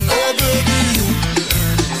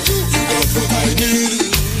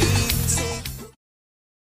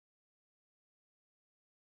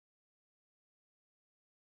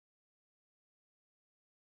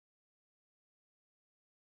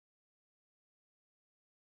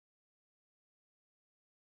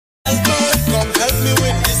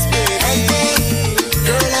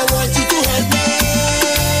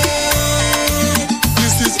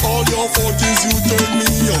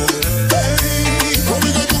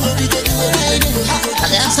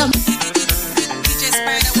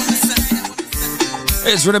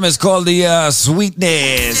This rhythm is called the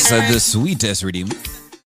Sweetness, the sweetest rhythm.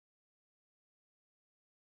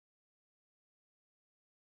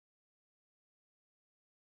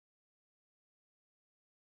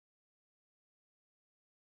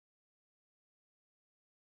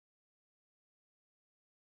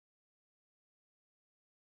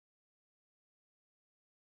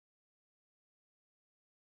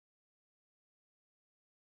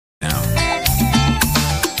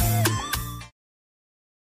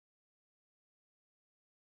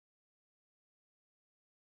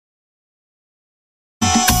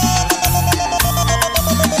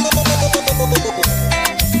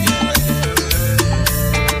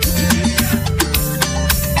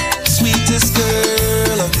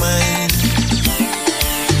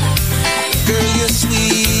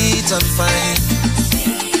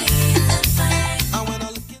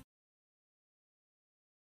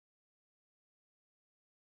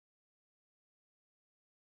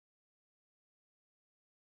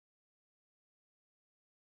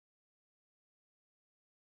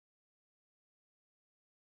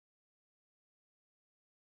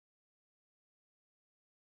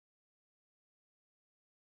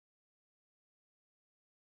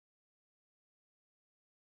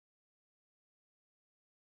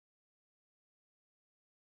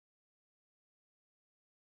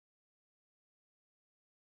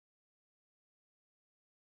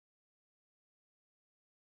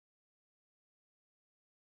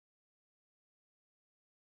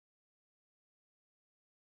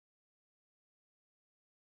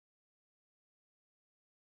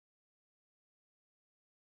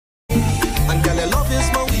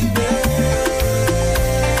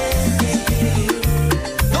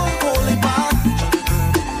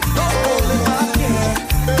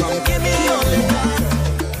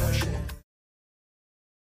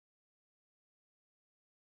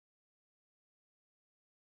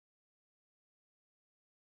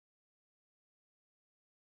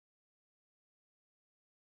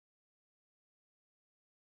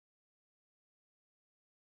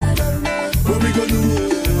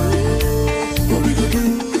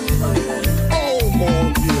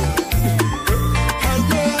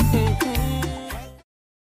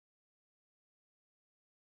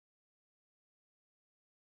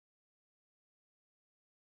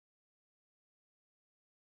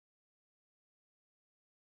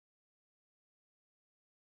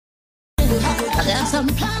 I got some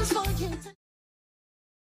plans for you.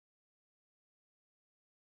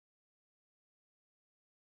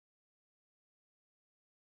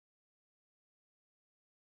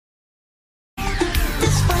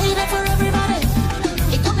 It's Friday for everybody.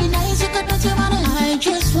 It could be nice, it could not your money. I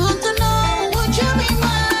just want to know, would you be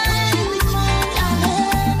mine? I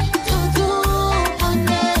had to do one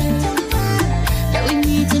day that we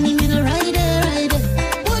meet in the middle, right there, right there.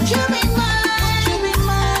 Would you be mine?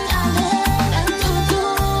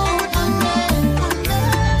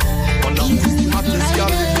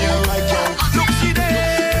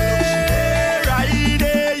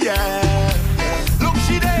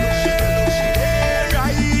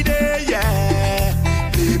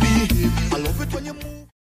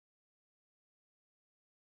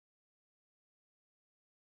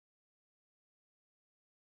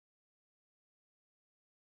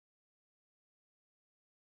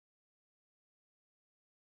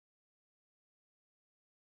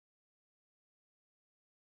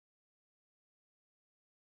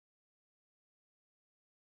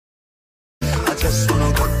 Just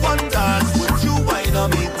wanna go one dance with you, wine on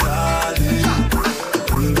me, darling.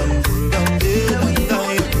 Bring down,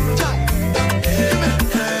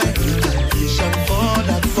 Vision for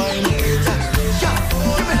that fine.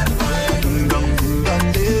 Bring down,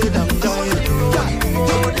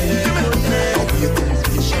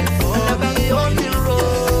 vision for me on the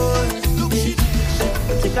road.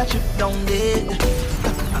 Take a trip down there.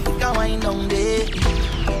 I think I wine down there.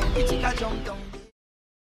 Take a jump down.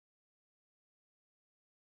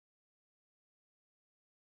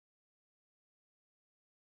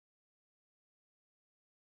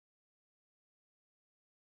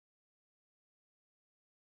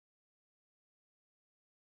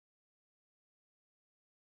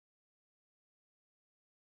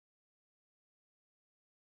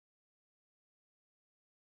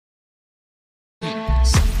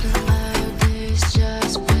 Something about this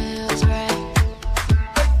just feels right.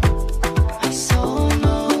 I saw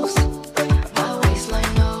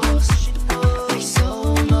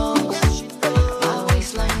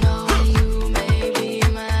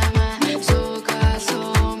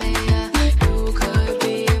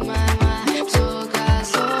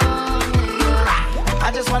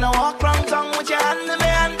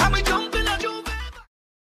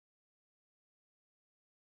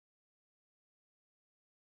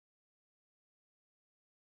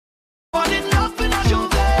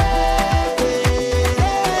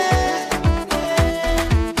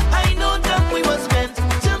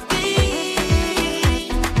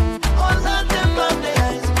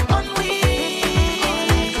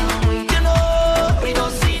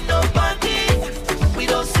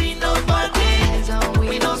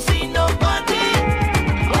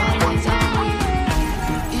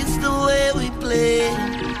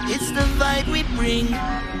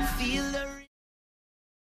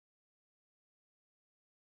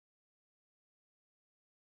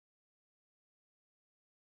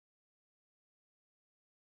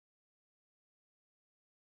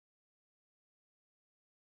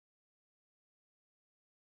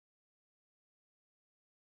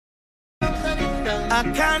A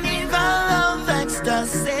carnival of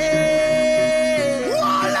ecstasy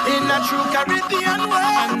in a true Caribbean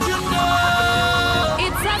way. And you know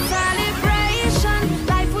It's a celebration,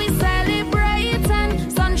 life we celebrating,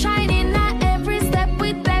 sunshine in every step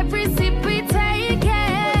with every sip we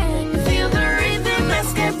taking. feel the rhythm,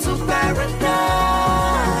 escape to paradise.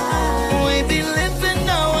 We be living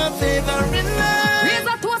our favorite life. Raise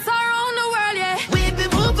a toast around the world, yeah. We be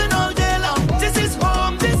moving all day long. This is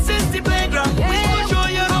home, this is the playground. We will show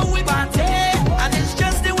you how we party, and it's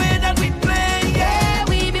just the way that we play. Yeah,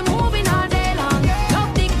 we be moving all day long.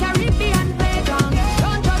 Love the Caribbean playground.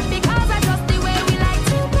 Don't judge because I just the way we like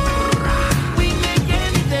to play. We make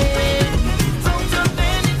anything, out of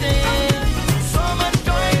anything. So much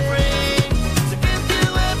joy it brings to give you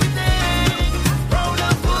everything. Proud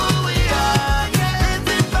of who we are,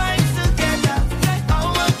 living vibes together.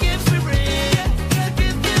 Our gifts we bring to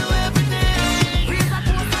give you everything. Raise a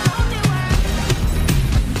toast around the world.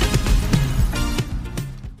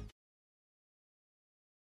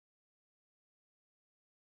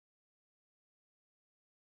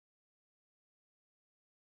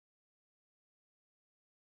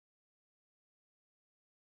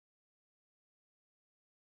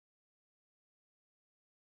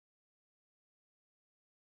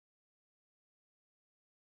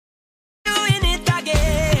 Doing it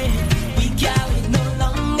again. We can't wait no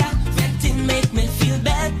longer. Vetting make me feel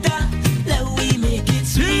better. Let we make it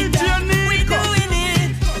sweeter. We doing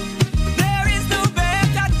it. There is no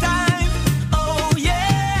better time. Oh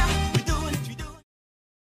yeah. We doing it. We doing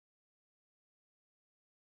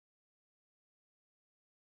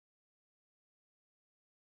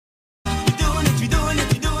it. We doing it. We doing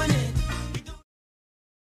it. We doing it. We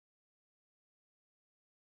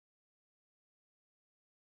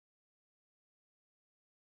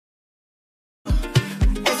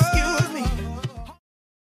doing it. Excuse me.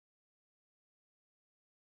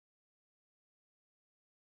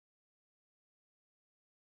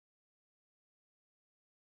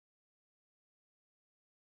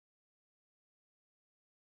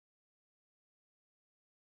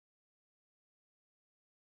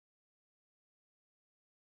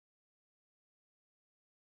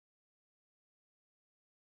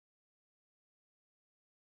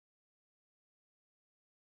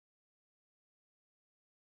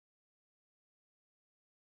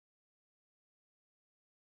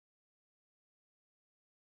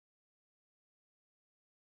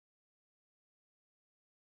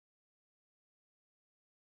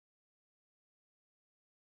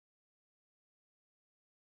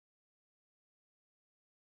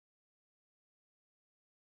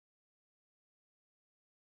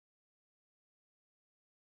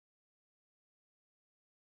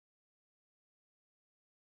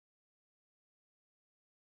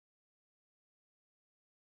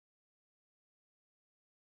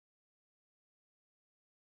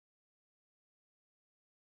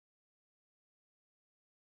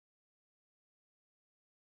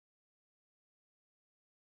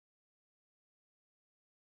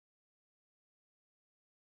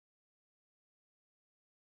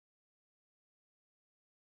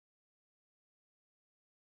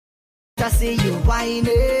 I see you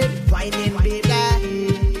whining, whining,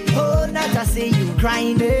 baby. Oh, not I see you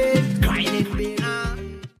grinding, grinding, baby.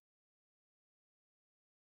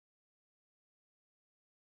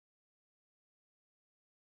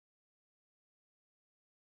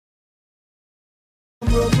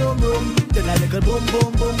 Boom, boom, boom. Then a little boom,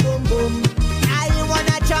 boom, boom, boom, boom. I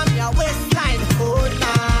wanna jump your waistline all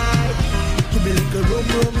night. Give me a little boom,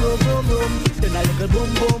 boom, boom, boom, boom. Then a little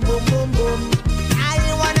boom, boom, boom, boom, boom. I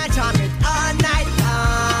wanna jump it all night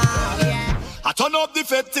long. Yeah. I turn up the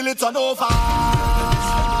fed till it's on over. I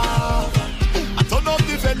turn up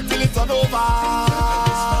the fed till it's on over.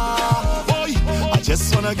 Boy, I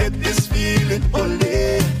just wanna get this feeling,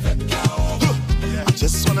 only. I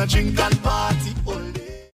just wanna drink and party, only.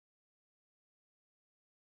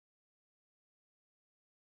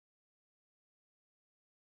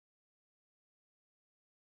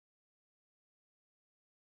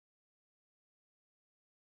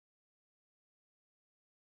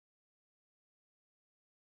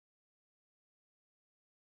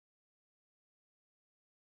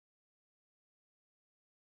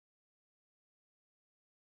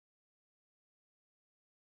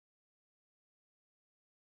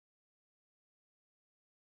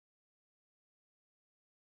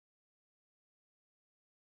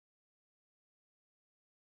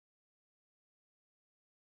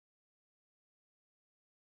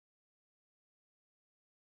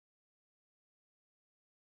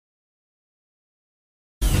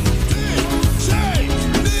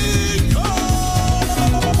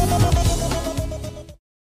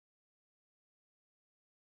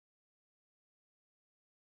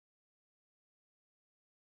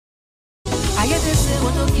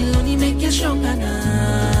 me stronger,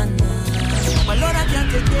 nah, nah. My Lord, I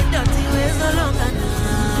can't take the dirty ways no longer,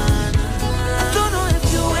 nah, nah. Don't know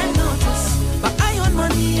if you ain't noticed, but I own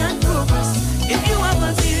money and progress. If you have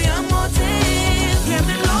ulterior motive, get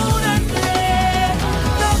me loud and clear.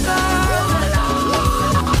 No God.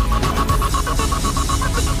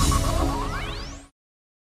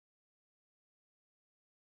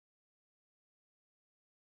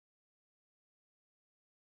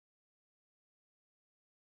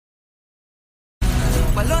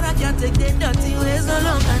 But Lord, I can't take the dirty ways no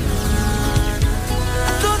longer.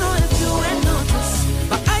 Don't know if you ain't noticed,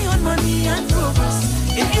 but I own money and progress.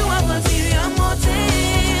 If you have ulterior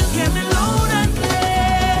motive, get me loud and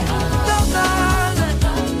clear. Don't call me.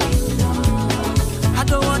 I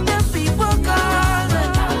don't want them people call me.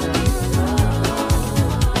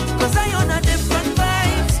 'Cause I own a different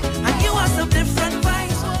vibes, and you have some different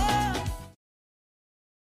vibes.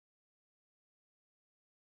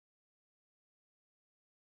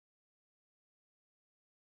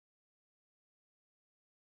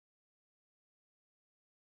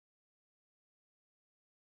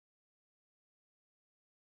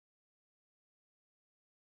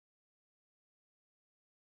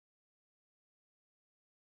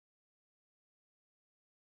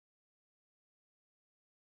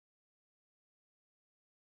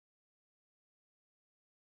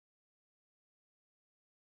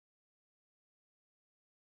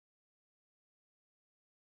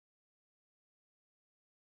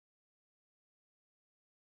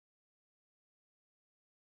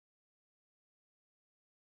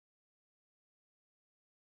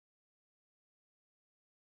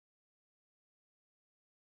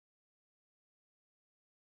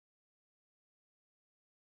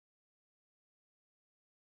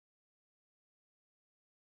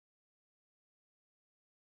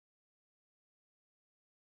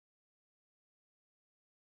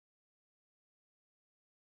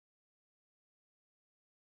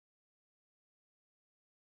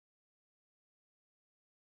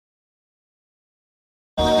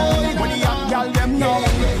 When the young girl them know,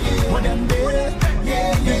 when them there,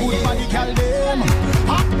 the good body girl them,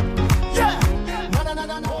 yeah, na na na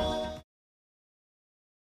na na.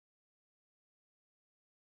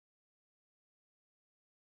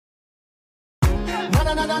 Na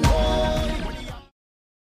na na na na.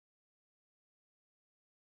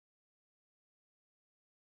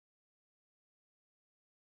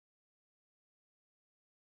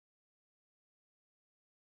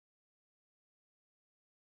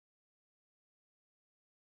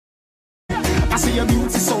 I see your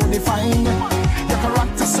beauty so defined, your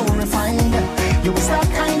character so refined. You is that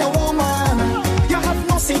kind of woman. You have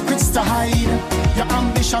no secrets to hide. Your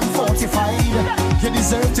ambition fortified. You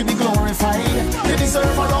deserve to be glorified. You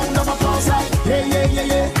deserve a round of applause like yeah yeah yeah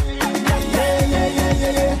yeah yeah yeah yeah yeah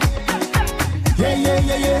yeah yeah yeah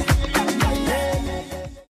yeah yeah.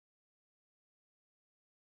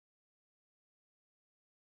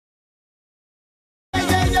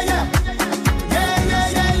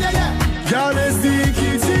 God is the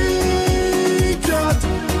kitty cat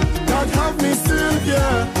that have me still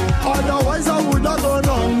here. Otherwise I would have gone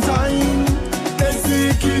on time. It's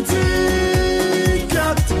the kitty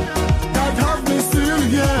cat that have me still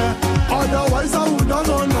here. Otherwise I would have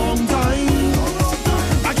gone on time.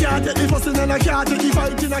 I can't take the fussing and I can't take the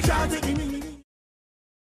fighting. I can't take the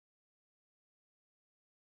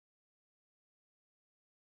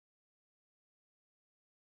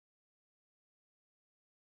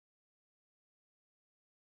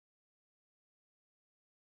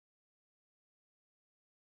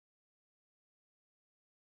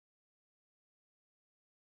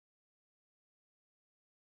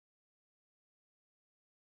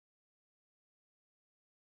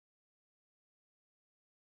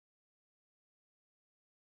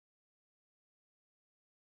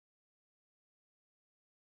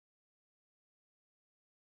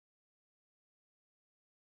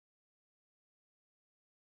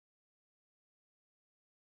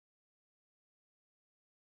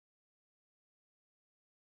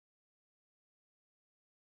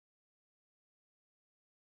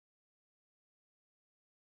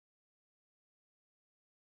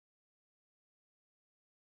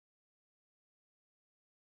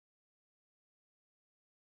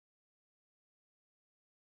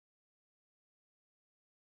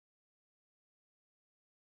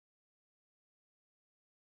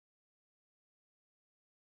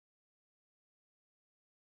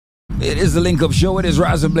It is the Link Up Show. It is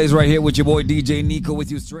Rise and Blaze right here with your boy DJ Nico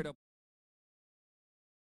with you straight up.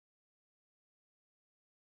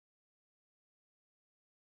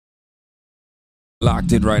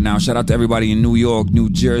 Locked in right now. Shout out to everybody in New York, New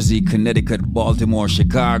Jersey, Connecticut, Baltimore,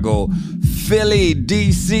 Chicago, Philly,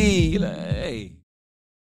 DC. Hey.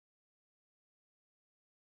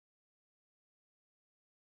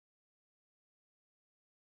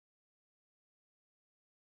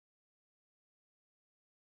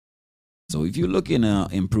 So if you're looking to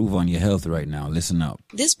improve on your health right now, listen up.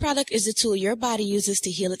 This product is a tool your body uses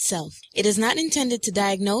to heal itself. It is not intended to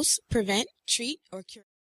diagnose, prevent, treat, or cure.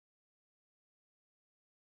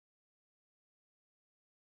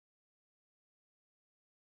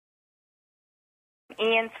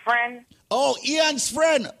 Ian's friend. Oh, Ian's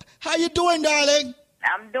friend. How you doing, darling?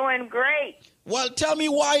 I'm doing great. Well, tell me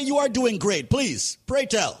why you are doing great, please. Pray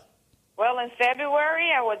tell. Well, in February,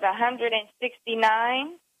 I was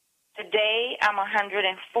 169. Today, I'm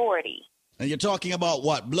 140. And you're talking about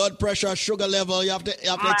what? Blood pressure, sugar level? You have to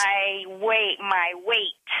My weight.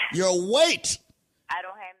 Your weight? I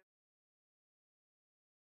don't have.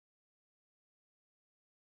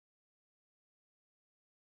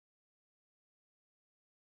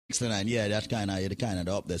 Yeah, that's kind of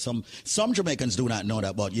up there. Some Jamaicans do not know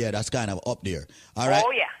that, but yeah, that's kind of up there. All right.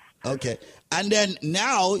 Oh yeah. Okay. And then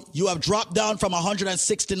now you have dropped down from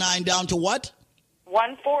 169 down to what?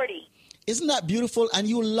 140. Isn't that beautiful? And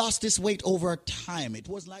you lost this weight over time. It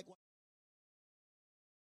was like.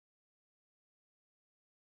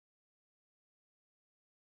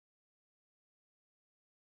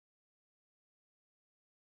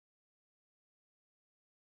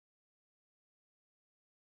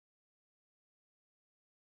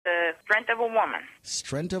 The strength of a woman.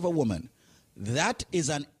 Strength of a woman. That is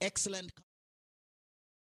an excellent.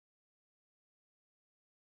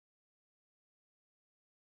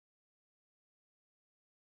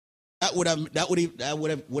 That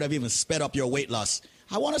would have even sped up your weight loss.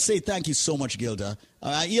 I want to say thank you so much, Gilda.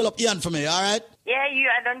 Heal up Ian for me, all right? Yeah,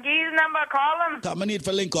 I don't give you his number. Call him. Come, I need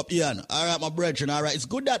to link up Ian. All right, my brethren, all right. It's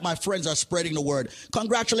good that my friends are spreading the word.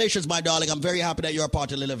 Congratulations, my darling. I'm very happy that you're a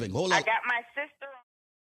part of the living. Hold on. I got my sister.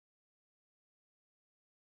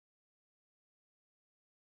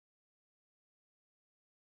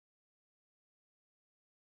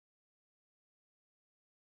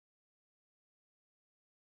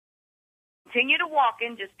 Continue to walk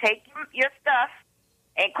in. Just take your stuff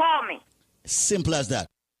and call me. Simple as that.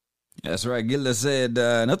 That's right. Gilda said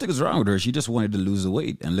nothing is wrong with her. She just wanted to lose the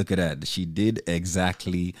weight. And look at that. She did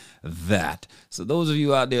exactly that. So those of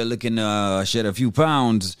you out there looking to shed a few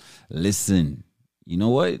pounds, listen. You know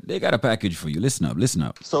what? They got a package for you. Listen up. Listen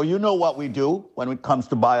up. So you know what we do when it comes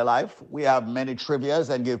to BioLife. We have many trivias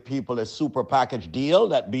and give people a super package deal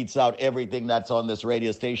that beats out everything that's on this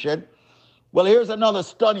radio station. Well, here's another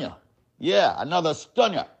stunner. Yeah, another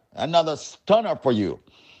stunner. Another stunner for you.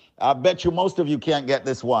 I bet you most of you can't get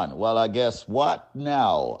this one. Well, I guess what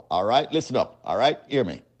now? All right, listen up. All right, hear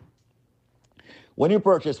me. When you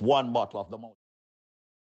purchase one bottle of the most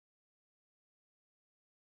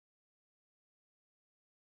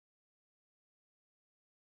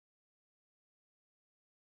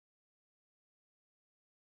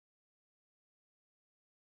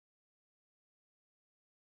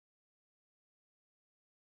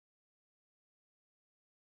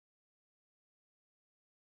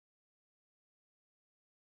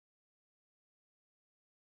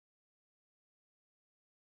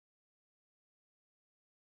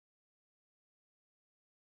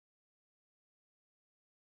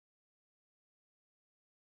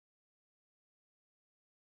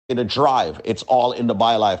in a drive, it's all in the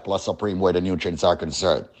BioLife Plus Supreme where the nutrients are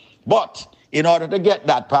concerned. But in order to get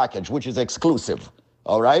that package, which is exclusive,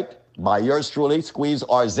 all right, by yours truly, Squeeze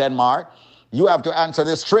or Zenmar, you have to answer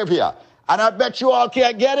this trivia. And I bet you all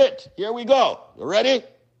can't get it. Here we go. You ready?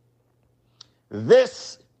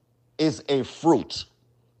 This is a fruit.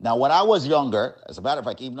 Now, when I was younger, as a matter of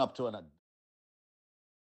fact, even up to an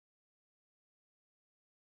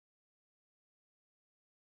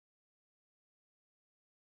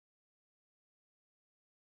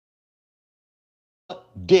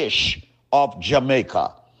dish of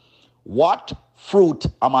Jamaica. What fruit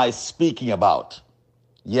am I speaking about?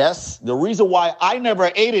 Yes, the reason why I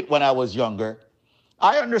never ate it when I was younger,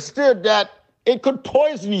 I understood that it could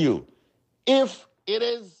poison you if it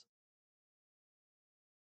is.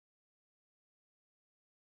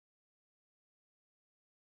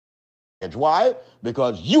 Why?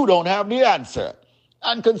 Because you don't have the answer.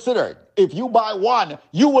 And consider, if you buy one,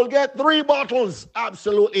 you will get 3 bottles.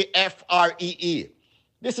 Absolutely free.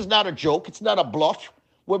 This is not a joke. It's not a bluff.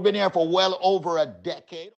 We've been here for well over a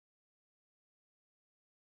decade.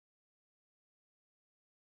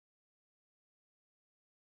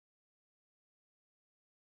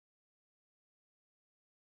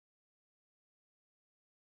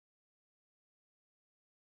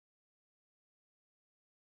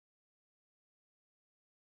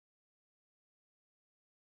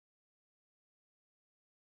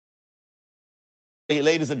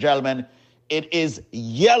 ladies and gentlemen, it is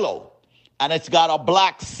yellow and it's got a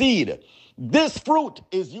black seed. This fruit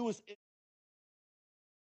is used in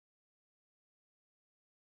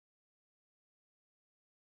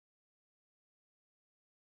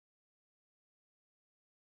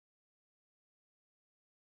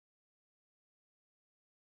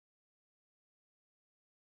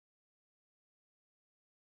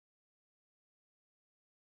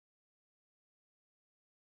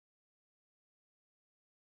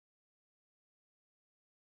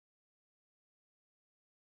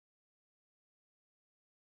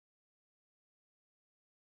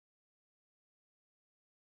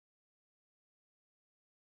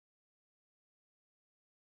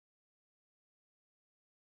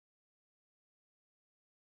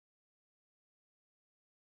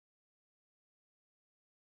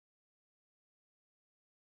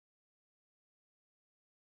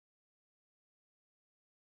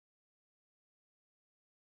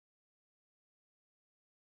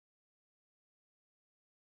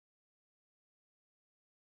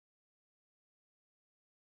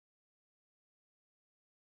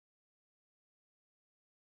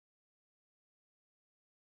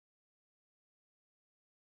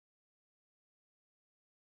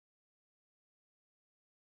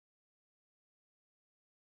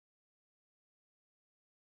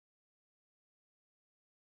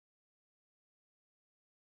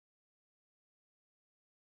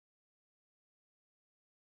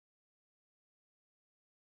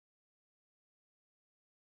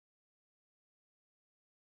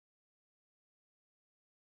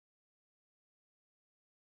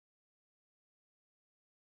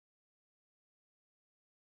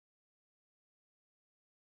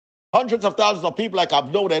hundreds of thousands of people, like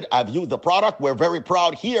I've noted, have used the product. We're very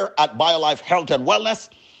proud here at BioLife Health and Wellness.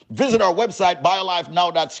 Visit our website,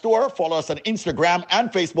 biolifenow.store. Follow us on Instagram and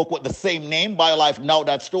Facebook with the same name,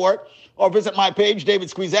 biolifenow.store. Or visit my page, David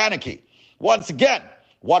Squeezaniki. Once again,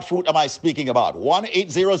 what fruit am I speaking about?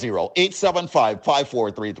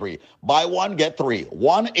 1-800-875-5433. Buy one, get three.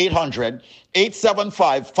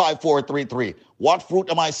 1-800-875-5433. What fruit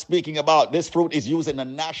am I speaking about? This fruit is used in the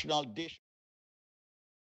national dish.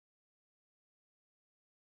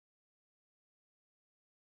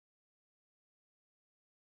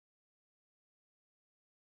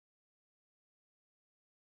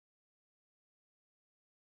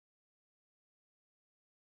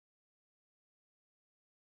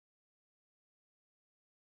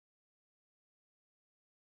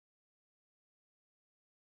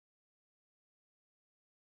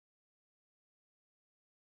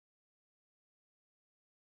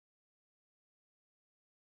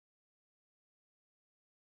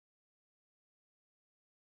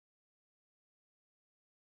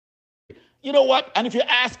 You know what? And if you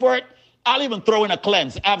ask for it, I'll even throw in a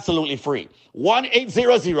cleanse absolutely free.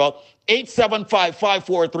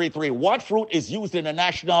 1-800-875-5433. What fruit is used in the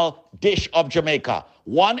national dish of Jamaica?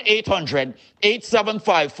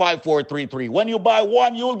 1-800-875-5433. When you buy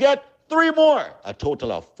one, you'll get three more. A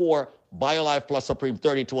total of 4 BioLife Plus Supreme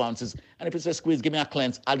 32 ounces. And if it says squeeze, give me a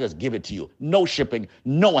cleanse, I'll just give it to you. No shipping,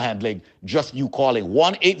 no handling, just you calling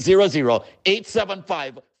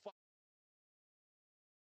 1-800-875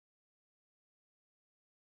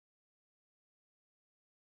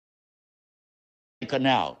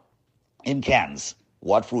 now in cans.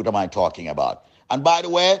 What fruit am I talking about? And by the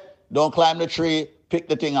way, don't climb the tree, pick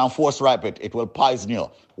the thing and force ripe it. It will poison you.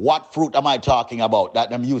 What fruit am I talking about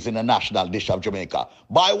that I'm using the national dish of Jamaica?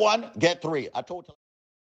 Buy one, get three. A total.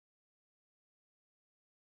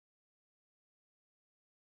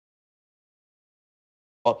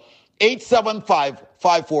 Oh,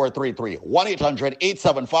 875-5433.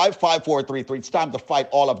 1-800-875-5433. It's time to fight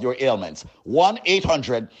all of your ailments.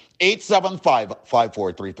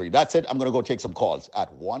 1-800-875-5433. That's it. I'm going to go take some calls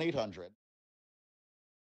at 1-800.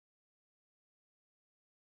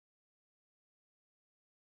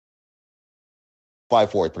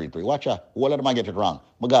 5433. Watch out. What am I get it wrong?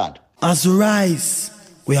 My God. As we rise,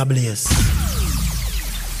 we are blessed.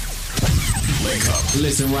 Wake up.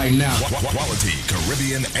 Listen right now. Quality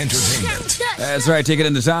Caribbean entertainment. That's right. Take it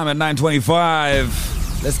in the time at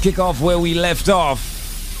 9:25. Let's kick off where we left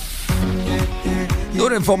off.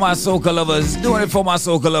 Doing it for my soca lovers. Doing it for my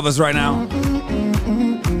soca lovers right now.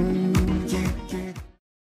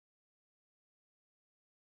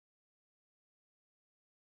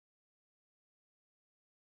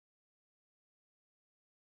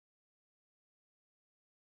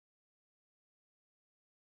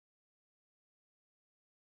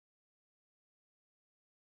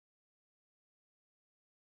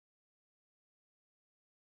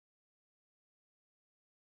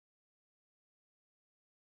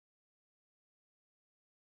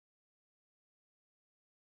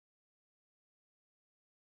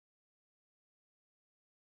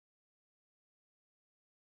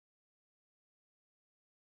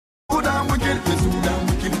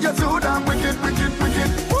 you're too damn wicked, wicked,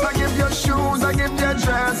 wicked. I give you shoes, I give you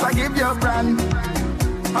dress, I give you brand.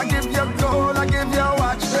 I give you gold, I give you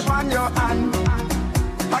watch, slip on your hand.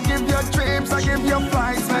 I give you dreams, I give you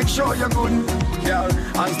flights, make sure you're good, girl.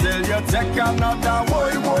 And still you take another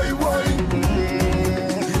boy.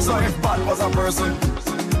 So if bad was a person,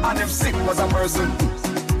 and if sick was a person,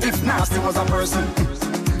 if nasty was a person,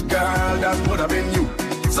 girl, that would have been you.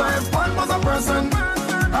 So if bad was a person,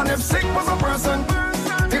 and if sick was a person,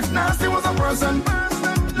 if nasty was a person,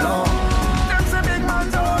 no. Them say big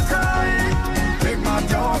man don't cry, big man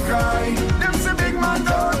don't cry. Them say big man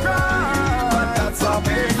don't cry, but that's a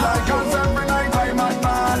big like every night I'm at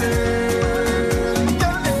Marley.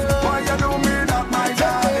 Why you do me that, my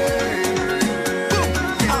darling?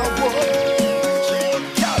 I would.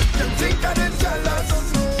 Girl, you think I did jealous?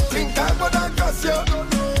 Think I would have cussed you?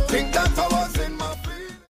 Think that I was in my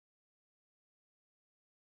feelings?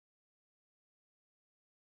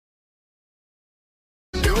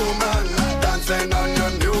 New man, dancing on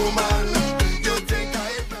your new man. You think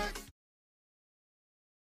I vex?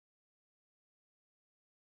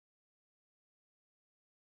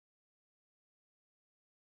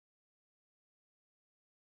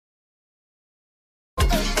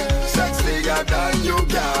 Sexier than you,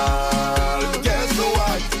 girl. Guess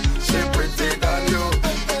what? She prettier than you,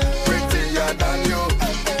 prettier than you,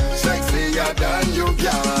 sexier than you,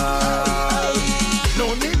 girl. No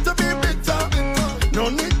need to be bitter, no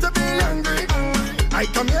need to be angry. I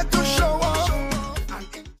come here to show up.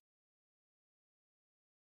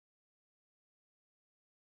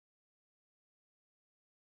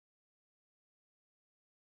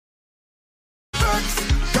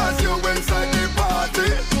 Cause you inside the party,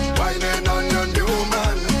 whining on your new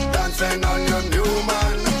man, dancing on your new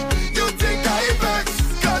man. You think I vex?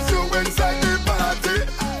 Cause you inside the party,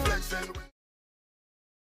 flexing with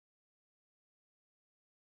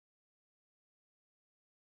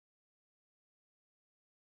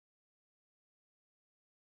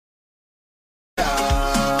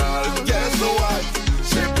girl. Guess what?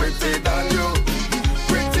 She prettier than you,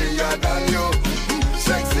 prettier than you,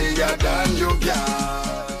 sexier than you, girl.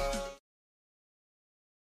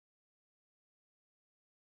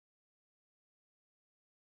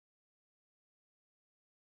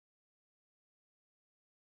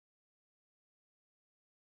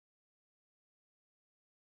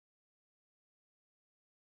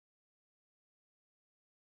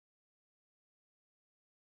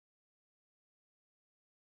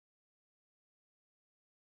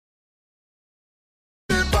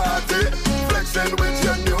 The party, flexing with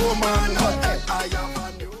your new man. I am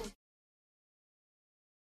a new.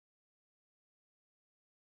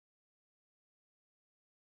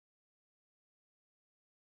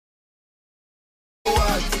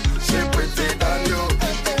 What? She prettier than you,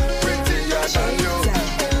 prettier than you,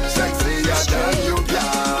 sexier than you,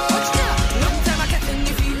 girl. Long time I getting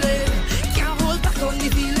the feeling, can't hold back on the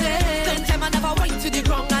feeling. Long time I never went to the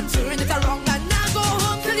ground and turn it around and now go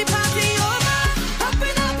home to the party over. Up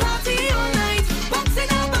in a party all night,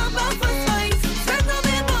 boxing a bamba for spice. Spend all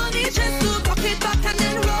my money just to rock it back and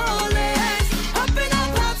then roll it. Up in a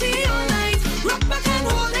party all night, rock back and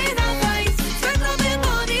hold it and vice. Spend all my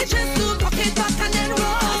money just to rock it back and then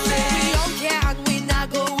roll it. We don't care and we not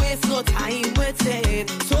go waste no time with it.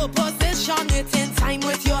 So position it in time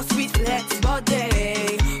with your sweet flex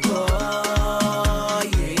body. Oh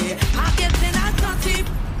yeah, I'm getting a touchy,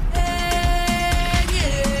 yeah.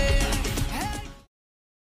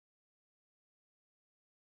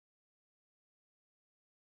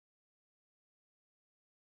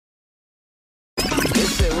 They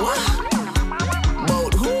say what?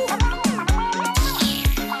 About who?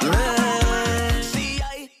 Man. See,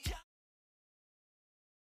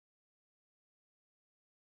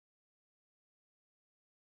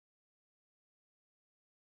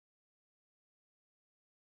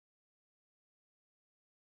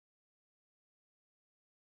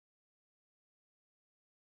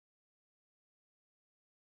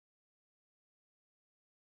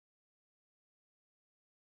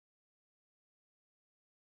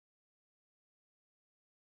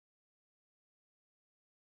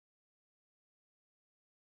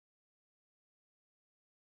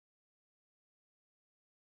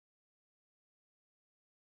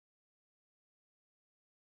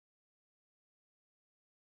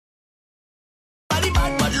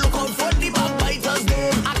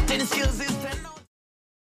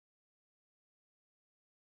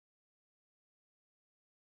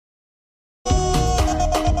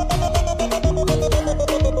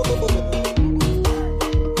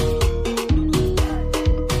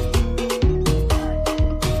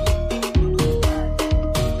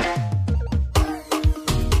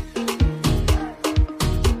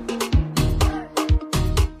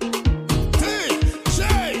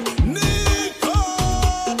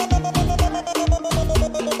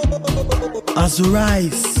 As we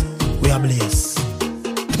rise, we are blessed.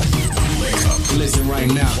 Listen right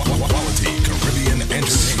now. Quality Caribbean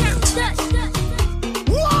Entertainment.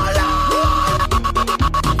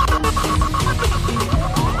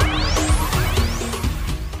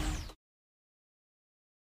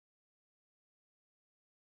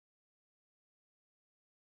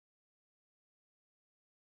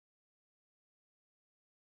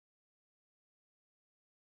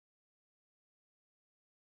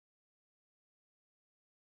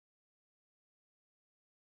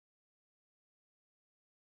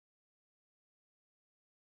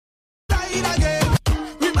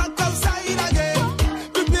 We back outside again.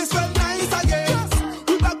 The place felt nice again.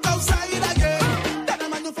 We back outside again. That a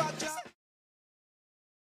manufacture.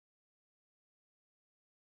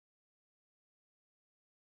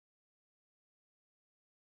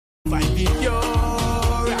 Find the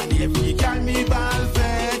cure and every carnival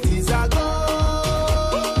fete is a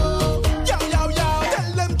go. Yo, yo, yo,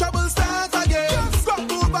 tell them trouble start again.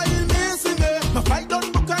 Come over in missing me. My fight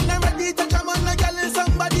done book and I'm ready to come on a girl and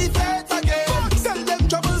somebody fete again. Tell them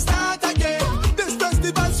trouble start again. This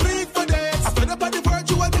festival's sweet for days. I fed up on the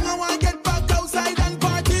virtual thing, I want to get back outside and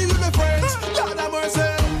party with my friends. Lord have mercy,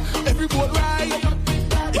 every boat ride.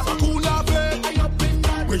 If I cool off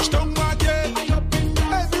it, rich down market.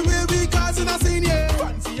 Everywhere we causing a scene, yeah.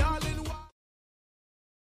 Fancy all in one.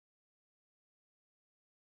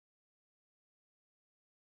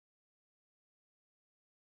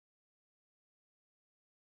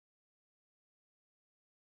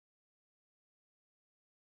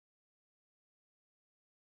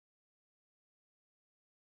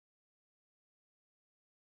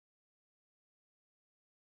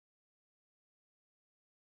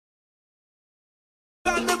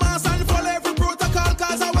 Got the mass and follow every protocol,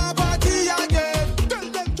 cause I want party again. Tell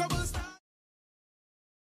them trouble start.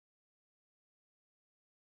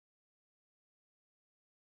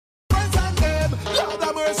 Friends and them, Lord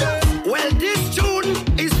have mercy. Well, this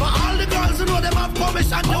tune is for all the girls who know them have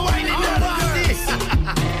permission to wine in their party.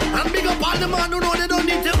 And big up all the man who know they don't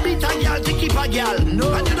need to beat a girl to keep a girl.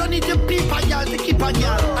 No. And you don't need to peep a girl to keep a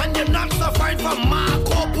girl. And you're not suffering from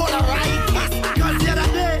Marco Polaritis. Cause the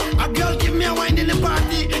other day, a girl give me a wine in the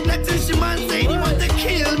party. Next thing she man saying he want to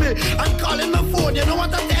kill me. And calling my phone, you know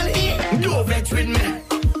what I tell him? Don't vex with me.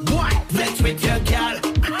 What? Vex with your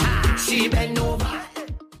girl. She bend over.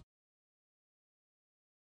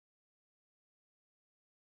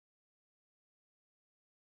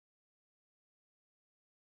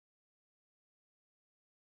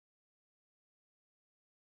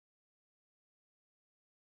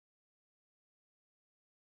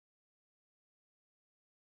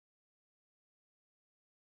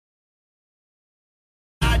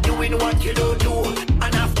 Doing what you don't do,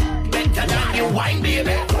 and I'm better than you wine,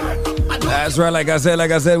 baby. That's right. Like I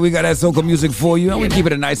said, we got that soca music for you, and we keep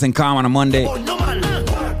it nice and calm on a Monday. Oh, no, man.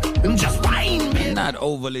 Just wine, baby. Not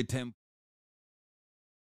overly temp.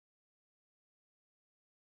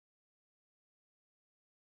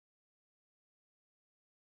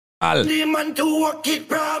 The man to work it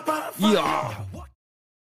proper. Yeah.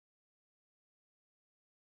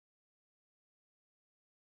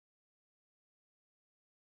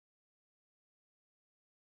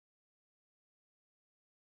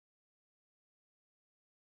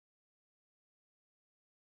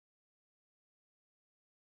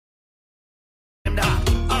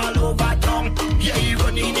 All over town, yeah, you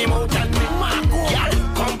gonna need him out and me mark. Girl,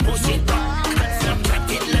 come push it back and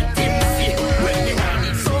subtract it, let him see when you want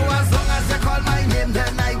it. So as long as you call my name,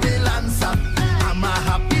 then I will answer. I'm a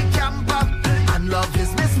happy camper, and love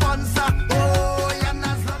is my sponsor. Oh, and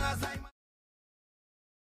as long as I'm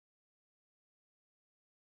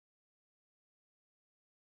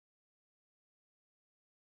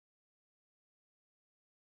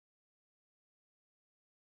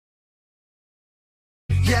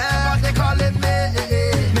yeah, they calling me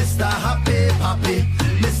Mr. Happy Papi,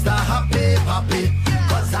 Mr. Happy Papi,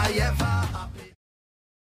 cause I ever happy.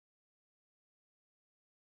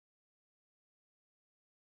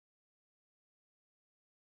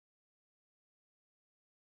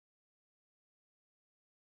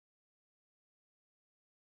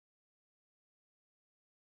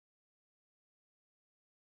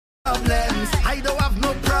 Problems, I don't have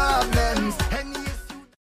no problems. Any issue.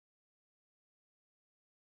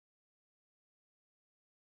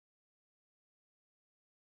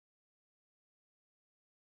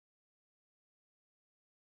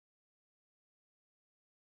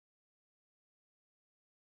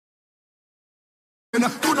 Good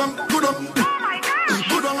on, good on.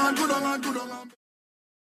 Good on, good on, good on.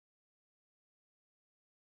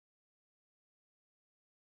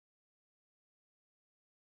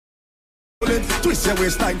 Twist your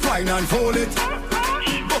waist like twine and fold it.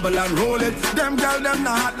 Bubble and roll it. Them girl, them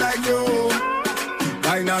not hot like you.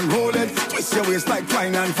 Twine and roll it. Twist your waist like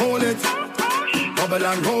twine and fold it. Bubble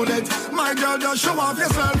and roll it. My girl, just show off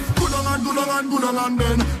yourself. Good on and good on and good on and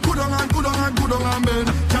bend. Good on and good on and good on and bend.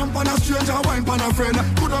 Jump on a stranger, wine on a friend.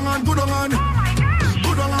 Good on and good on and.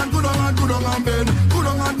 Good on and good on and good on and bend. Good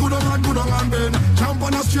on and good on and good on and bend. Jump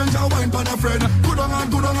on a stranger, wine on a friend. Good on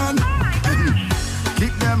and good on and.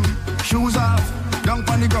 Kick them shoes off. Down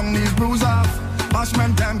on the ground, knees bruise off.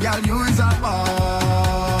 Bashment them, girl, you is a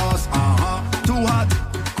boss. Too hot,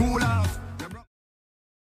 cool off.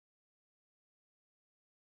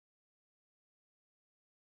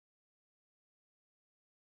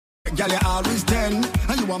 Girl, you always 10,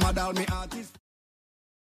 and you are my down me artist.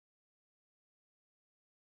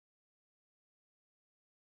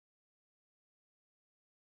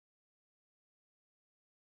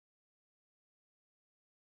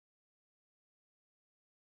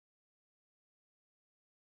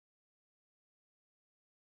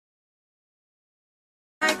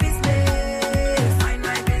 My business, mind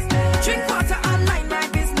my business. Drink water and mind my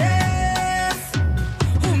business.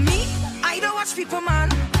 Who me? I don't watch people, man.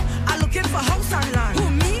 I looking for house and land. Who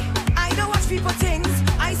me? I don't watch people things.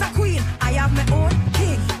 I's a queen. I have my own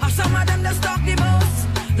king. Or some of them just talk the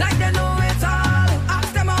most, like they know it all.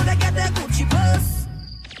 Ask them how they get their Gucci purse.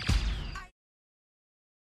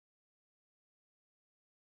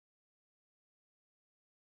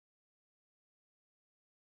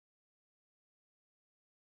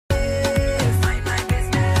 Mind my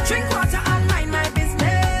business. Drink water and mind my business.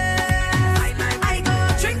 I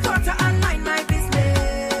go drink water and mind my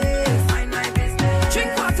business. Mind my business.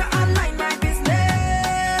 Drink water and mind my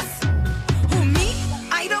business. Who me?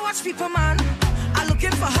 I don't watch people, man. I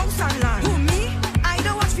looking for house and land. Who me? I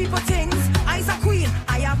don't watch people things. I's a queen.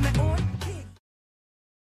 I have my own king.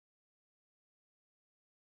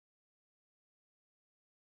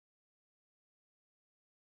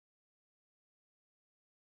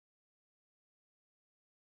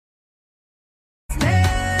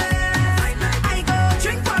 I go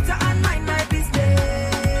drink water and mind my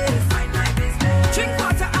business. Mind my business. Drink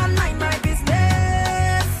water and mind my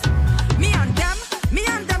business. Me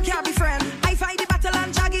and them can't be friends. I fight the battle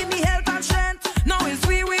and Jah give me help and strength. Now it's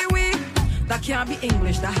we. That can't be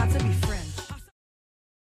English. That had to be French.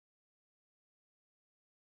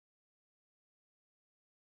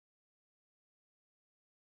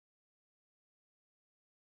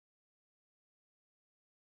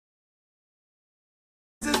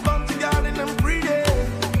 This is bounty girl in them greedy.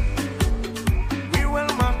 We will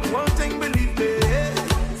not one thing, believe me.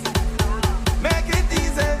 Make it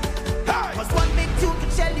easy. Hey. Cause one big tune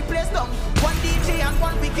to tear the place down. One DJ and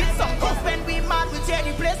one wicked song. Cause when we mad, we tear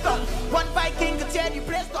the place down. One Viking to tear the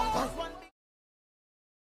place down. Cause one big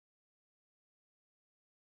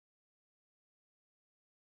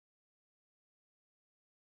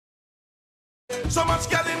So much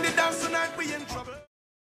girl in the dance tonight, we in trouble.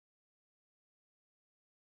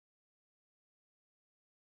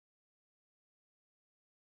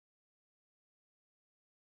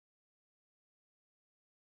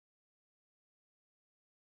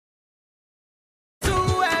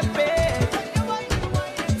 too happy.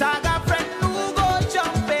 Tag a friend who go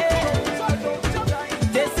jumping.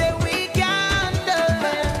 They say we can do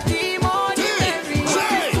it. The money every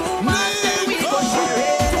day. Too much then we go share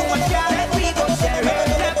it. Too much then we go share it.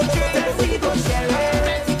 Never trade then we go share it.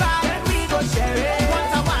 Plenty bag then we go share it.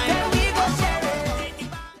 Once a wine then we go share it.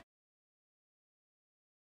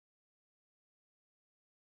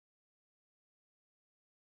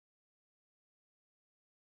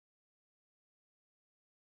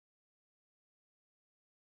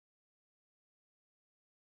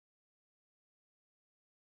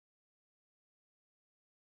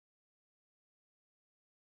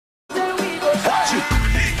 Then we go share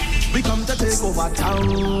it. We come to take over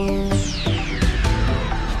town.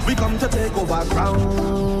 We come to take over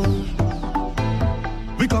ground.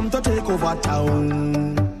 We come to take over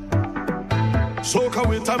town. Soca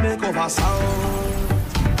with a make over sound.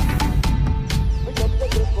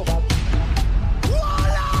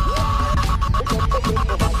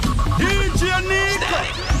 DJ Nico.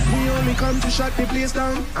 We only come to shut the place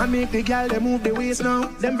down and make the girl they move the waist now.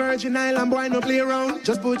 Them Virgin Island boy no play around.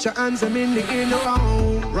 Just put your hands them in the air now.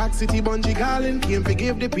 Rock City Bungee Garland came to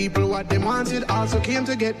give the people what they wanted. Also came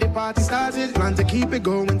to get the party started. Plan to keep it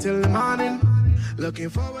going till the morning. Looking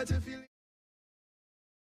forward to feeling.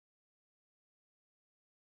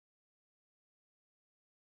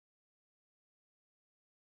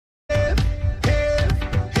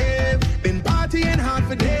 Been partying hard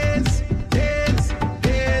for days.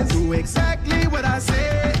 Do exactly what I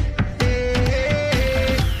say.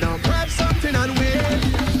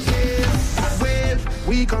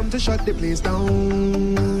 shut the place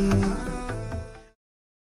down.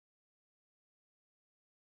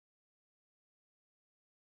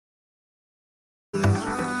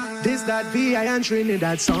 This that VI and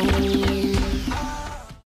Trinidad song.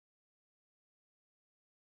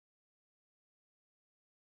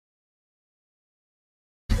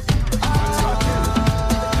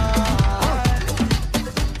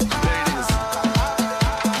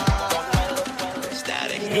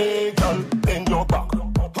 Hey, girl, bend your back.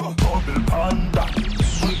 Bubble panda.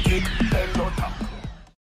 Kick, bend your back.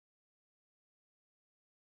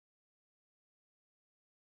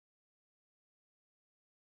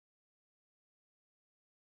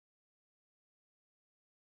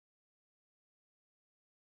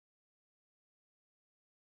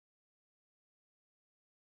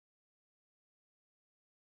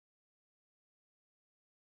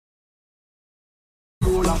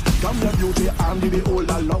 Come your beauty, I'm the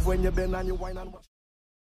beholder. Love when you bend and you whine and watch.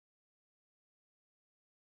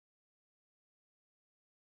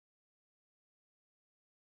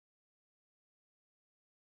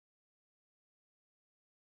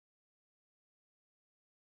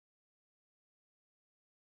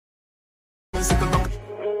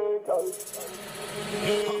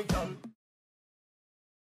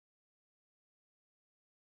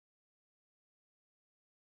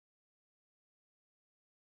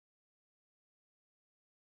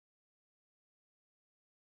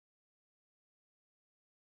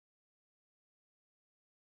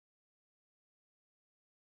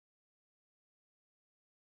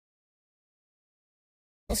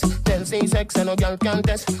 Tell say sex and no girl can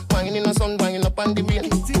test. Wine in the sun, wine up on the beat.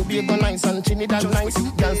 To be go nice and Trinidad nice.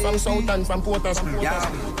 Girl from South and from Porter.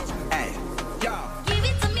 Hey, Give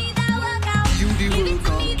it to me, that workout. you the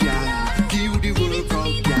workout, girl. You the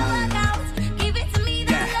workout, girl. Give it to me,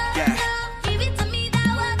 that love. Give it to me,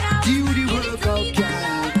 that workout. You the workout,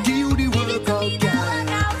 girl. You the workout, girl.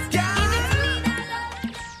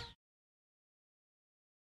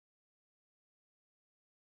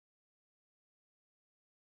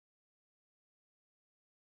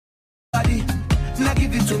 Now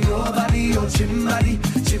give it to nobody, oh chimbody,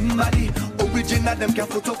 chimbody. Original them can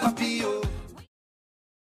photocopy you.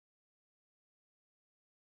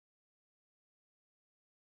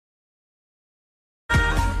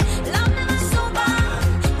 Love never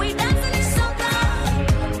sober. We dancing in soca.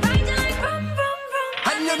 Riding like vroom, vroom, vroom.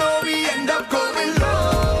 And you know we end up going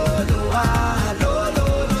low, low, low,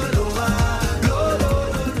 low, low, low, low,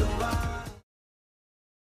 low, low.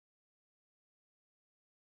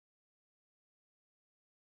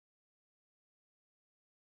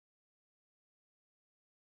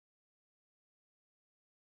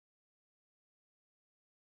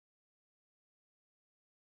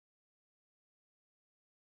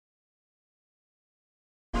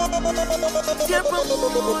 Dear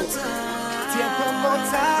promoter, dear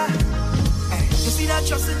promoter. You see that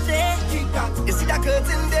trust in there? Keep that. You see that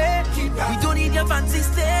curtain there? Keep that. We don't need your fancy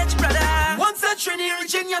stage, brother. Once that Trini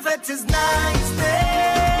reach in your vet is nice.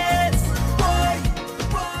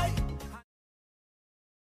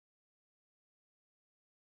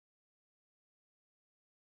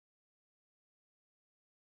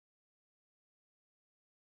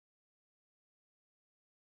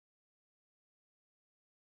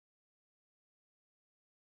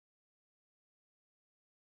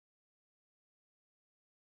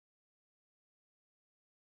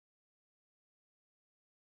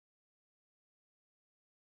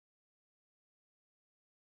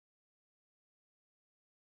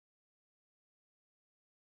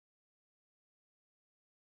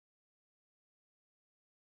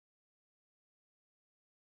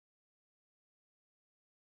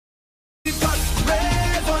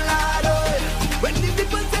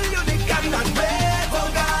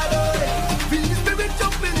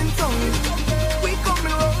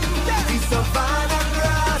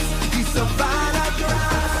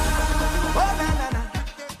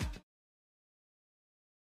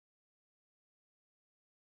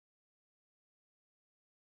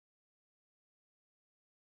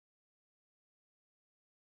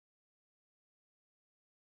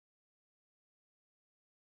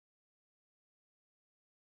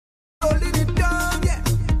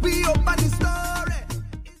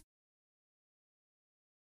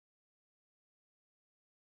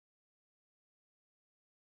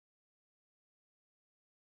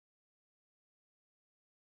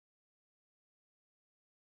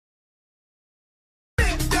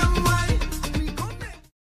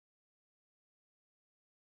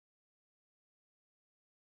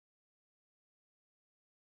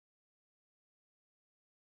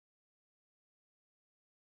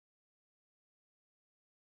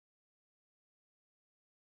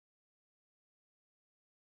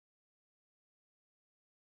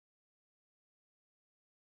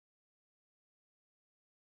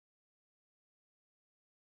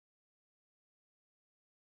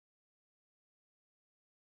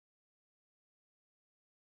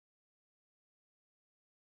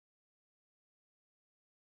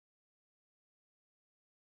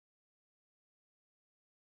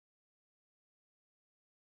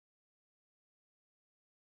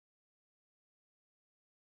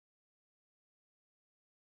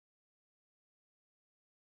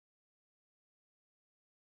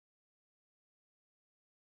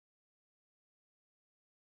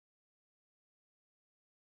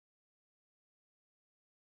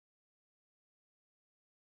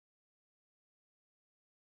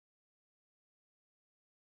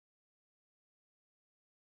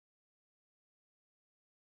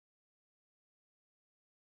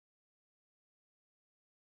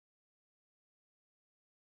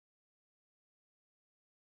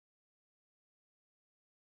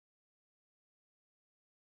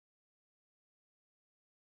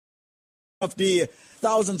 Of the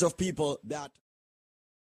thousands of people that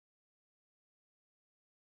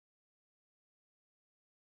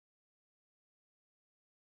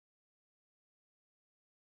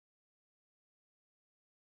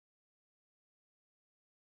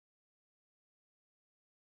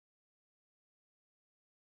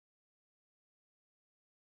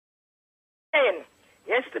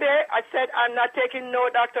Yesterday, I said I'm not taking no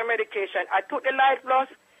doctor medication. I took the Life Plus,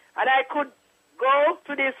 and I could go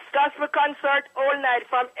to this gospel concert all night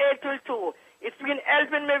from 8 till 2. It's been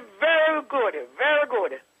helping me very good, very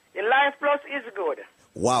good. The Life Plus is good.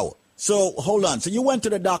 wow. So hold on. So you went to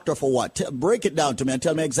the doctor for what? Break it down to me and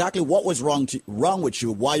tell me exactly what was wrong with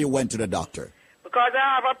you. Why you went to the doctor? Because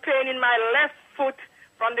I have a pain in my left foot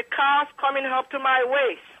from the calf coming up to my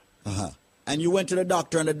waist. Uh-huh. And you went to the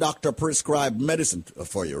doctor, and the doctor prescribed medicine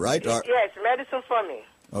for you, right? Or, Yes, medicine for me.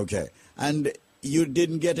 okay. And you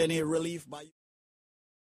didn't get any relief by...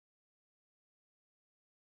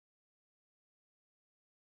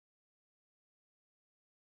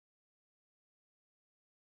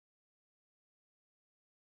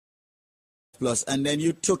 Plus, and then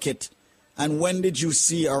you took it. And when did you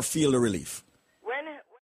see or feel the relief? When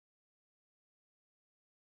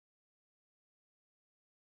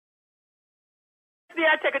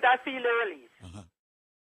I take it, I feel the relief. Uh-huh.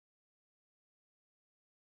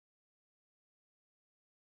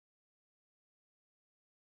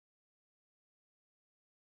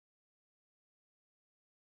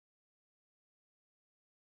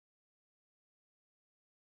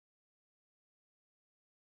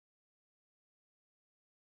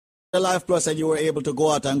 The Life Plus, and you were able to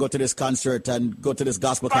go out and go to this concert and go to this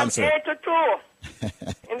gospel From concert. 8 to 2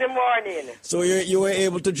 in the morning. So you were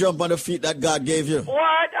able to jump on the feet that God gave you. What?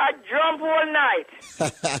 I jump all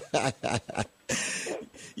night.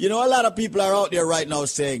 You know, a lot of people are out there right now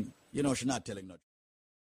saying, you know, she's not telling nothing.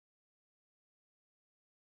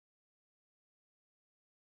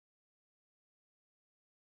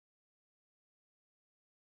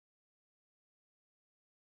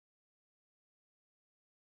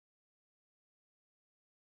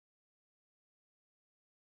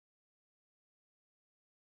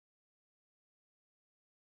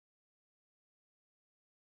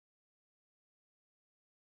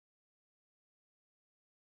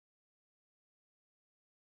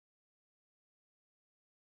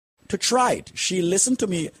 To try it. She listened to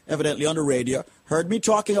me evidently on the radio, heard me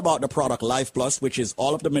talking about the product Life Plus, which is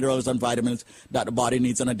all of the minerals and vitamins that the body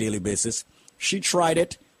needs on a daily basis. She tried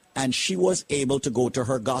it, and she was able to go to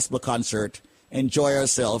her gospel concert, enjoy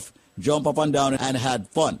herself, jump up and down, and had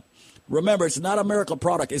fun. Remember, it's not a miracle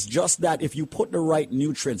product. It's just that if you put the right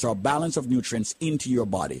nutrients or balance of nutrients into your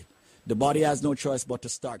body, the body has no choice but to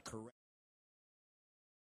start correct.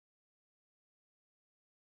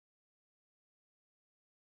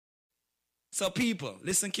 So people,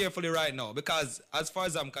 listen carefully right now, because as far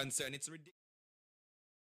as I'm concerned, it's ridiculous.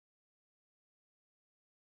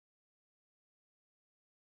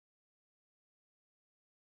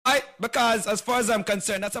 Because as far as I'm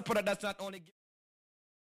concerned, that's a product that's not only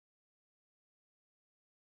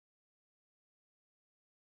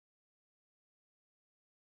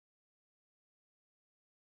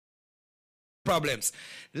problems.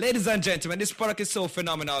 Ladies and gentlemen, this product is so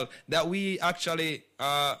phenomenal that we actually,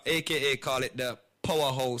 aka call it the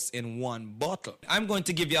powerhouse in one bottle. I'm going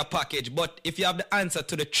to give you a package, but if you have the answer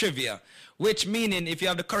to the trivia, which meaning if you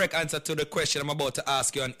have the correct answer to the question I'm about to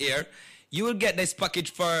ask you on air, you will get this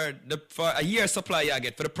package for a year supply you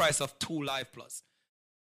get for the price of 2 Life Plus.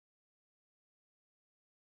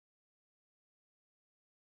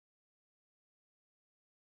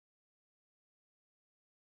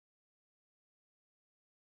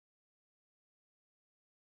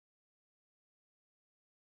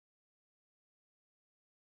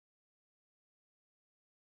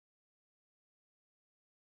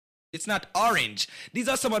 It's not orange. These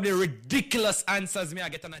are some of the ridiculous answers me I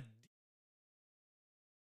get on a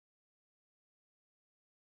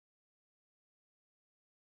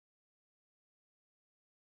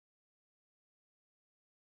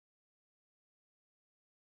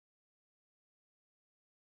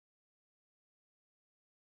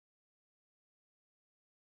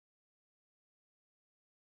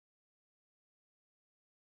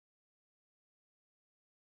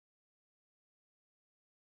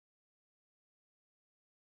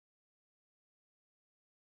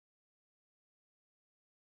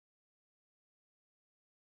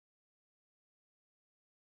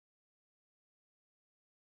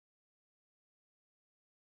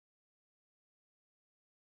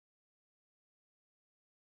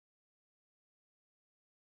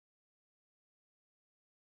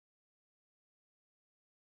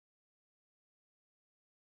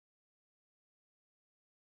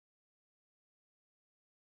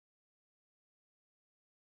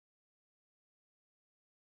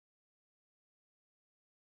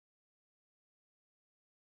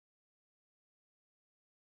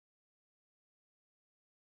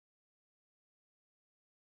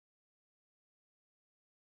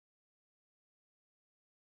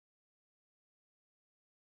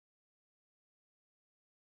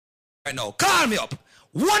right now. Call me up.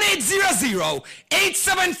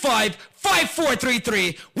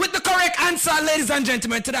 1-800-875-5433 with the correct answer, ladies and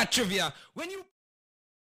gentlemen, to that trivia. When you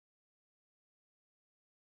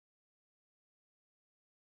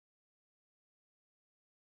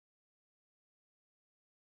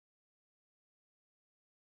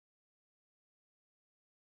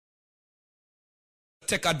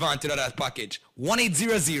take advantage of that package.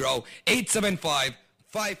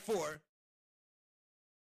 1-800-875-5433.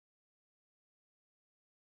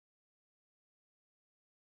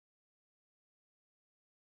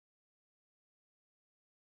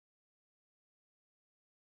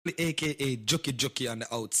 aka Juki on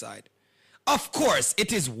the outside. Of course,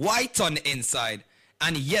 it is white on the inside.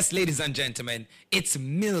 And yes, ladies and gentlemen, it's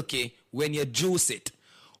milky when you juice it.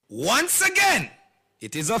 Once again,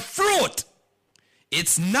 it is a fruit.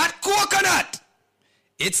 It's not coconut.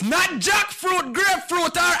 It's not jackfruit,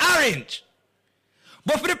 grapefruit, or orange.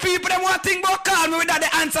 But for the people that want to think about call me without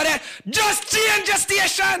the answer there, just change the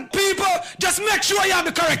station. People, just make sure you have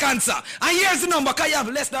the correct answer. And here's the number, because you have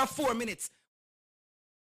less than 4 minutes.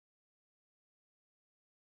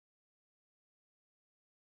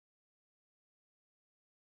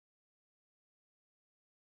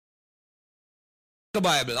 The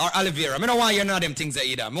Bible or aloe vera. I don't want to hear none of them things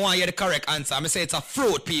either. I want to hear the correct answer. I'm say it's a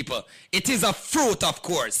fruit, people. It is a fruit, of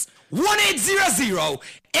course.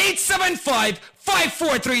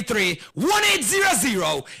 1-800-875-5433.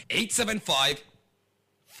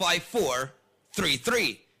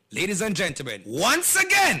 1-800-875-5433. Ladies and gentlemen, once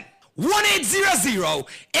again,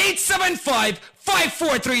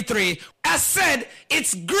 1-800-875-5433. As said,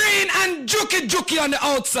 it's green and juki on the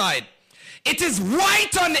outside. It is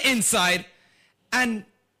white on the inside. And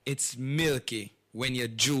it's milky when you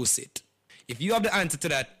juice it. If you have the answer to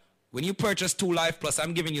that, when you purchase 2 Life Plus,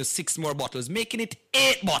 I'm giving you 6 more bottles, making it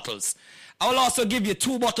 8 bottles. I will also give you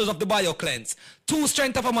 2 bottles of the Bio Cleanse, 2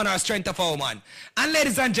 Strength of a Man or Strength of a Woman. And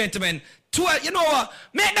ladies and gentlemen, 12, you know what?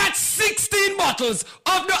 Make that 16 bottles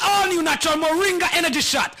of the all-new natural Moringa Energy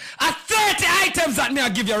Shot at 30 items that me I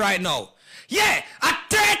give you right now. Yeah, at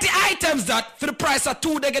 30 items that for the price of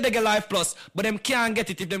 2 Dege Life Plus, but them can't get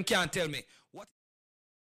it if them can't tell me. What?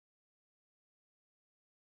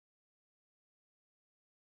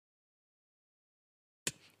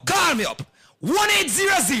 Call me up.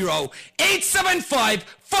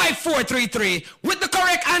 1-800-875-5433 with the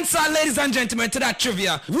correct answer, ladies and gentlemen, to that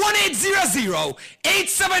trivia.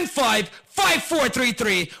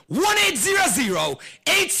 1-800-875-5433.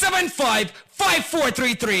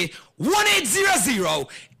 1-800-875-5433.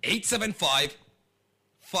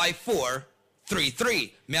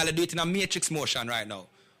 1-800-875-5433. May I do it in a matrix motion right now?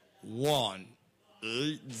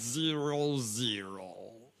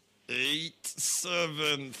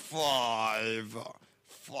 1-800-875-54.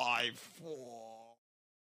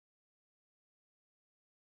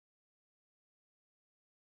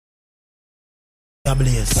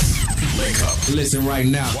 Wake up. Listen right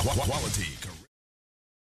now. Quality.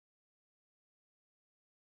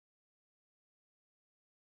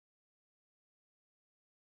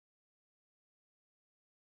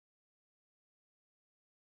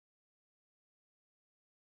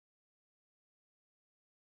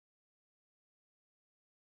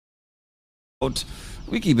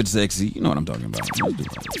 We keep it sexy. You know what I'm talking about.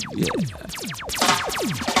 Yeah.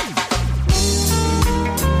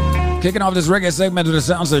 Kicking off this reggae segment with the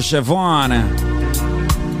sounds of Siobhan.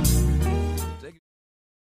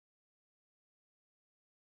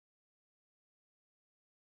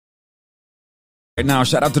 Right now,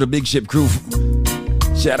 shout out to the Big Ship crew.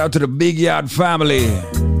 Shout out to the Big Yard family.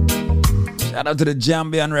 Shout out to the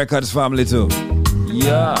Jambian Records family too.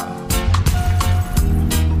 Yeah.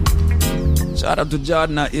 Shout out to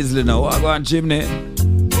Jordan Isley now. I go on chimney.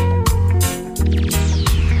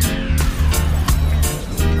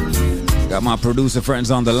 Got my producer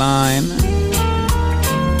friends on the line.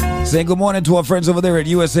 Saying good morning to our friends over there at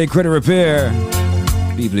USA Credit Repair.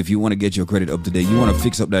 People, if you want to get your credit up to date, you want to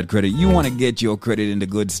fix up that credit, you want to get your credit into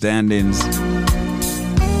good standings,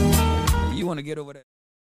 you want to get over there.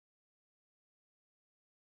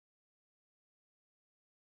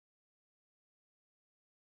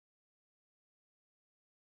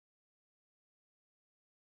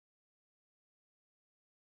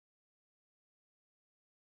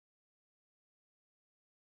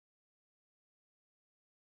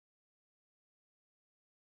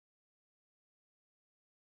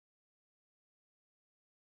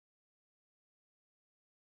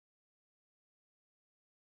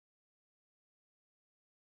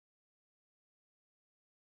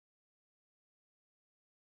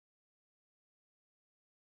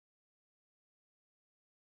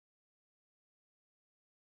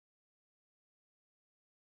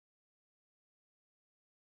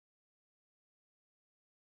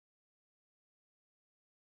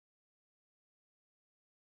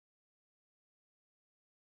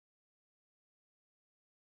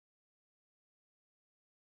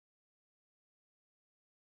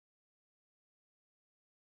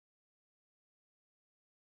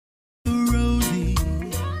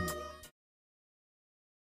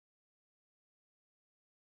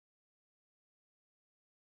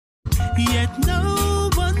 yet no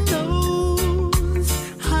one knows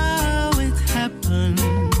how it happened.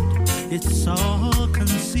 It's all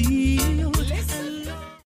concealed.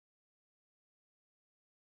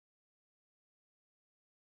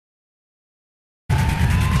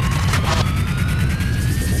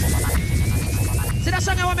 See that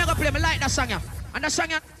song I want me to play? I like that song. Yeah. And that song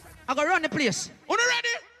I go run the place. Are you ready?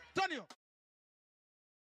 Turn you.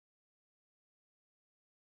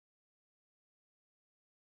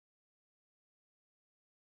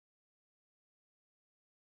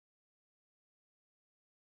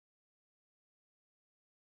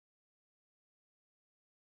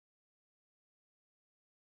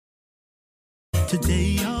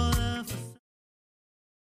 Today all of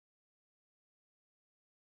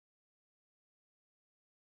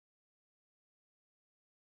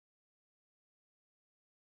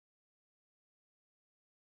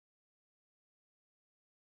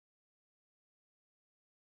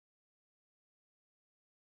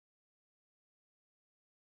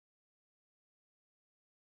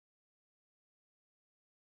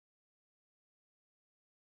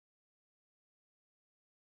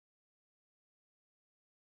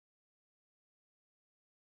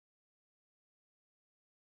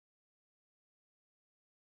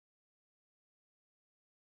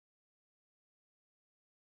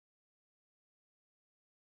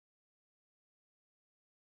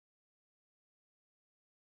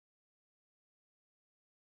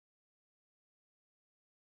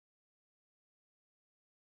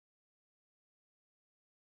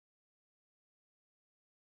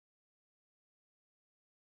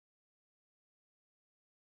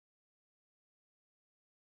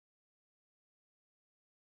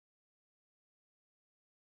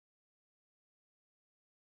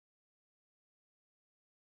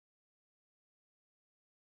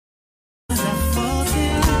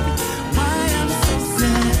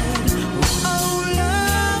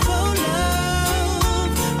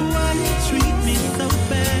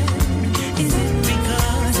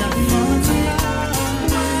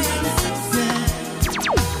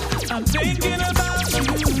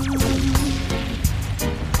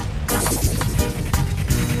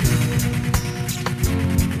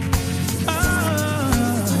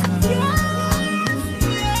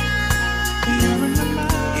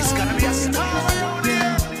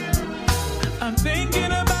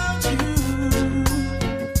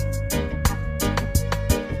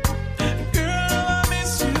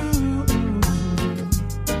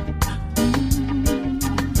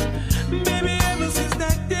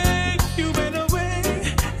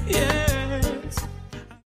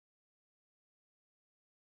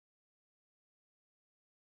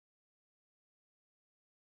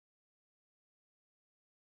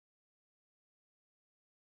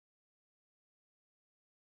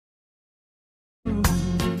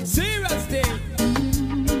Serious thing.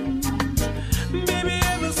 Baby,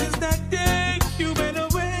 ever since that day you went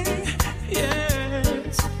away,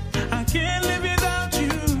 yes, I can't live without you.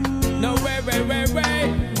 No way,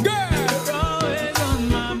 girl, you're always on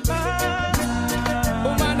my mind.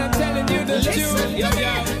 Woman, I'm telling you the truth, yo.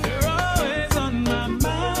 You're always on my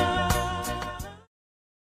mind.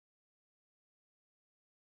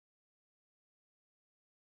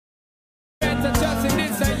 Better trust in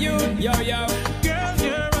this and you, yo. Girl,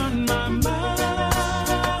 you're on my mind.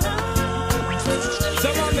 So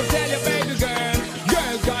want to tell you, baby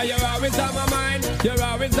girl, cause you're always on my mind. You're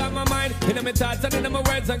always on my mind. In my thoughts and in my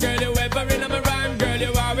words, and girl, you ever in my rhyme. Girl,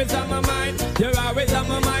 you're always on my mind. You're always on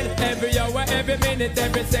my mind. Every hour, every minute,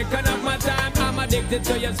 every second of my time. I'm addicted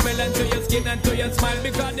to your smell and to your skin and to your smile,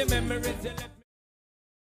 because the memories you left me.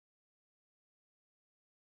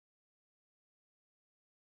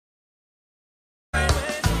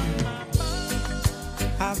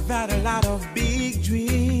 I've had a lot of big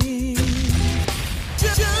dreams.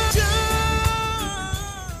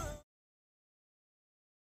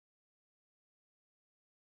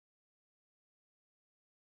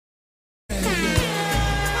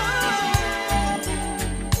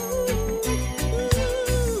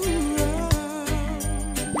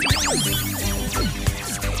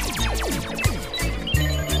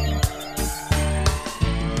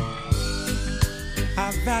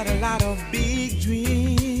 I've had a lot of big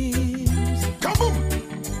dreams. Come on.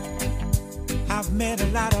 I've made a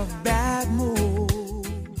lot of bad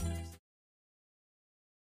moves.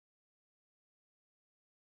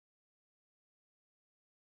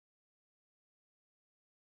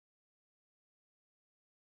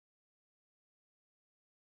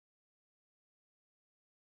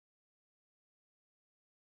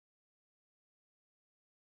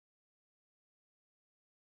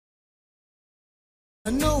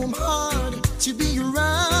 I know I'm hard to be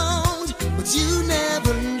around.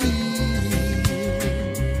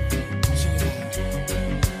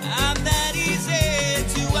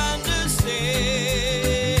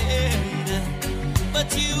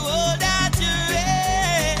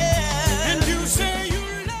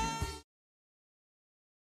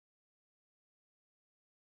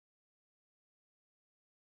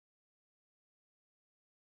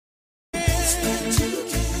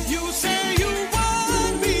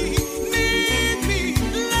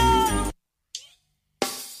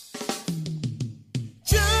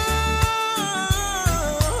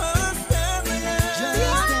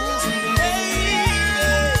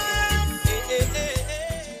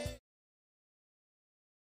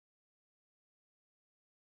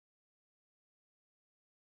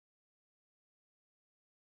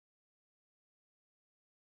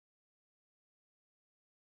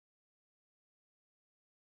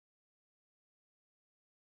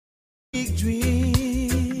 big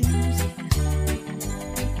dreams.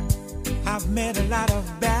 I've made a lot of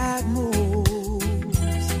bad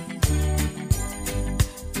moves.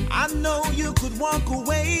 I know you could walk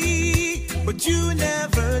away, but you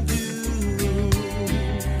never do.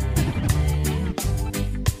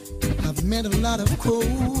 I've met a lot of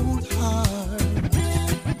cold hearts.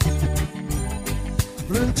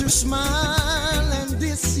 I've learned to smile and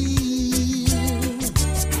deceive.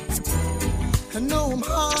 I know I'm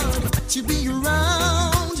hard to be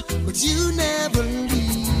around, but you never leave.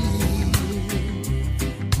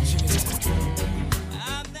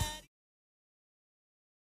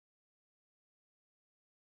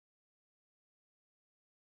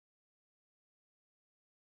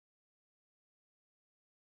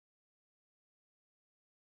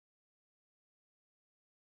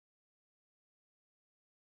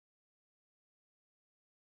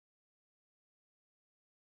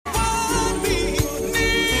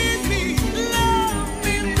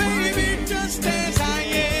 Just as I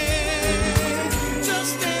am,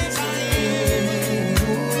 just as I am.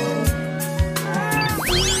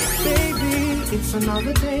 Baby, it's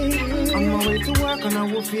another day. On my way to work and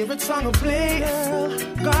our favorite song will play.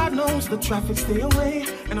 God knows the traffic stay away,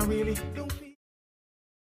 and I really don't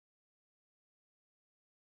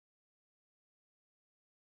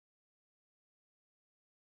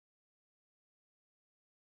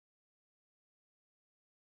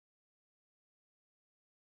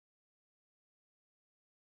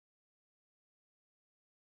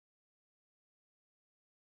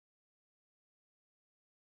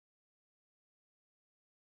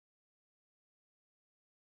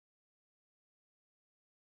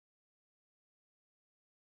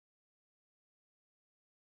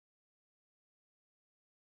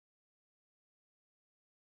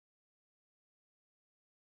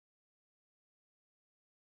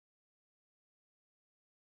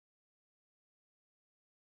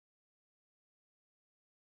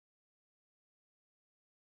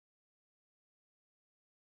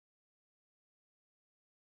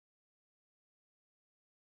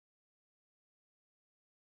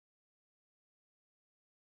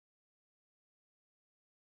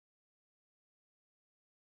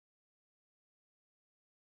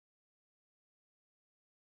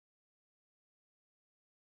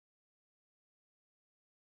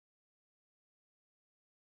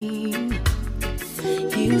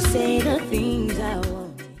You say the things I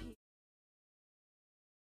want.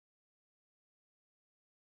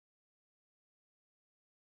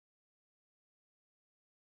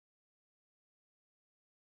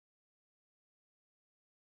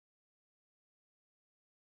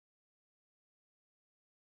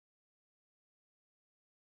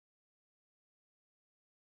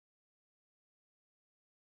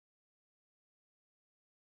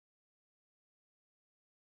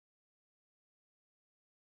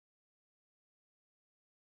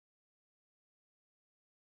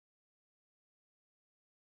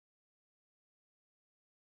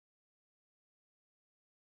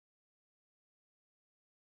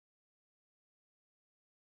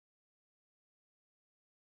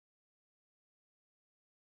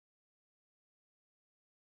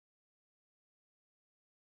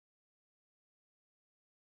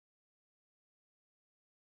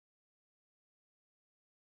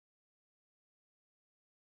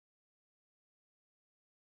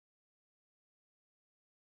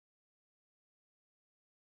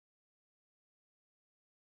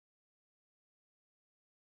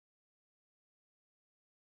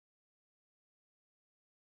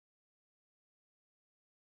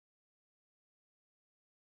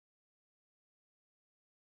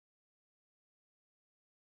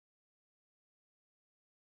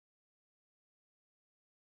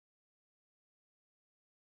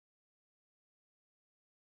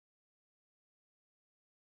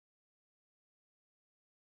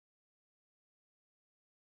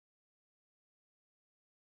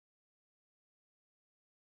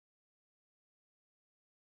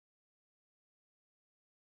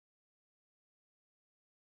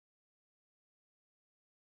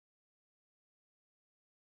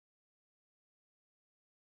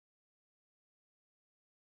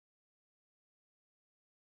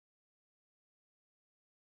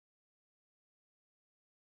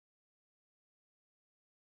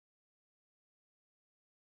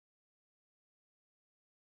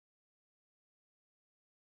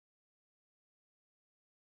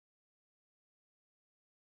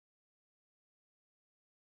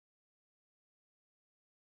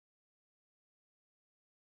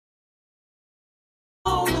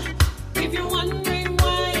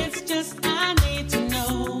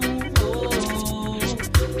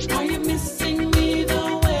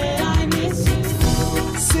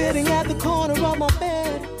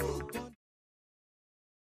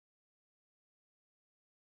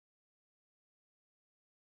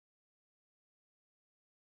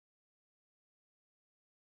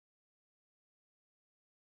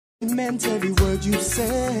 Meant every word you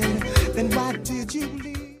said. Then why did you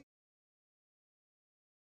leave?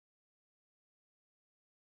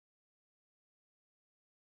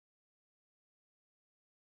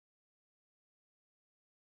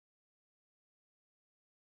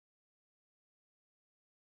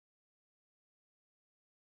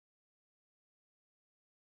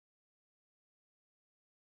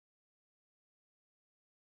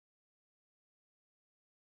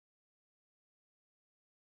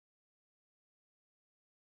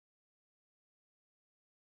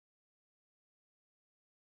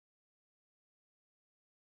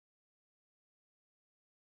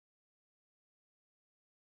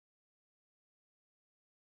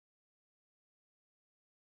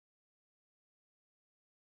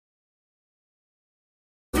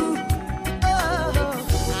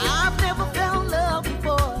 I've never felt love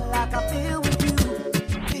before like I feel with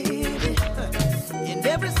you, baby. In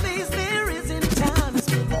every space there is in time, it's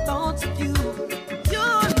with the thoughts of you.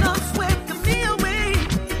 Your love swept me away.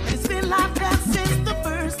 It's been like that since the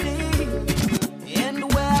first day. And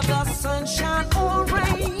whether sunshine or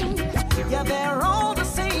rain, yeah, they're all the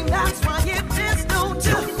same. That's why it is no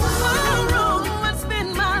tomorrow. It's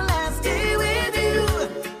been my last day with you.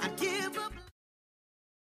 I'd give up.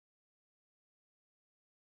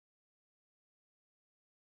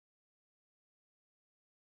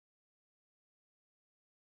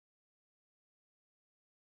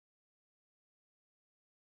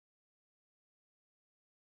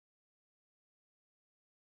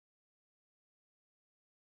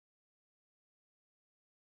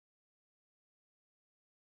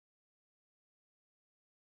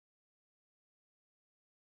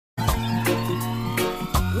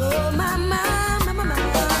 Oh, my, my, my, my,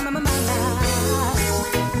 my, my, my, my.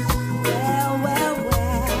 Well.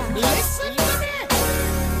 Listen to me.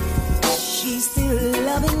 She's still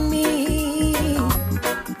loving me.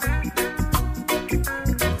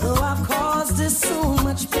 Though I've caused her so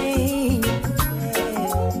much pain.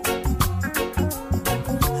 Yeah.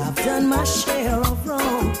 I've done my share of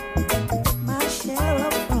wrong. My share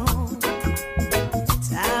of wrong.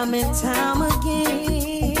 Time and time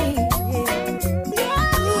again.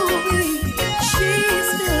 She's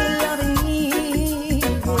still loving me,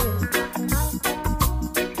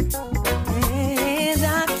 and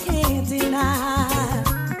I can't deny.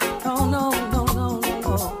 Oh no, no, no,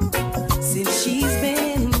 no. Since she's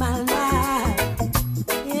been in my life,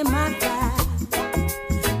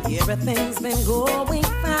 everything's been going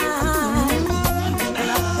fine.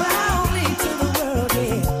 And I'm proudly to the world,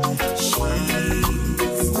 yeah.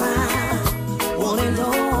 She's mine, one and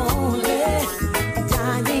only.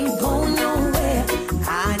 I ain't going nowhere.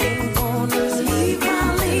 I ain't gonna leave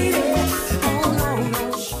my lady. Oh no,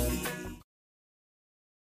 no,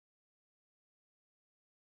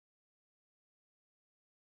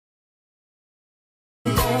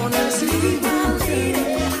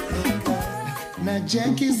 Now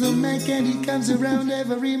Jack is the Mac and he comes around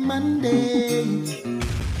every Monday.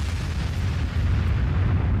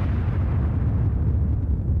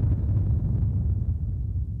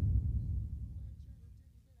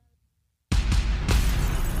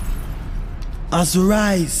 As we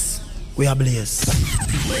rise, we are blessed.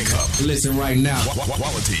 Wake up. Listen right now.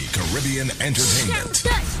 Quality Caribbean entertainment.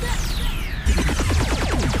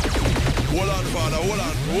 Hold on, father, hold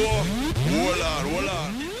on. Hold on, hold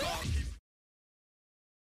on.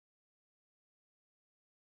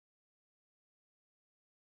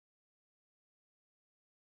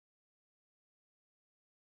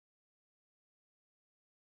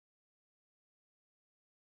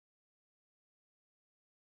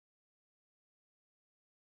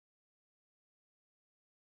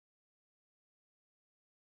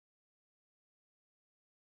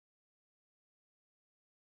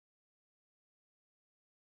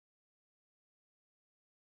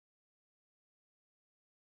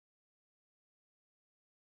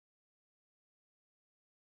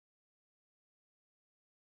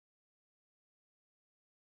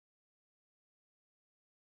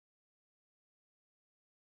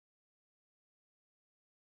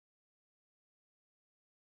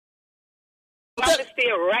 You have to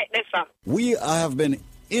stay right there, sir. We have been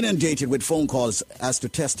inundated with phone calls as to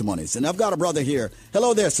testimonies, and I've got a brother here.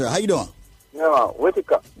 Hello there, sir. How you doing? Yeah, man.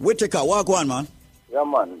 Whitaker. Whitaker, walk on, man. Yeah,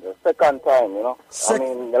 man. The second time, you know. I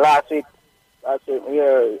mean, the last week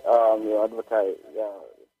here, you advertise. Yeah.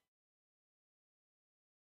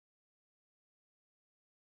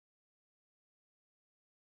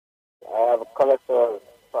 I have a cholesterol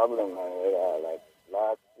problem, man. Yeah, like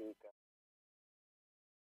last week.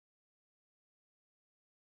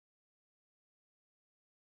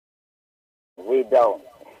 Way down,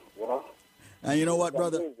 you know. And you know what,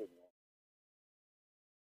 brother?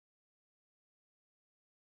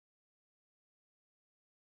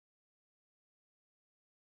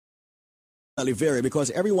 Vary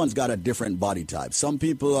because everyone's got a different body type. Some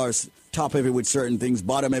people are top heavy with certain things,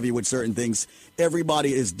 bottom heavy with certain things.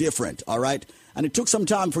 Everybody is different, all right? And it took some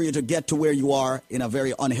time for you to get to where you are in a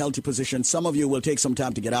very unhealthy position. Some of you will take some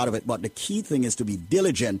time to get out of it, but the key thing is to be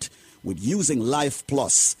diligent with using Life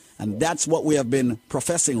Plus. And that's what we have been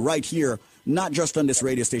professing right here, not just on this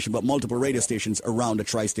radio station, but multiple radio stations around the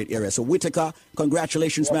tri-state area. So Whitaker,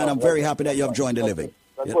 congratulations, man. I'm very happy that you have joined the living.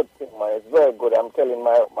 It's a good thing, man. It's very good. I'm telling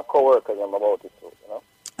my co-workers about it too, you know.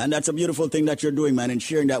 And that's a beautiful thing that you're doing, man, and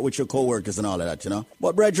sharing that with your co-workers and all of that, you know.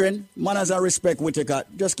 But, brethren, manners and respect, Whitaker.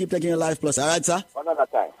 Just keep taking your Life Plus. All right, sir? Another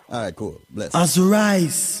time. All right, cool. Bless. As we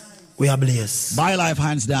rise, we are blessed. BioLife,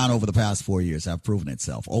 hands down, over the past 4 years, have proven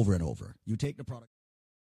itself over and over. You take the product.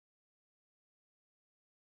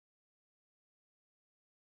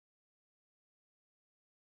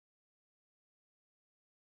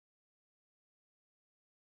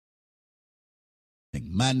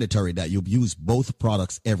 Mandatory that you use both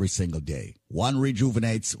products every single day. One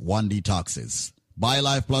rejuvenates, one detoxes.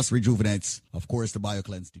 BioLife Plus rejuvenates, of course, the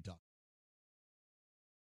BioCleanse detox.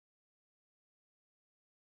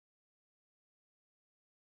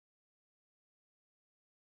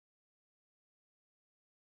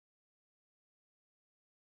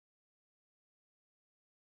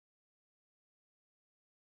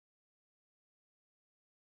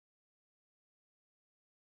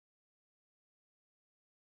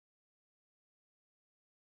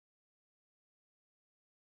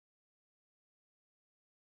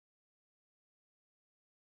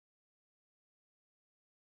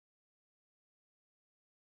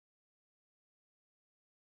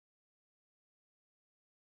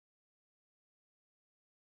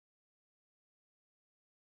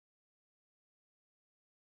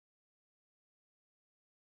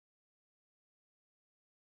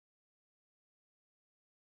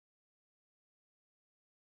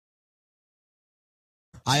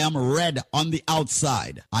 I am red on the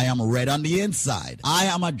outside. I am red on the inside. I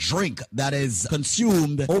am a drink that is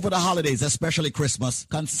consumed over the holidays, especially Christmas,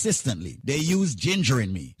 consistently. They use ginger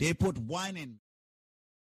in me. They put wine in.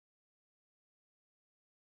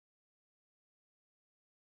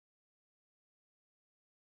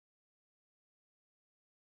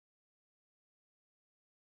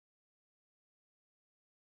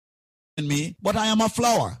 Me, but I am a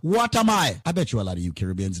flower. What am I? I bet you a lot of you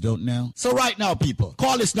Caribbeans don't know. So right now, people,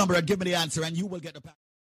 call this number and give me the answer and you will get the pack.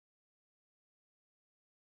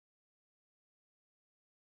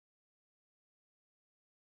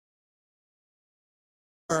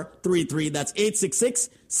 33. That's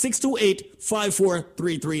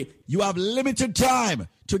 866-628-5433. You have limited time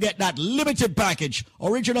to get that limited package,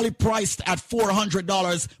 originally priced at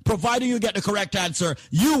 $400. Providing you get the correct answer,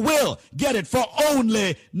 you will get it for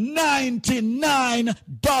only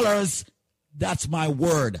 $99. That's my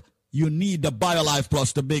word. You need the BioLife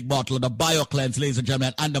Plus, the big bottle, the BioCleanse, ladies and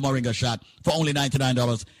gentlemen, and the Moringa shot for only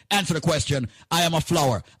 $99. Answer the question. I am a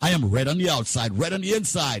flower. I am red on the outside, red on the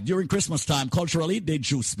inside. During Christmas time, culturally, they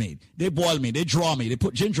juice me. They boil me. They draw me. They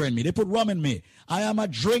put ginger in me. They put rum in me. I am a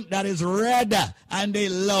drink that is red, and they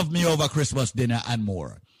love me over Christmas dinner and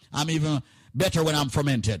more. I'm even better when I'm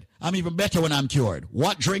fermented. I'm even better when I'm cured.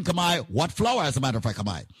 What drink am I? What flower, as a matter of fact, am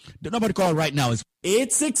I? The number to call right now is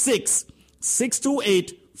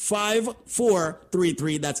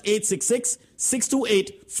 866-628-5433. That's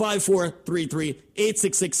 866-628-5433.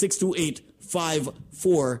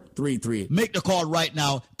 866-628-5433. Make the call right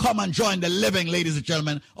now. Come and join the living, ladies and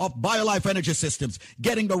gentlemen, of BioLife Energy Systems.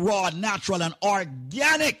 Getting the raw, natural, and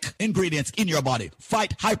organic ingredients in your body.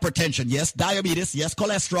 Fight hypertension. Yes, diabetes. Yes,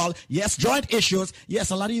 cholesterol. Yes, joint issues.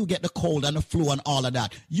 Yes, a lot of you get the cold and the flu and all of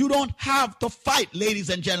that. You don't have to fight, ladies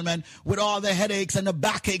and gentlemen, with all the headaches and the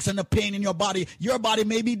backaches and the pain in your body. Your body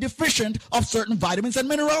may be deficient of certain vitamins and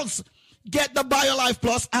minerals. Get the BioLife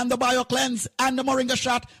Plus and the BioCleanse and the Moringa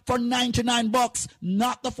shot for $99,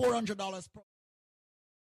 not the $400.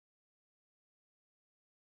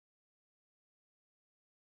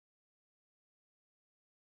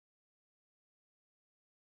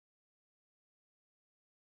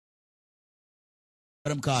 What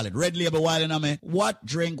them call it? Red label while in me. What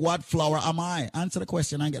drink, what flower am I? Answer the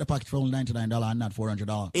question and get a package for only $99 and not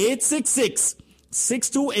 $400.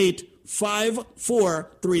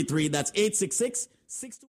 866-628-5433. That's 866-628.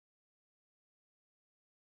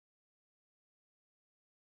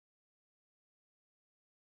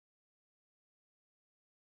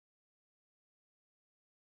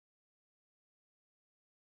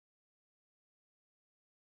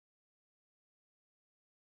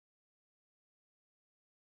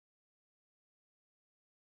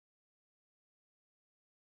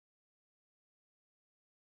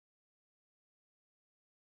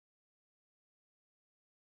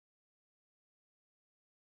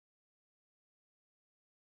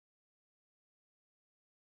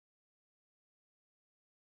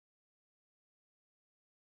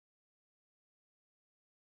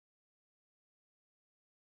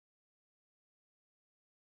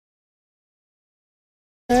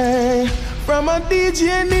 from a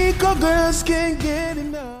DJ Nico, girls can't get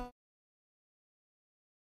enough.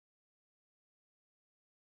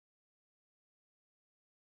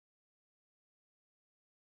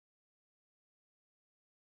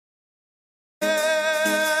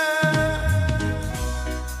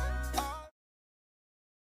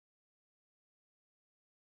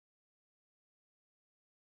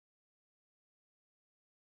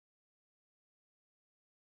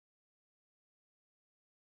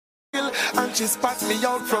 And she spot me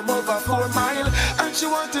out from over 4 miles. And she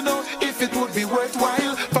want to know if it would be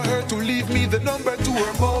worthwhile for her to leave me the number to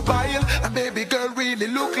her mobile. And baby girl really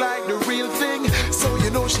look like the real thing. So you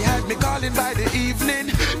know she had me calling by the evening.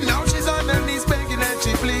 Now she's on her knees begging and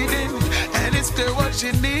she pleading. And it's clear what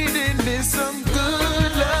she needing is some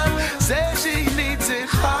good love. Say she needs it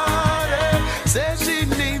harder. Say she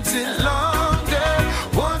needs it longer.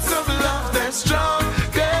 Want some love that's strong.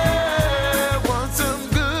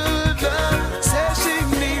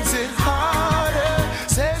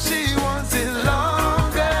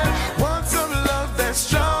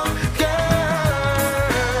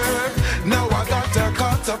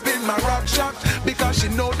 Because she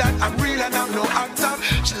know that I'm real and I'm no actor.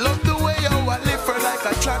 She love the way how I live her like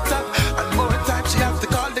a tractor. And more time she have to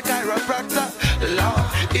call the chiropractor.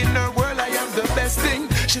 Lord, in her world I am the best thing.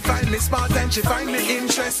 She find me smart and she find me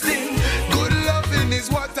interesting. Good loving is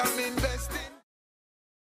what I'm investing.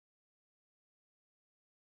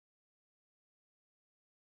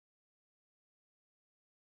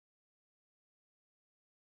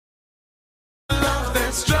 Love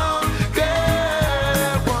that's strong.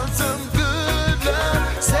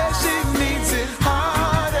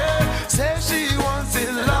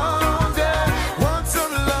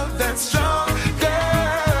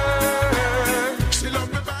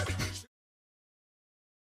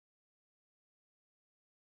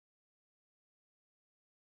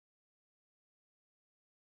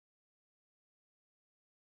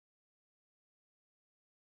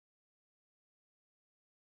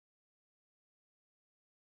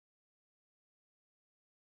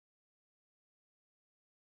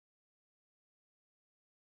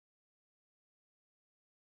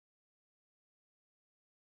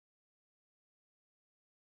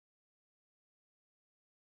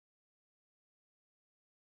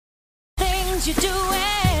 You're doing.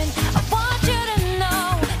 I want you to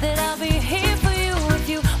know that I'll be here for you if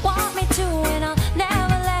you want me to, and I'll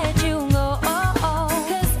never let you go.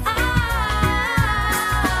 Cause I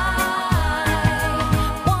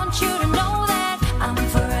want you to know that I'm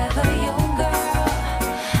forever your girl.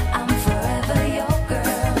 I'm forever your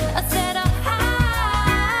girl. I said I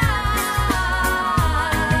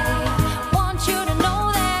want you to know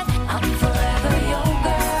that I'm forever your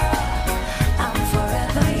girl. I'm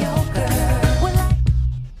forever your girl.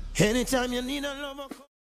 Anytime you need a lover.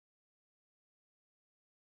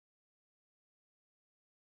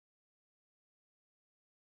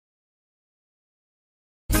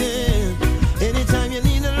 Anytime you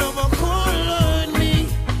need a lover, call on me.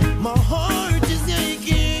 My heart is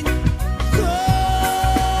aching.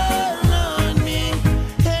 Call on me.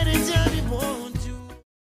 Anytime you want to.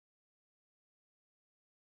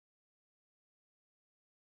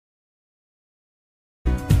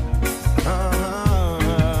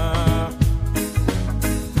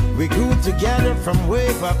 We grew together from way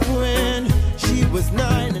back when she was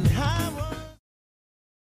 9 and I was.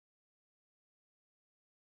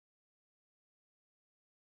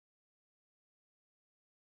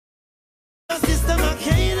 Sister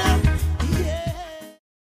Makeda, yeah.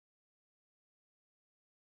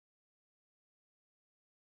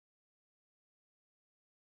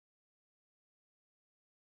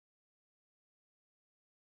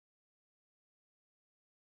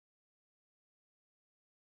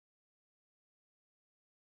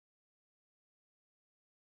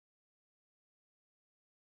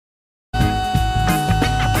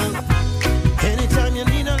 Anytime you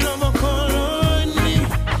need a lover, call on me.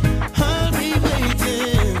 I'll be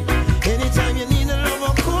waiting.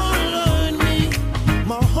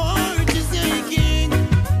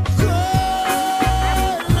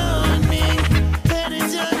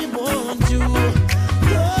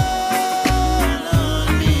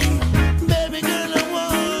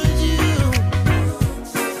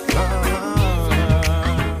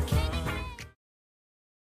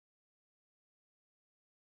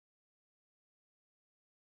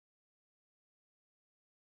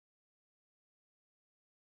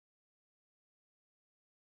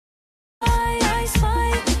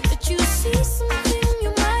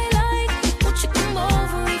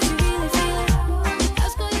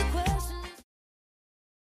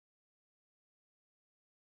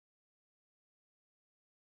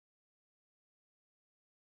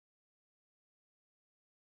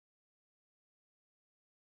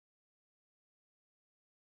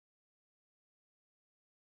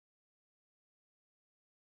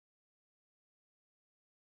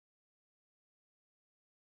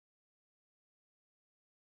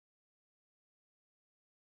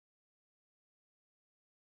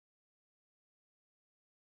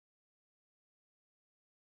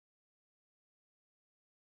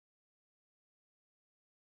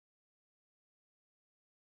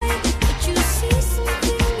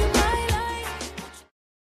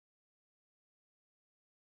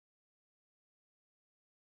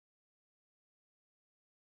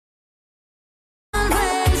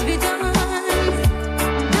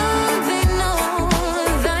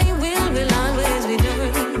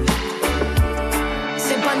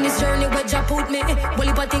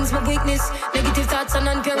 things my weakness. Negative thoughts and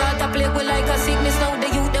unpure heart, I play with like a sickness. Now the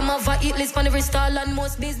youth, them have a hit list on every stall and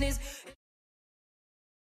most business.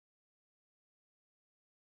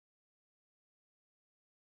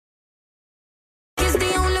 Is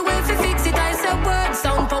the only way to fix it. I said word,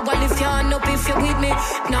 sound power, lift your hand up if you're with me.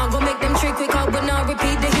 Now go make them trick quick out, but now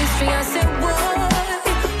repeat the history. I said word.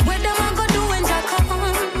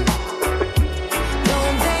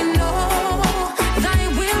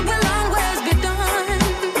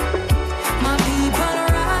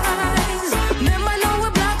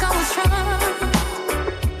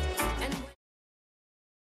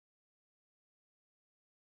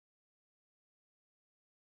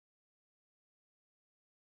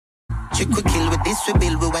 We kill with this, we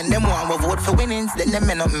build. We when them want we vote for winnings, then them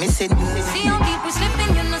end up missing. See how people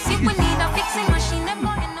slipping, you know, see we need a fixing machine. Them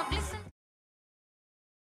boy end up listening.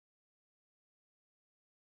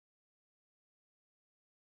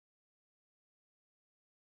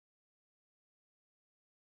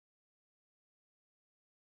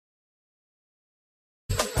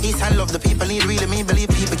 East and love the people need really me believe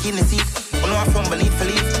people keen to see. Only one from believe for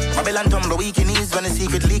leave. Babylon tumble weakenings when the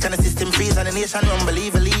secret leak and the system freeze and the nation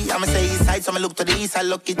unbelievably. I'ma say east side, so I'ma look to the east. I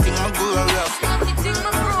lucky thing my grew up.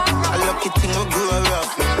 I lucky thing my grew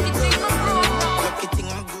up. Lucky thing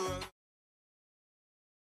my grew up.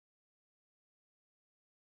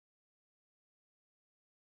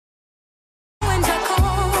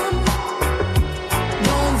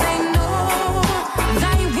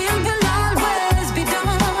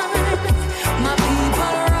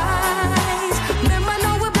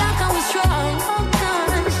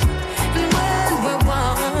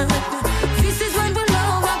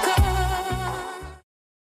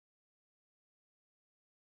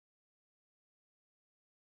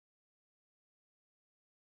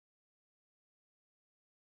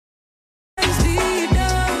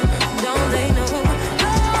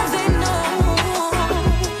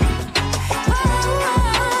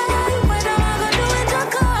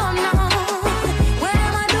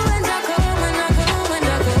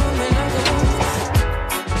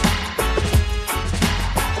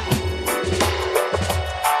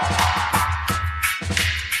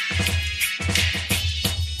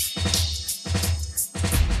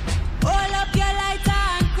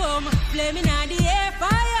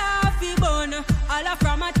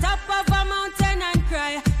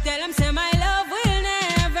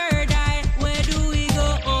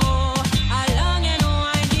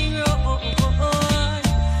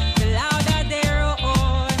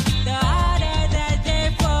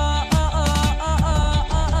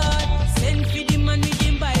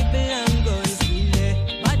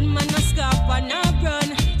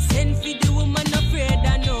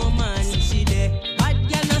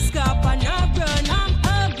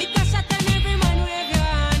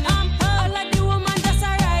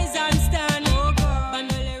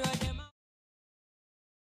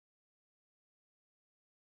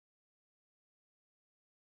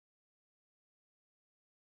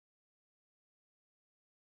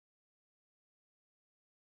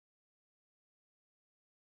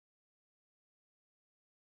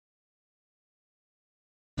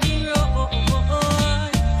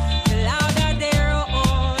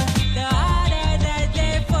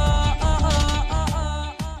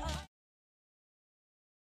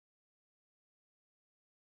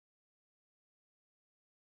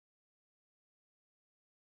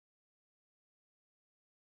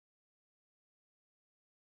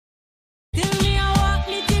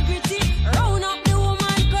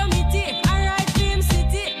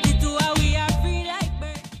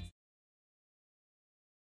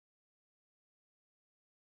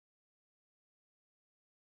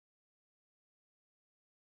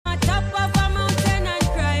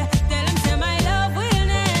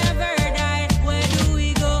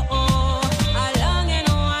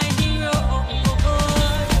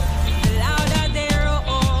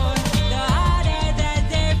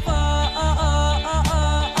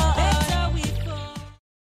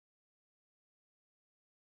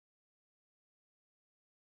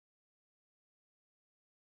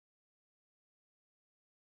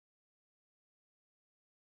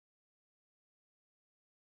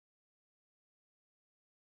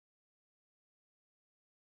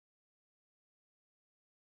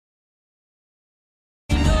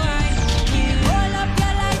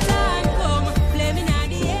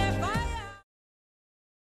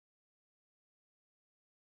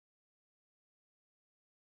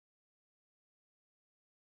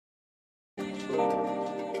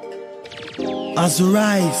 As we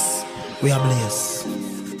rise, we are blessed.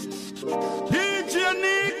 DJ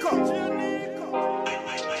Nico.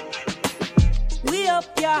 We up,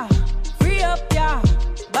 yeah, free up, yeah.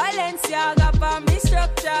 yeah, got for me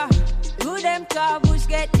structure. Good them car, bush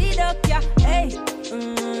get the duck, yeah. Hey,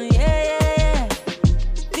 yeah, yeah, yeah.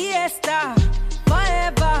 Fiesta,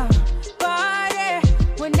 forever, party,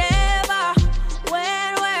 whenever,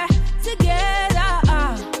 when we're together.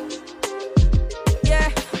 Yeah,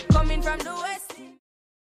 coming from the west.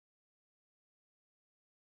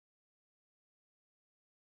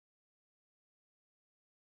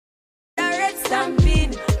 The red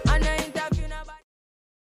stampede, and I interview nobody.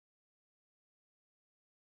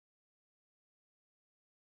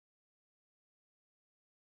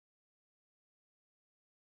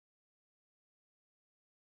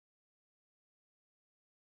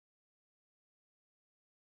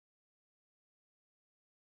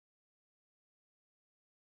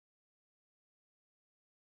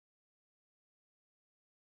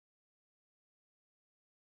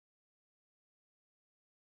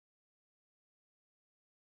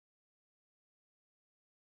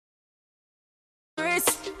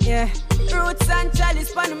 Yeah, roots and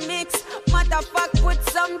chalice pan the mix. Matter of fact, put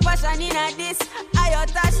some passion in a this. I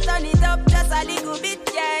touch turn it up just a little bit.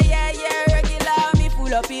 Yeah, yeah, yeah. Regular me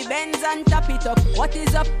full up the bends and tap it up. What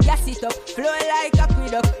is up? Gas it up. Flow like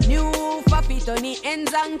aqueduct. New faffy on the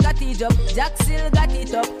ends and cut it up. Jack still got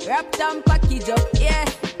it up. Wrapped and package up. Yeah,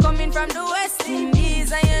 coming from the West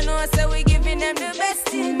Indies, and you know, so we giving them the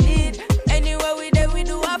best indeed. Anywhere we there, we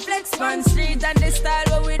do a flex on street, and the style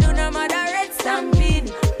what we do no matter red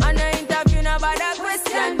stampede. And I interview nobody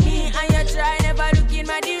question me, and you try never look in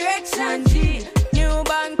my direction. G, new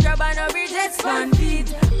bank crab and no bridges fan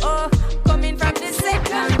feet. Oh, coming from the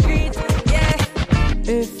second street. Yeah,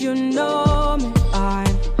 if you know me, I'm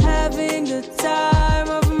having the time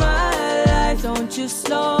of my life. Don't you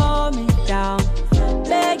slow me down.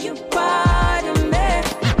 Beg you pardon me.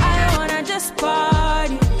 I wanna just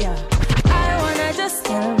party. Yeah, I wanna just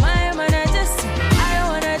tell my man I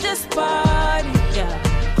wanna just party. Yeah.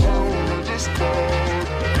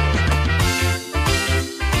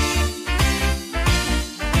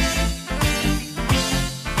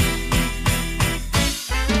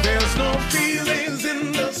 There's no feelings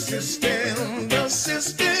in the system. The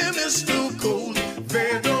system is too cold.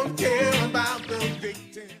 They don't care about the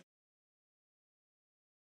victim.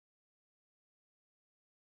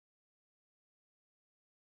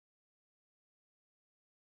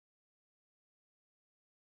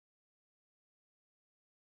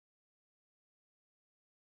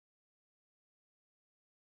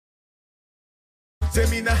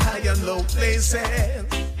 Them in a high and low places.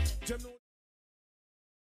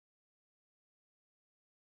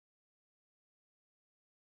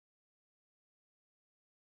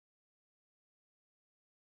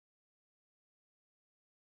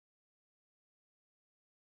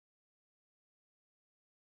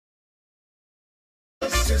 The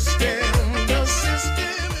system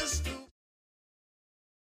is too.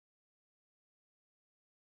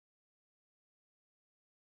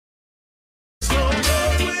 So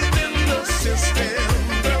love within the system.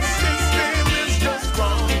 The system is just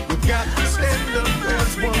wrong. We've got to stand up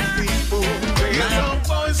as one people. Raise our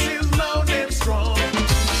voices loud and strong.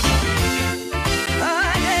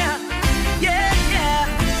 Oh, yeah, yeah, yeah.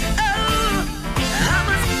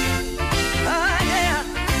 Oh,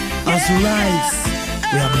 yeah. As we rise,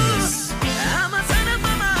 we are blessed. I'm a son of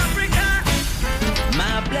Africa.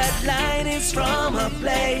 My bloodline is from a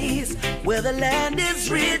place where the land is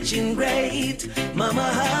rich and great. Mama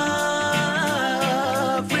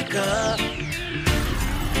Africa.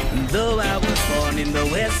 Though I was born in the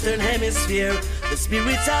Western Hemisphere, the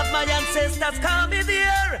spirits of my ancestors call me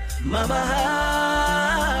there. Mama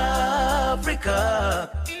Africa.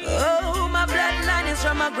 Oh, my bloodline is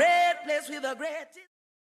from a great place with a great.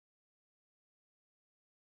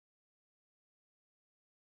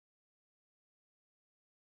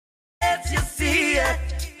 You see it.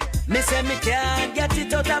 Me say me can't get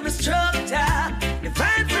it out of my structure. The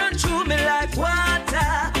vibes run through me like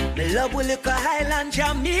water. Me love will look a Highland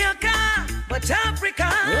Jamaica, but Africa,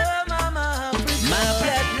 oh mama Africa. My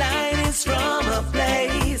bloodline is from a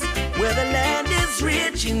place where the land is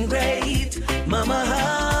rich and great. Mama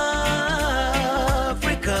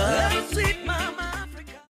Africa, oh, sweet mama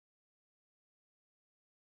Africa.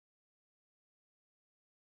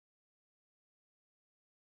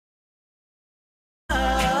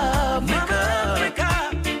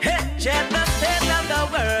 Check the state of the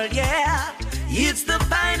world, yeah. It's the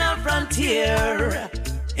final frontier.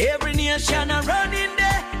 Every nation are running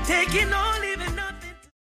there, taking all even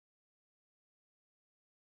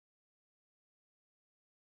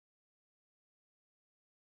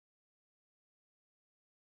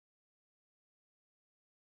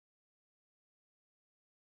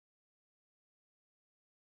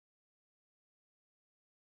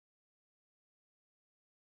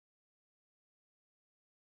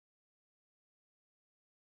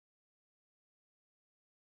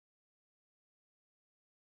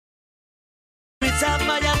spirits of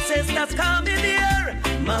my ancestors coming here.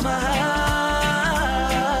 Mama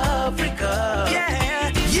Africa. Yeah,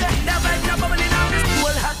 the vibes are bubbling out. This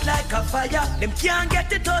pool hot like a fire. Them can't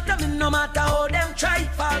get it out of me no matter how them try.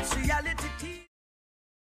 False reality.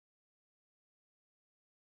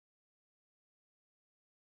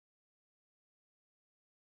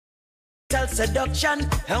 Seduction,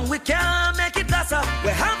 and we can't make it last. We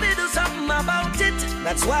have to do something about it.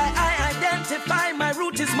 That's why I identify my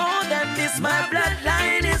root is more than this. My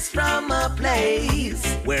bloodline is from a place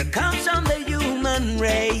where comes from the human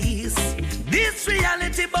race. This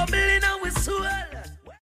reality bubbling our soul.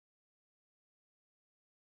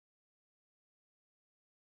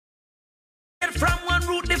 From one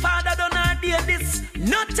root, the father don't idea this.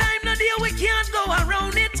 No time, no day, we can't go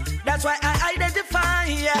around it. That's why I identify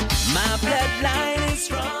my bloodline is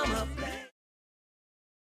from a place.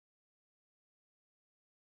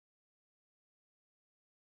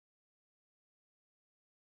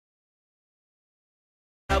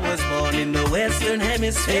 I was born in the Western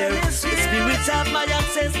Hemisphere. The spirits of my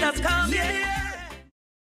ancestors come here.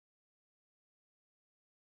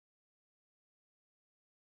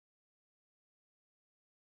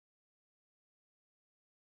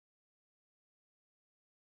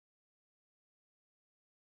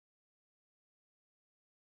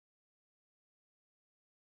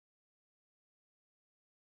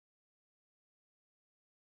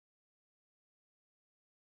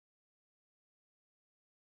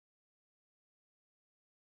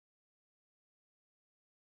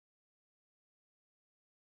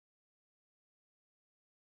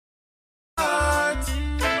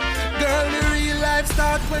 Girl, the real life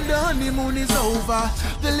starts when the honeymoon is over.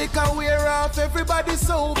 The liquor wear off, everybody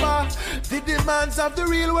sober. The demands of the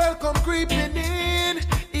real world come creeping in,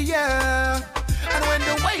 yeah. And when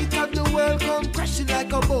the weight of the world come crashing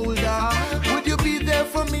like a boulder, would you be there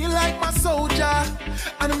for me like my soldier?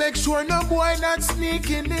 And make sure no boy not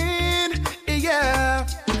sneaking in, yeah.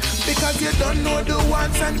 Because you don't know the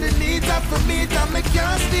wants and the needs of for me. And me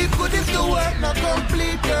can't sleep good if the work not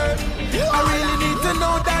complete, girl. I really need to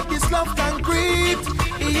know that this love concrete,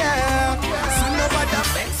 yeah. So nobody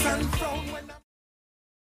vex and frown when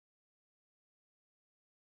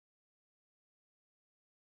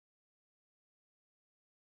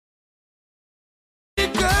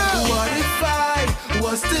girl, what if I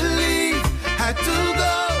was to leave, had to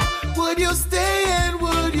go? Would you stay and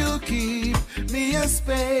would you keep me a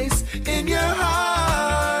space in your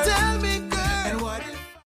heart? Tell me, girl. And what if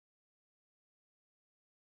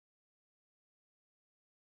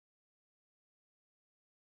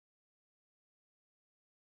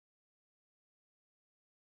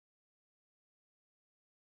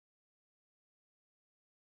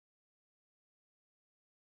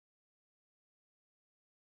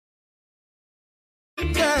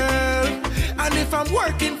girl, and if I'm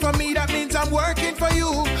working for me, that means I'm working for you.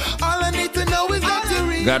 All I need to know is that you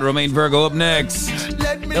read. Got Romain Virgo up next.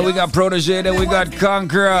 Then we got Protege, then we got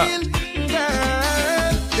Conqueror.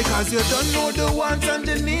 Because you don't know the wants and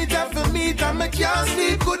the needs of for me. And I can't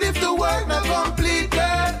sleep good if the work not complete,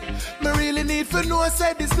 girl. Me really need for no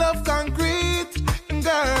say this love concrete,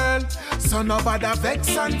 girl. So nobody vex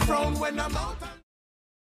and frown when I'm out.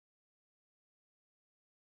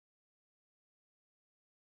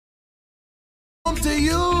 To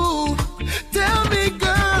you, tell me,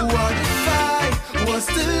 girl, what if I was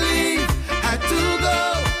to leave, had to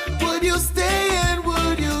go? Would you stay and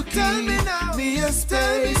would you keep me a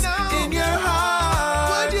space in your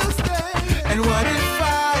heart? Would you stay? And what if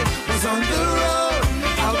I was on the road,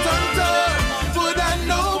 out on tour? Would I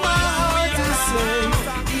know my heart to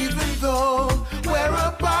say, even though we're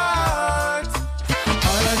apart?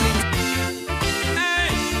 All I need. Hey,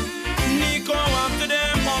 Nico, up to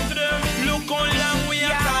them, look on long we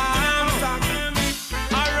are talking.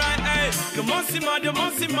 Alright, hey, you must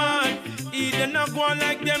see man. Either not go on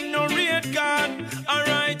like them, no rate God.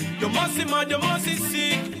 Alright, you must see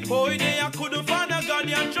sick. Boy, they I couldn't find a God,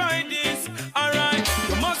 you try this. Alright,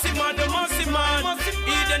 you must see man.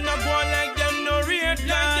 Either not go on like them, no rate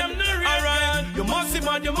God. Alright, you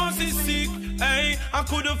must see sick. Hey, I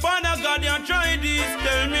couldn't find a God, you try this.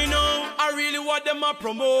 Tell me now, I really want them to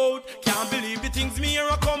promote. Can't believe the things me here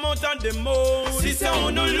I come out and the most. Sister,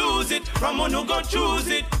 who no lose it, from who no go choose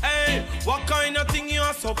it. Hey, what kind of thing you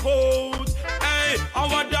suppose? Hey, how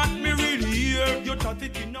that me really hear? You thought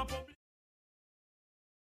it in a public.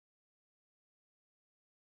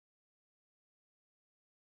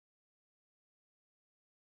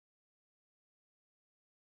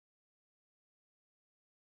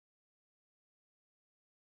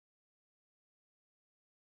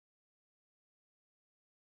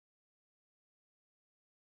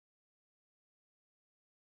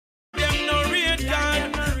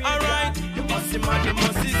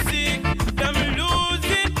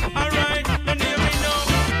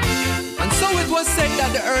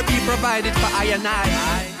 provided for I and I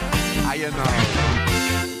and I.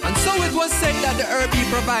 And so it was said that the herb he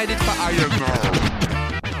provided for I and I.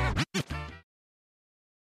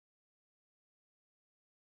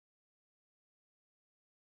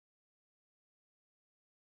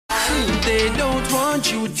 They don't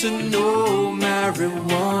want you to know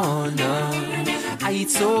marijuana.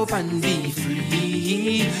 It's up and be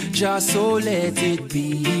free, just so let it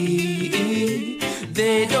be.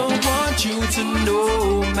 They don't want you to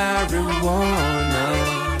know marijuana.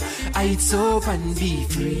 It's up and be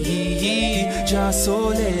free, just so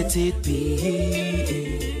let it be.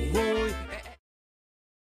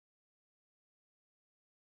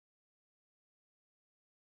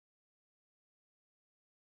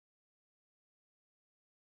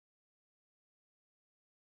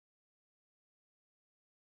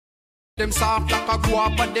 Them soft like a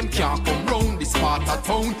guap, but them can't come round this part of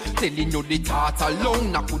town. Telling you the thought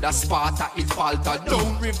alone, I coulda sparta, it falter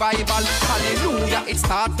down. Revival, hallelujah, it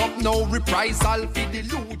start up now. Reprisal, for the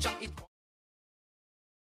luja, it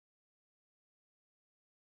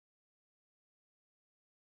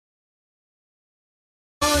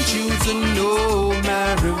want you to know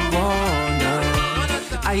marijuana.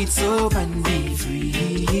 It's up and be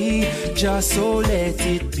free, just so let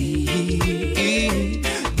it be.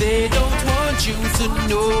 They don't want you to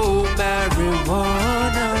know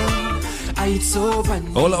marijuana. It's up and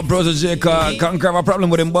hold up, brother J. Can't have a problem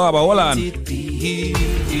with him, Baba. Hold on. Yeah,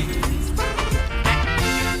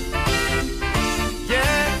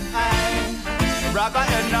 I rather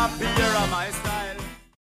end up here on my style.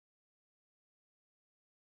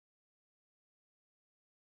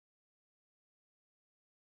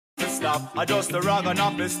 Stop. I just a rag and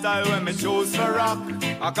up the style when me choose for rock.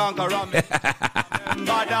 I can't go around me.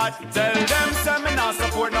 Remember that. Tell them say me not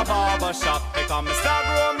support no barber shop. Because me start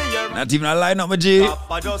grow me here. Not even a line up, my G.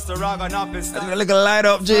 I just a rag and up the style. Not even a little light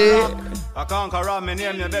up, G. I can't go around me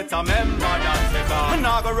name, you better remember that. Because me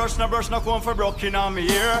not go rush no brush no comb for broken on me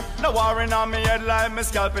ear. No worrying on me head like me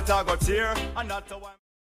scalp it I got tear. And that's why.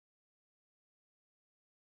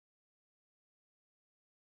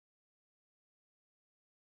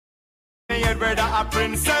 Me brother a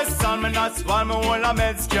princess and me not spoil me whole a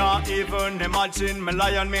meds. Can't even imagine me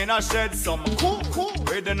lion me a shed some cool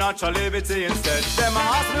with the natural liberty instead. Them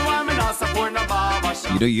ask me why me not support no barber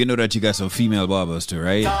shop. You know that you got some female barbers too,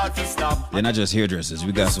 right? They're not just hairdressers.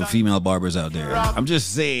 We got some female barbers out there. I'm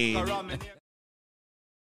just saying.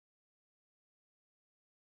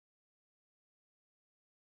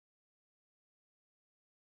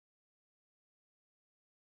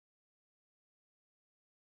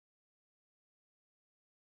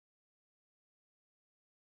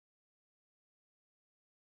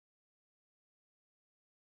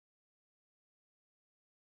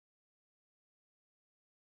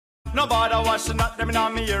 No bother washing up them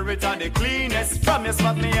in me here it are the cleanest. From you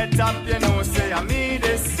spot me head top, you know say I mean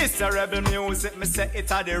this. This a rebel music, me say it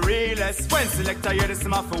are the realest. When selector hear this,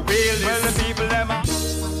 my for wheel this. Well the people them a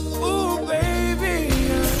ooh baby,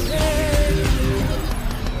 yeah.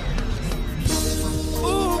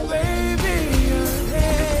 Ooh baby, yeah.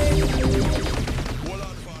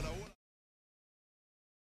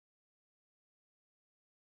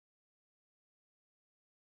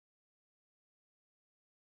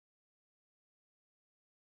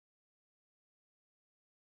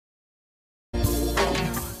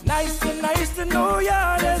 Nice to know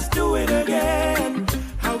ya, let's do it again.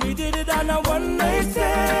 How we did it on a one night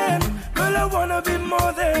stand. Girl, I wanna be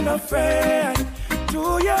more than a friend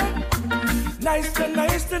to ya. Nice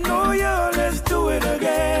to know ya, let's do it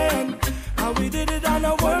again. How we did it on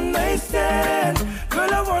a one night stand.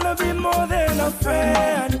 Girl, I wanna be more than a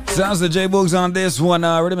friend. Sounds the J Boogs on this one.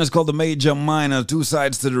 Rhythm is called the Major Minor. Two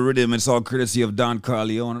sides to the rhythm. It's all courtesy of Don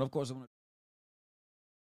Carleone. And of course, I'm gonna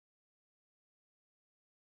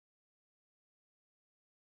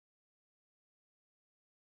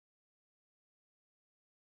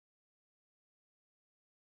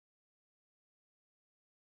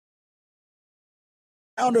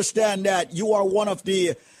I understand that you are one of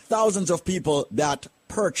the thousands of people that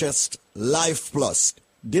purchased Life Plus.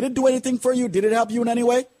 Did it do anything for you? Did it help you in any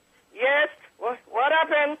way? Yes. What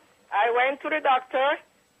happened? I went to the doctor,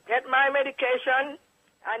 get my medication,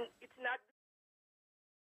 and it's not.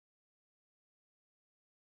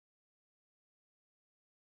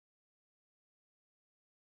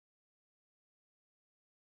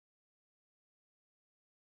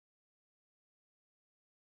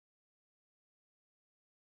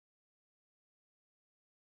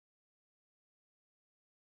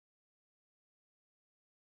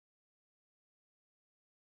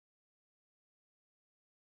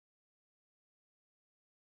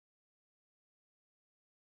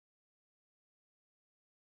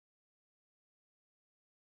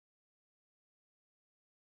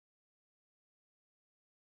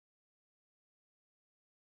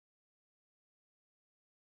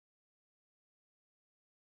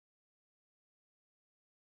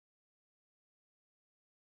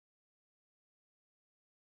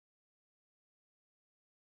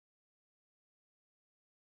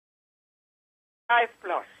 Life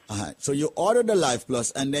Plus. So you ordered the Life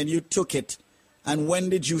Plus and then you took it. And when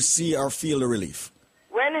did you see or feel the relief?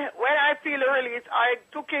 When I feel the release, I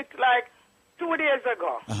took it like 2 days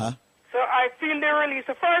ago. So I feel the release.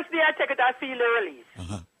 The first day I take it, I feel the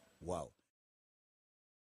release. Wow.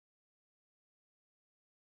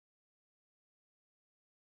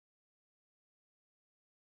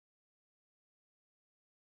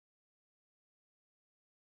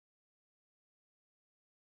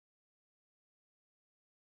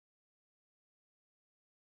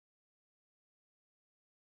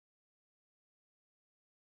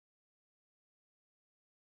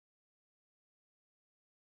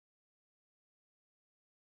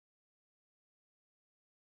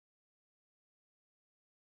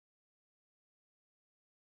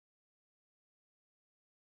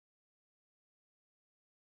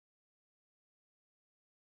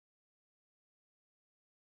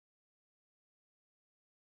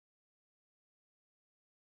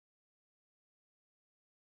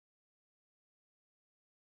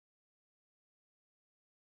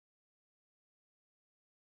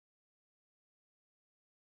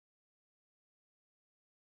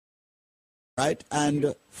 Right?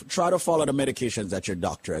 And try to follow the medications that your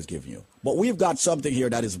doctor has given you. But we've got something here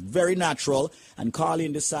that is very natural, and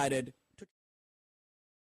Carlene decided to.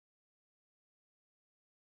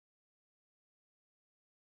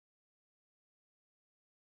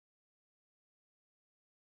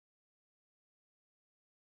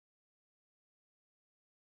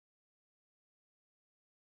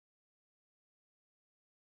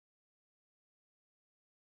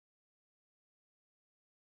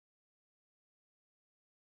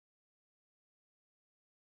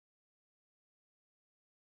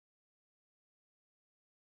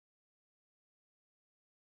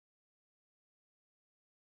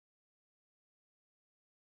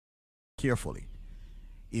 Carefully.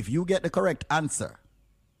 If you get the correct answer,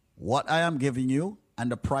 what I am giving you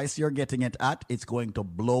and the price you're getting it at, it's going to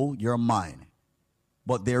blow your mind.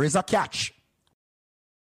 But there is a catch.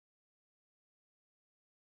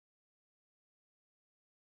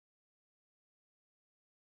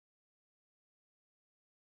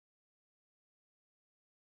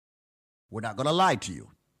 We're not going to lie to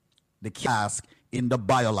you. The ask in the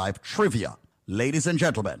BioLife trivia. Ladies and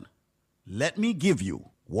gentlemen, let me give you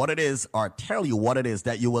what it is or tell you what it is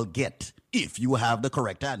that you will get if you have the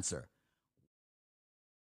correct answer.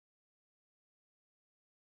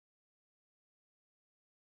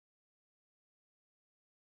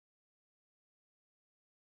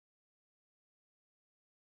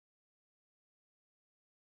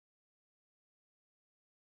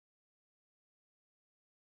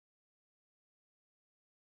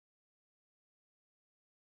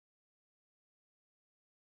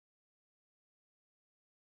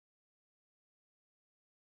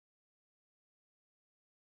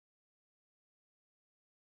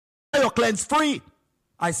 Cleanse free.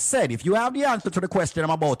 I said, if you have the answer to the question I'm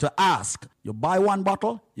about to ask, you buy one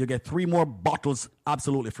bottle, you get 3 more bottles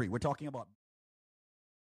absolutely free. We're talking about.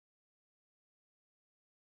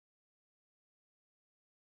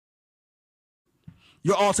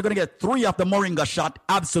 You're also going to get 3 of the Moringa shot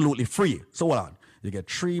absolutely free. So hold on. You get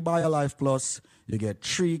 3 BioLife Plus, you get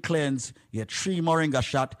 3 Cleanse, you get 3 Moringa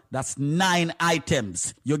shot. That's 9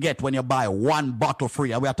 items you get when you buy 1 bottle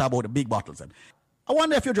free. And we are talking about the big bottles. I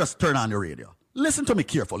wonder if you just turn on the radio. Listen to me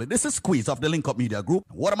carefully. This is Squeeze of the Link Up Media Group.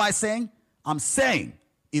 What am I saying? I'm saying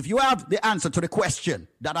if you have the answer to the question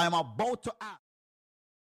that I'm about to ask,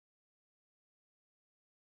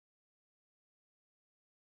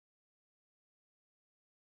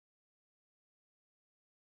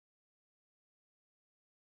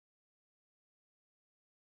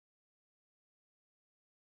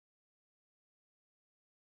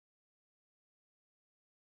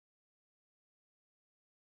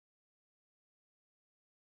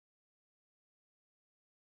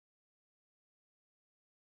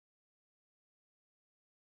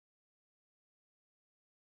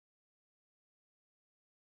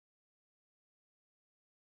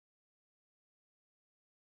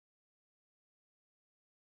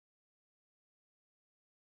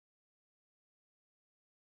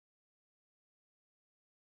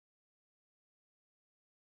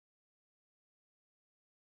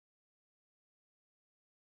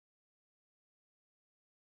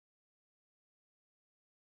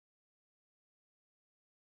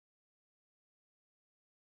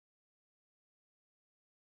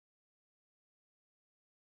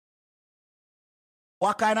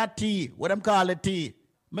 what kind of tea? What them call it tea?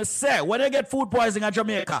 Me say, when they get food poisoning in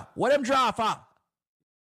Jamaica, what them draw for?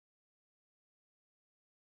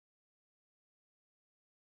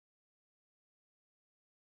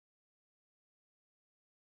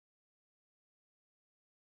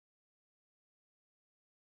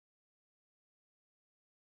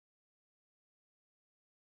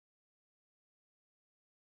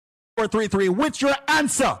 433 with your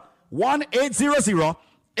answer.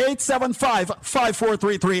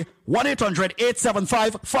 1-800-875-5433.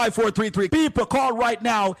 1-800-875-5433. People, call right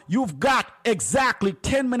now. You've got exactly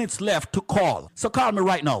 10 minutes left to call. So call me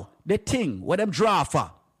right now. The thing, where them draw for,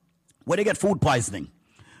 when you get food poisoning,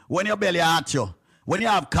 when your belly hurt you, when you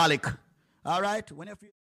have colic, all right? When you feel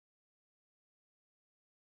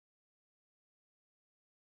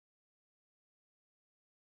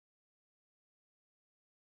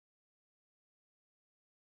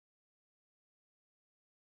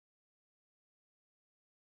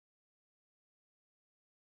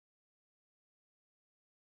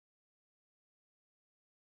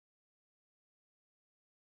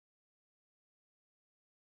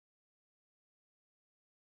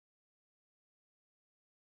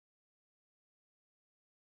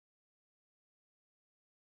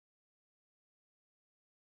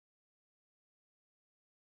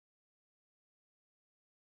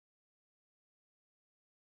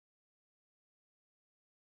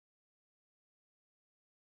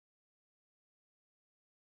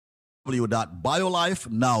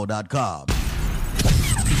www.biolifenow.com.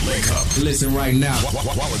 Wake up. Listen right now.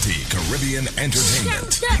 Quality Caribbean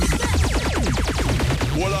entertainment.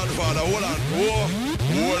 Hold on, father, hold on. Whoa.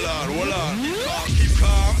 Hold on. Keep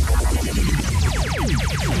calm.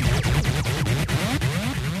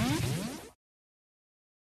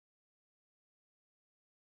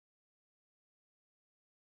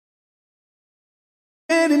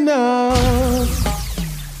 Enough.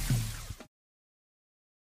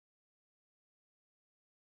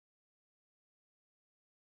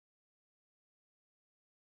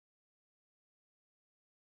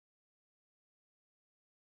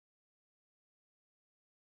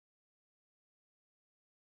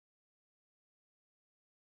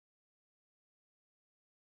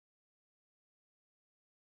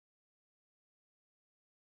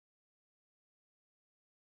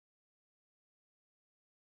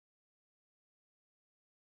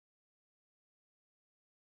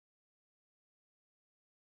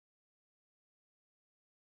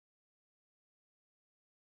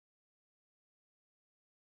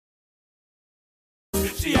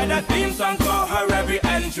 She had a theme song for her every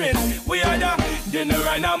entrance. We had a dinner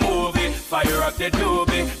and a movie. Fire up the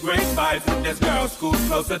doobie. Great vibes with this girl, school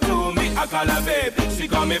closer to me. I call her babe, she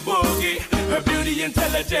call me boogie. Her beauty,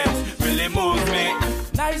 intelligence really moves me.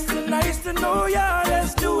 Nice to know ya.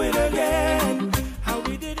 Let's do it again. How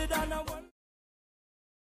we did it on a one.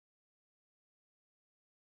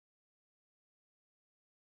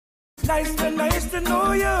 Nice to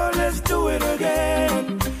know ya. Let's do it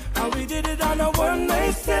again. How we did it on a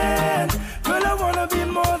one-night stand. Girl, I wanna be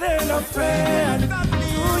more than a friend.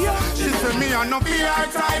 She say me a no be her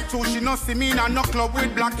type too. She no see me in a no club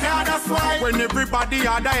with black hair, that's why. When everybody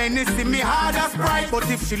had a any see me hard as Sprite. But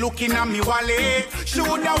if she looking at me wallet, she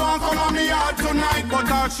woulda want come on me out tonight.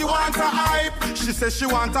 But all she want a hype. She say she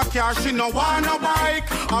want a car, she no want no bike.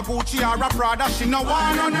 A Gucci or a Prada, she no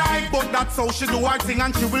want no Nike. But that's how she do her thing,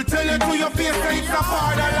 and she will tell it to your face that it's a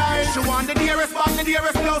part of life. She want the dearest bag, the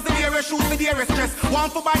dearest blouse, the dearest shoes, the dearest dress.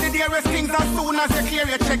 Want to buy the dearest things as soon as you clear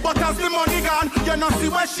your check. But as the money gone, you no see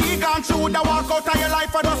where she gone. She woulda walk out of your life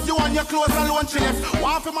for just you and your clothes alone. She left.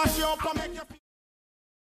 Want to mash you up and make you feel.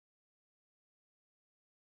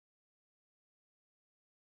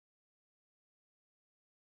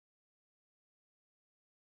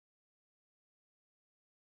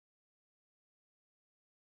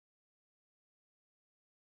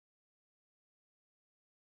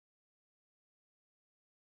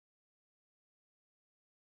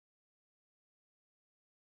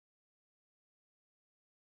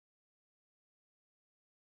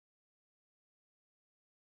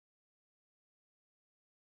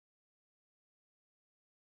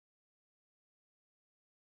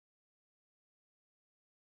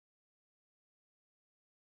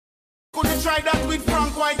 Couldn't try that with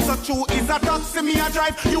Frank White, so true. Is a taxi me a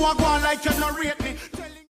drive? You are going like you not rate me.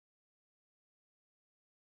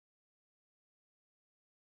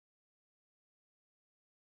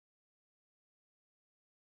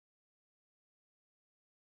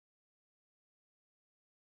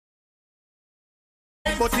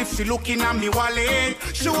 But if she looking at me wallet,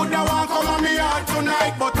 she woulda want come on me out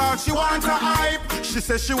tonight. But all she want a hype. She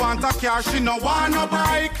says she want a car, she no want no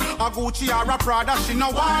bike. A Gucci or a Prada, she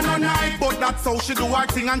no want no Nike. But that's how she do her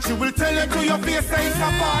thing, and she will tell it to your face that it's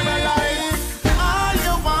a part of life. All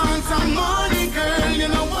you want some money, girl, you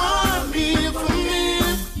know want me for me.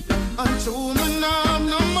 Until me now have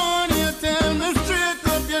no money, you tell me straight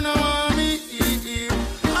up, you know want me.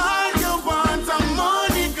 All you want some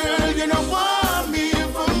money, girl, you know want me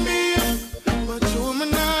for me. But you me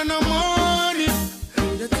now no money,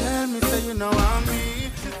 you tell me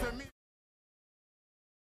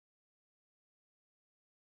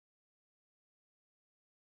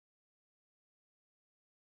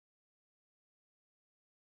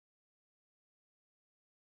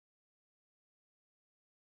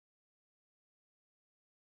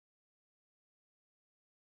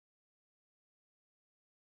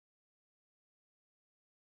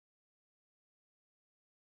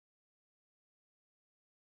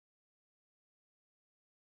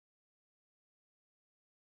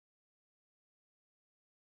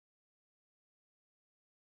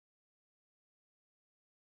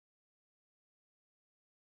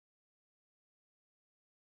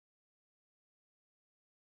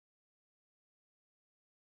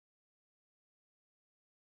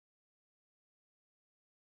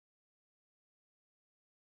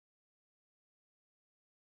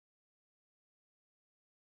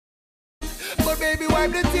baby,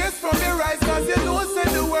 wipe the tears from your eyes, cause you know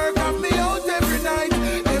send the work of me out every night.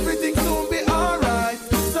 Everything soon be alright,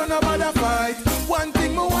 so no matter fight. One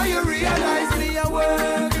thing more why you realize me a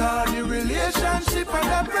work hard, the relationship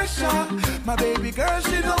under pressure. My baby girl,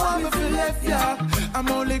 she don't want me to left ya. I'm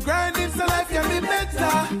only grinding so life can be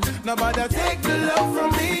better. Nobody take the love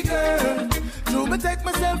from me, girl. True, me take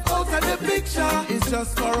myself out of the picture. It's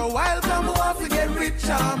just for a while, come I want to get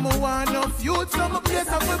richer. I want enough youth, so my place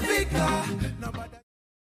up a bigger. Nobody.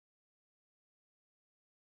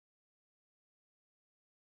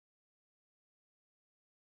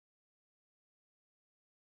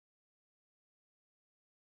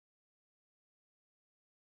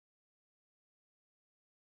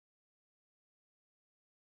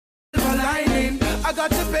 I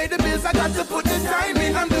got to pay the bills, I got to put the time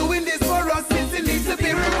in. I'm doing this for us since it needs to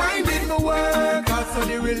be reminded. My work, also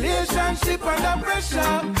the relationship under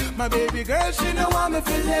pressure. My baby girl, she don't want me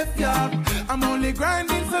to left ya. I'm only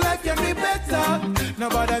grinding so life can be better.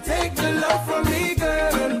 Nobody take the love from me,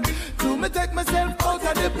 girl. Do me take myself out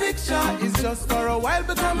of the picture. It's just for a while,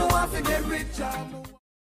 but I'm want to get richer.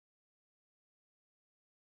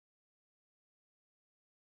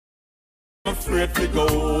 I'm afraid to go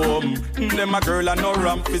home. Them a girl and no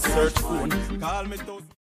ramp for search phone. Call me those.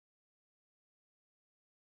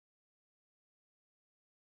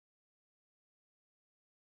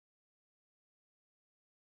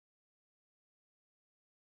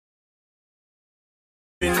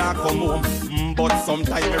 I come home, but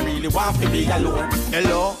sometimes I really want to be alone.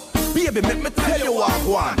 Hello? Baby, make me tell you what I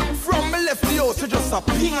want. From me left the house, you just a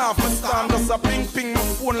ping off my stand. Just a ping my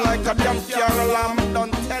phone like a damn car alarm. I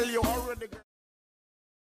don't tell you already.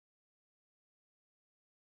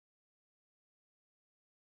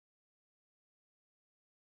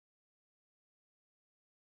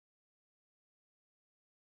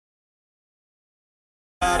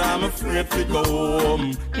 I'm afraid to go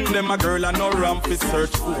home. Them a girl and no ramp for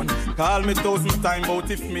search phone. Call me 1,000 times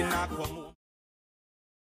out if me not come home.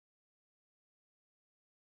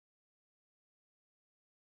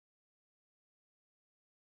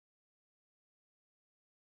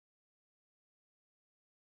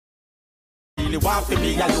 Really want to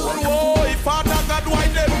be alone. Oh, if Father God, why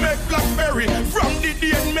they make blackberry? From the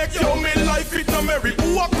day make you me life it no merry.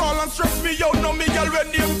 Who a call and stress me out? No me girl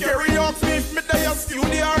when them carry. Ask me if me they a steal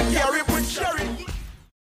the or carry with cherry.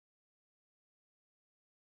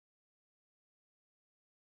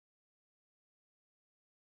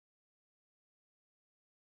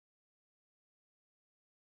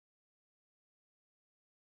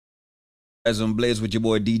 As on Blaze with your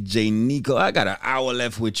boy DJ Nico. I got an hour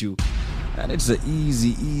left with you. And it's an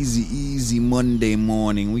easy Monday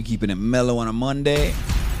morning. We keeping it mellow on a Monday.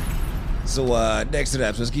 So Dexter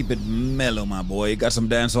Daps, let's keep it mellow, my boy. Got some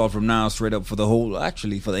dancehall from now straight up for the whole,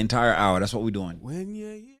 actually for the entire hour. That's what we're doing. When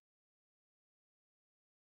you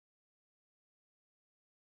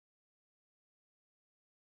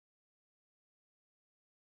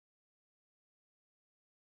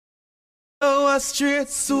a straight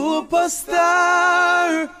superstar,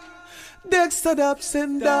 Dexter Daps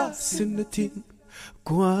and Das in the thing.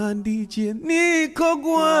 Go on DJ Nico,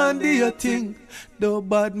 go on do your thing. No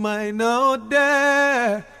bad mind out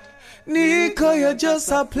there. Nico, you just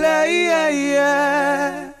a player,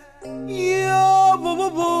 yeah. Yo, boo, boo,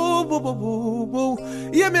 boo, boo, boo, boo, boo.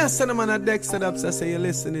 Yeah, me a send a man a Dexter Daps. I say you're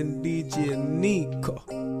listening DJ Nico.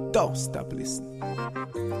 Don't stop listening.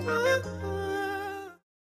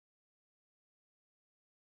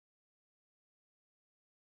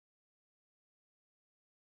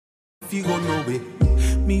 If you go no way,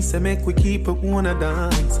 me say make we keep it wanna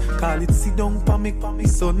dance. Call it sit down pa me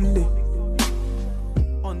Sunday.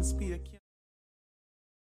 On speak.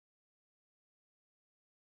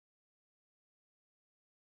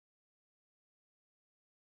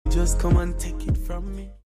 Just come and take it from me.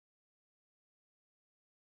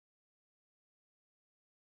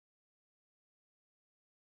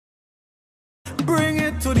 Bring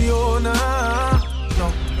it to the owner.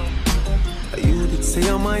 No. You did say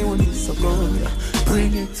I'm my one is so good.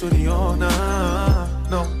 Bring it to the owner.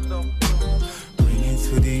 No. Bring it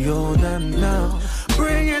to the owner now.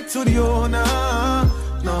 Bring it to the owner.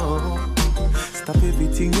 No. Stop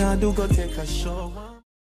everything I do, go take a shower.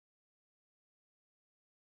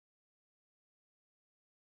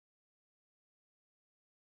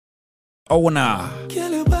 Oh, nah.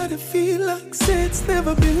 Girl, your body feel like say it's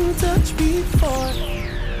never been touched before.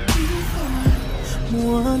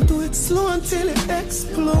 Want to it slow until it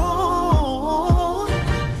explode.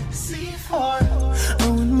 C4.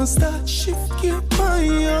 And when my start shift gear by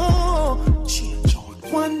you.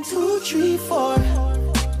 1, 2, 3, 4.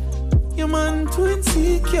 Your man too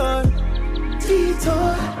insecure.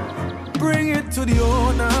 detour. Bring it to the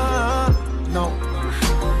owner. No.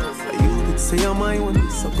 You did say you're my one,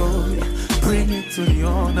 so go. Bring it to the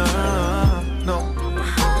owner. No.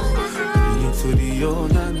 Bring it to the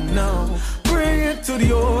owner. No. Bring it to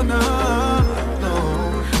the owner. No.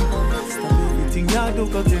 Stop everything you do,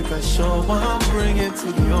 go take a shower. Bring it to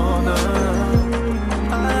the owner.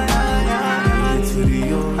 Bring it to the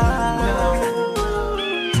owner.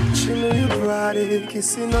 She know you brought it,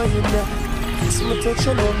 kissing on your neck. Kiss me, touch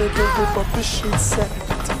your love, make you whip up the shit set.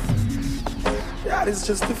 That is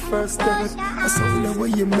just the first step. I saw the way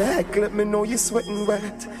you make, let me know you're sweating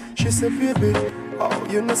wet. She said, baby, oh,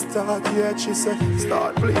 you not start yet. She said,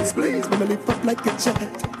 start, please, please. Let me lift up like a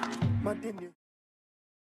jet. My dinner.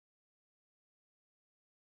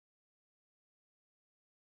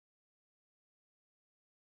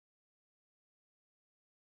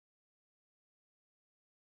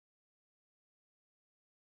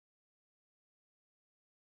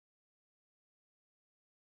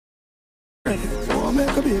 Oh,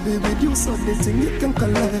 make a baby with you, so the thing you can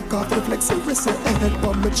collect. Off the flex and press your head,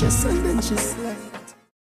 pop my chest and then she slept.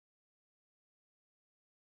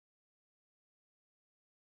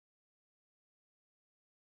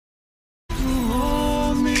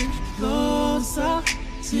 Hold me closer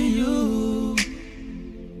to you.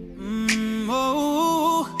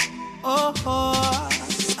 Oh, oh, oh.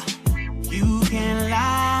 You can't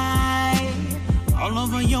lie. All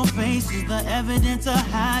over your face is the evidence of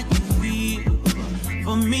how you feel.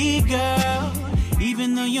 For me, girl,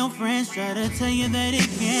 even though your friends try to tell you that it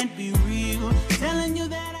can't be real, telling you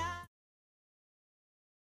that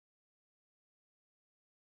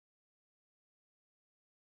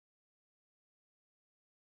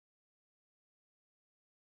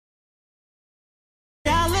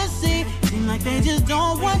jealousy, seem like they just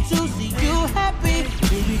don't want to see you happy.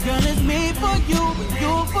 Baby girl, it's me for you,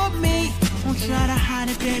 you for me. Don't try to hide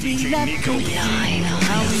it, baby. Let me go.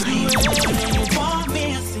 How we do it? You want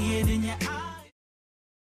me, I see it in your eyes.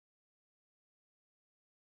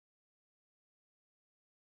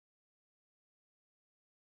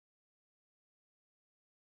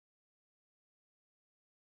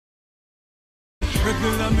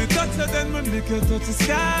 Regular me touch it, then me make you touch the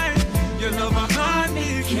sky. Your love a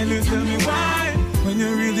honey, can you tell me why? When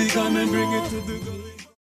you really come and bring it to the gully.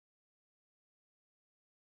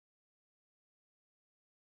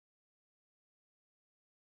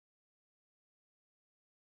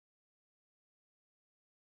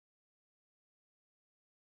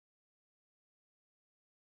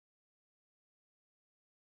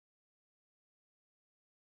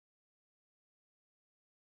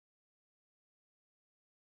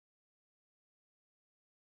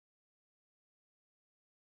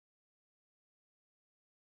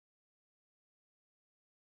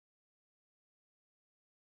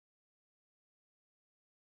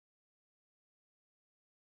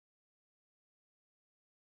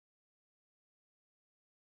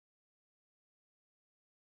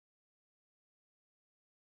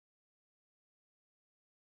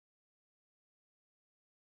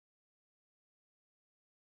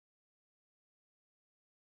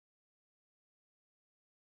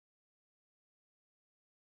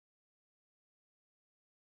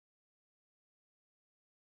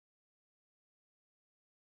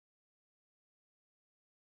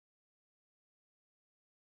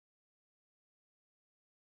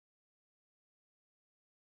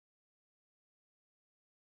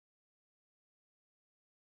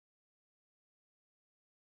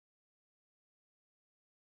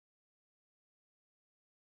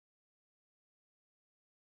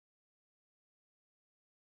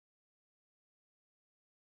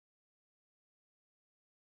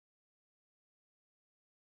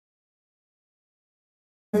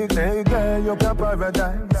 Hey, girl, you can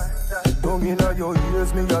paradise. Don't mean that your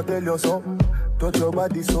ears, me, I tell you something. Touch your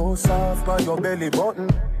body so soft on your belly button.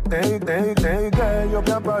 Hey, girl, you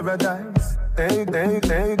can paradise. Hey, girl,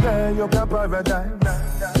 you can paradise.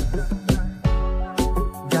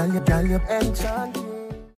 Girl, you enchanting.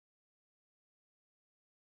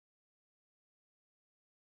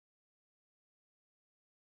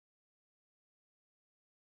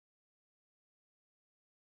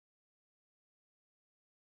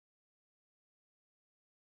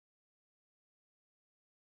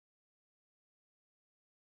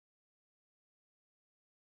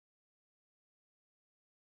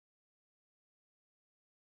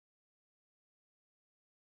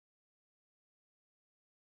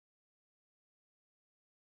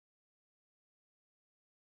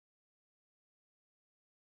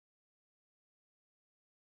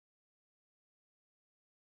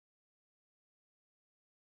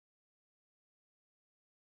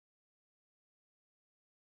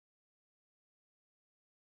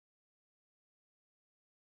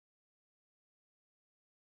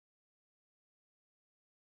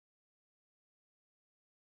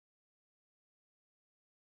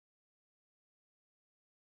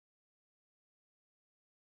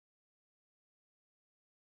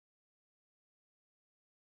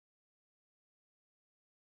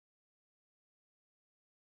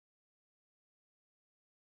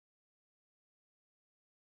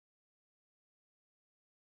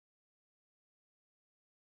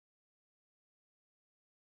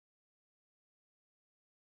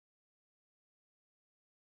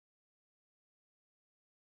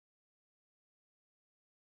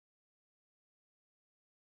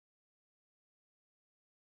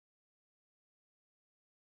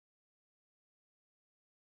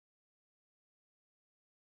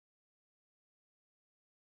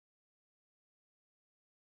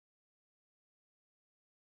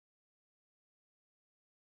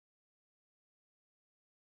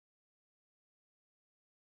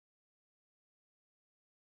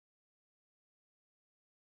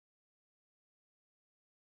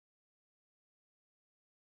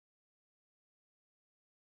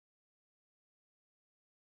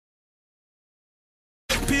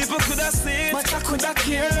 never could have seen, but I could have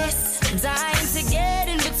cared less. Dying to get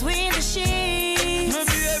in between the sheets. My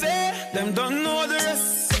baby, them don't know the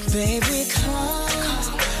rest. Baby,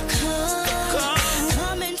 come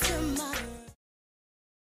into my.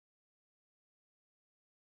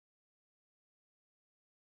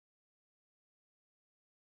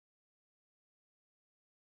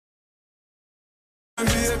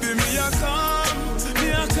 Baby, me a come, me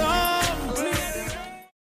a come.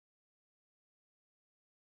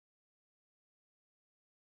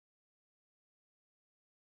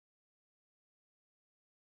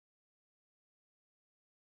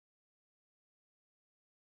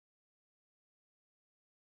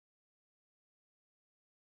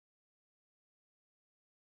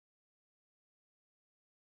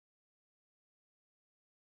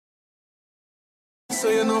 So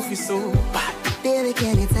you know fi so bad. Baby,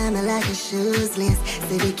 can you tie me like a shoes lace?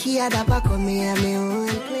 Say the key at the back of me and my own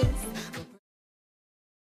place.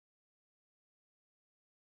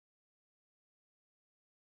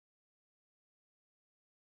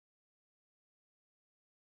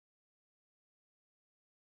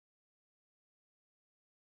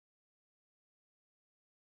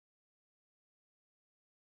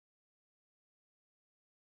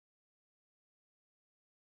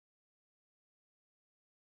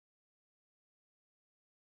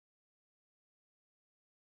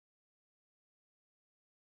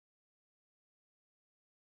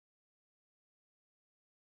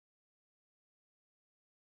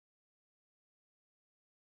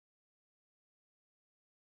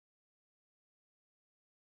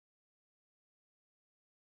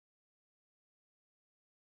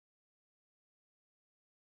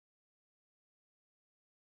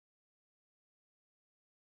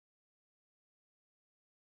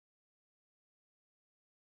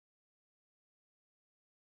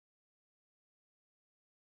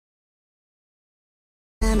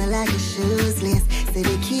 Tie me like a shoes lace. Say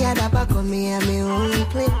the key at the back of me and my own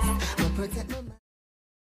place. But protect my mind.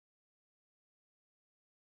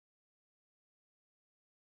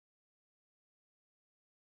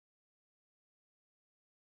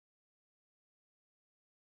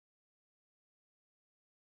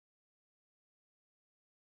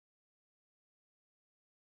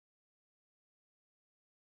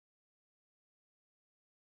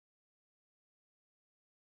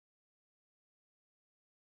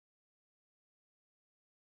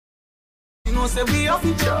 You know say we off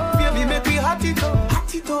it up, baby make we hot it up,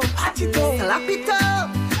 hot it up, hot it up. Slap it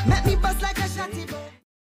up. Make me bust like a shotty ball.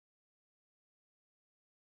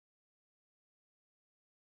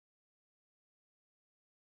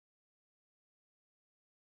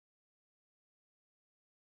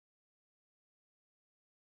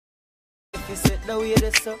 If you sit the way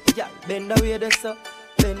this up, yeah, bend the way this up,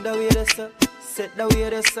 bend the way this up, sit the way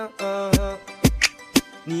this up.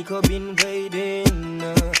 Nico been waiting.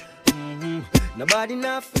 Nobody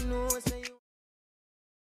nothing knows.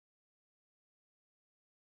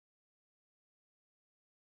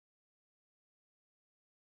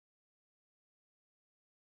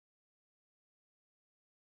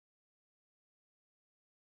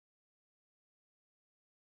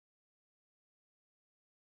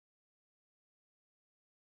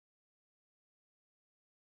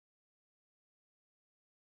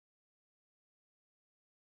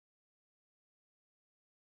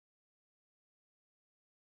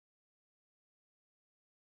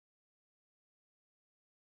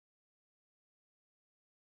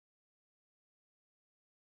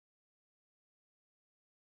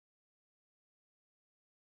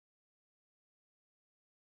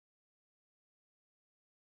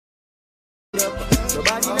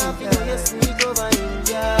 Nobody nothing know you sneak over in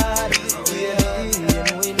yard. Yeah, you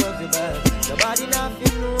know we love you bad. Nobody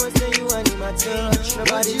nothing know say you and him a touch.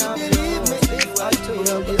 Nobody nothing know say you a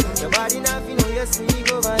touch. Nobody nothing know you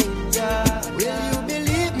sneak over in yard. Will you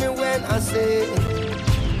believe me when I say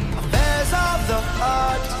affairs of the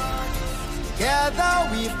heart, together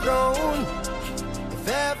we've grown. If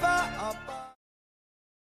ever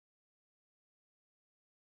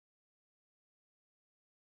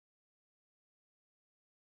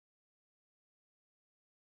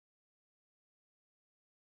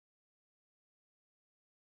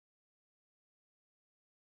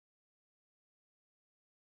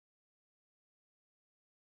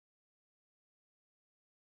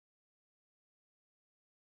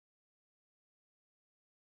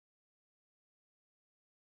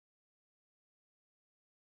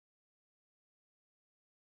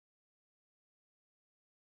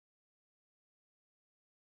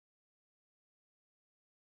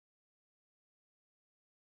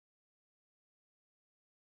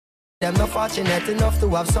Them not fortunate enough to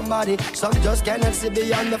have somebody. Some just cannot see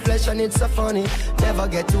beyond the flesh and it's so funny. Never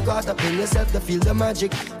get too caught up in yourself to feel the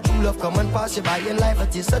magic. True love come and pass you by in life,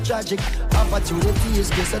 it is so tragic. Opportunity is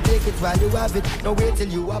good, so take it while you have it. Don't wait till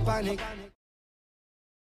you are panic.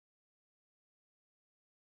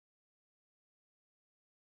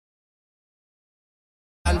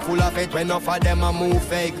 And full of it when enough of them a move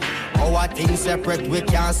fake. Our things separate, we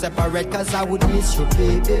can't separate. Cause I would miss you,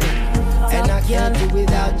 baby. And I can't do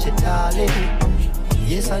without you, darling.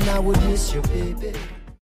 Yes, and I would miss you, baby.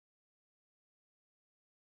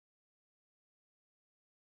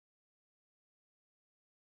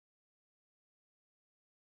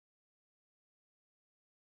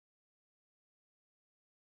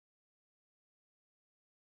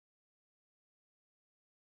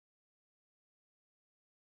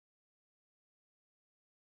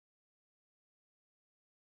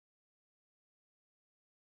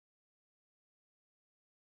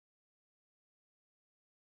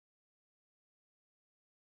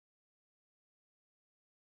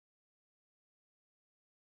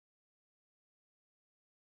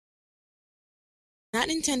 Not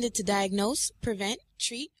intended to diagnose, prevent,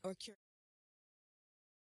 treat, or cure.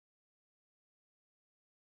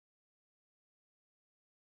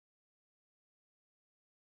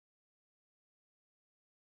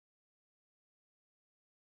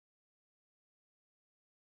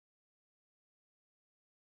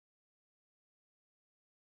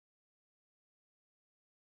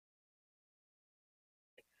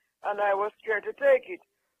 And I was scared to take it.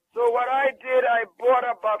 So what I did, I bought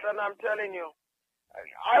a bottle, and I'm telling you,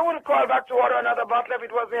 I wouldn't call back to order another bottle if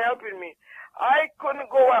it wasn't helping me. I couldn't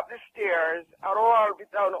go up the stairs at all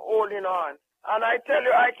without holding on. And I tell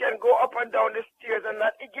you, I can go up and down the stairs, and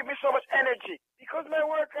that it gives me so much energy. Because my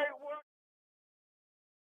work, I work.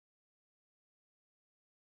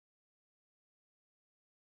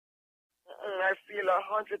 I feel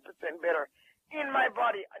 100% better in my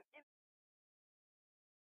body.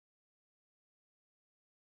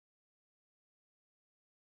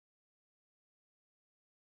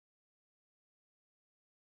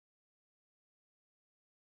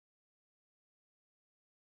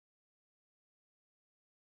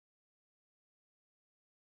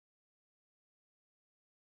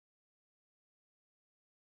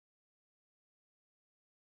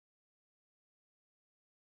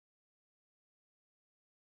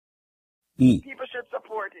 People should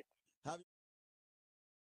support it.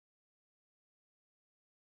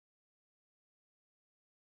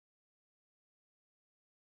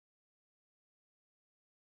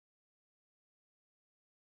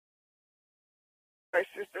 My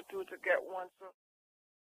sister too to get one. So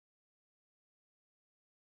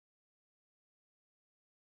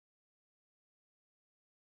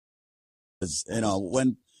You know,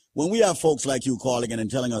 when we have folks like you calling in and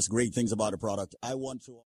telling us great things about the product, I want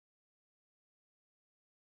to.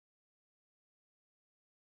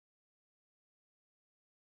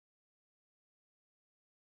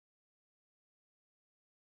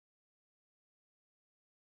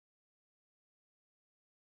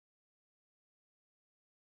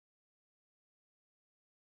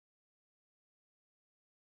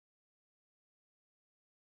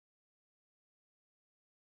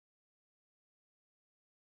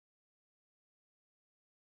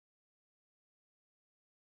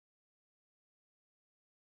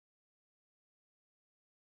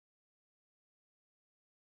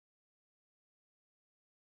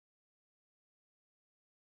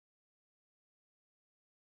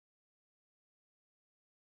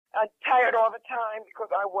 I'm tired all the time because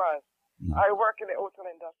I was. I work in the hotel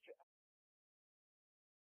industry.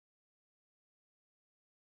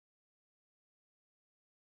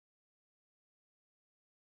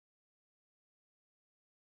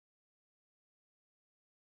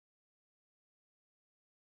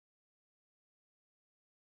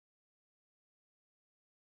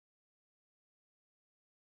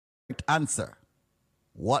 Answer.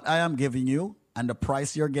 What I am giving you and the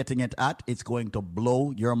price you're getting it at, it's going to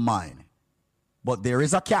blow your mind. But there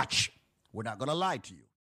is a catch. We're not going to lie to you.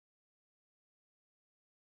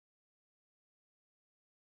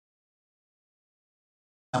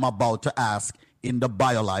 I'm about to ask in the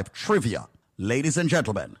BioLife trivia. Ladies and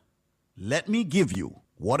gentlemen, let me give you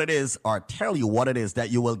what it is or tell you what it is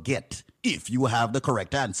that you will get if you have the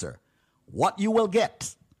correct answer. What you will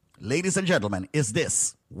get, ladies and gentlemen, is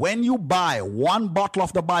this. When you buy one bottle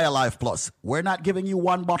of the BioLife Plus, we're not giving you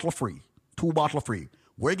one bottle free, 2 bottles free.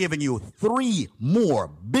 We're giving you 3 more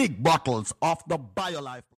big bottles of the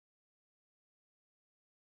BioLife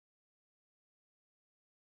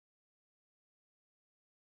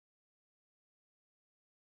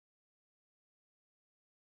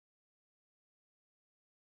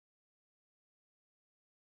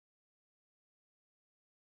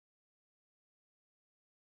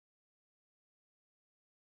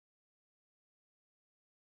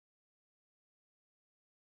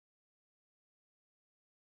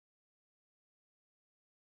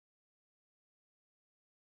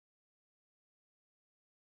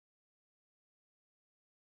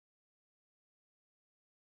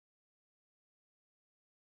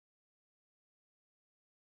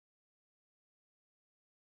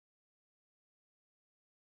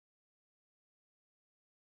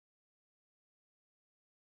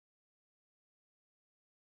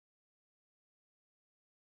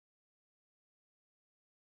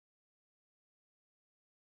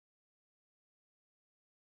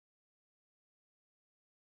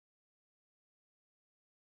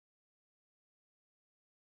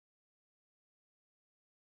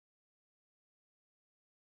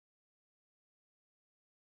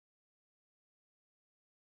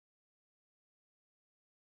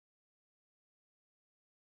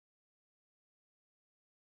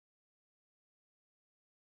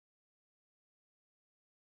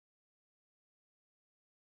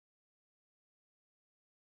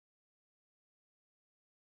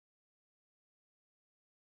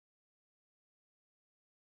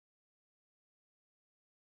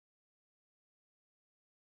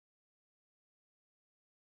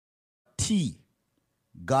tea,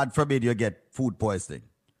 God forbid you get food poisoning.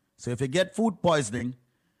 So if you get food poisoning,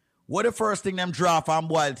 what the first thing them draw from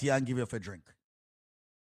boil tea and give you for drink?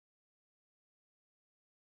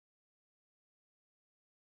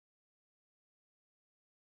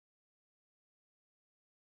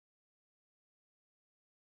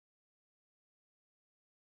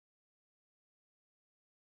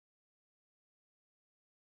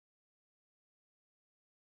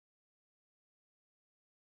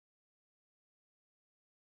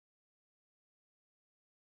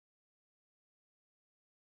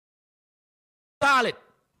 Solid.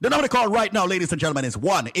 The number to call right now, ladies and gentlemen, is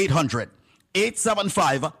 1 800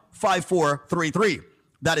 875 5433.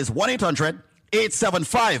 That is 1 800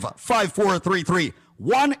 875 5433.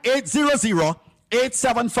 1 800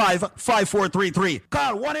 875 5433.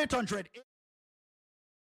 Call 1 800.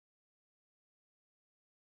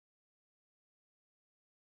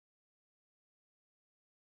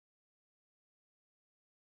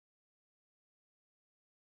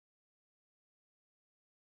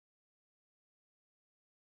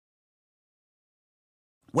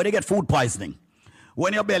 When you get food poisoning,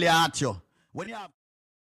 when your belly hurts you, when you have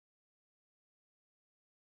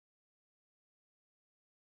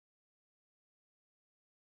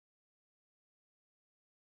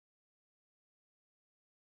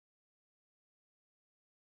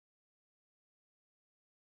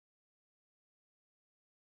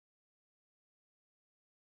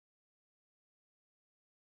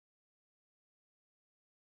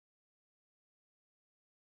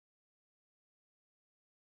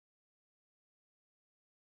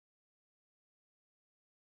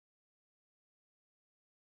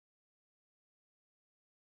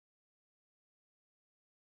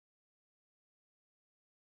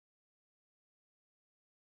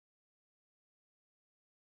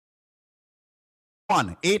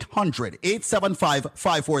one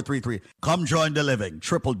 800-875-5433. Come join the living.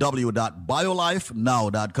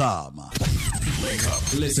 www.biolifenow.com. Wake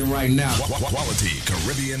up. Listen right now. Quality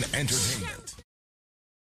Caribbean Entertainment.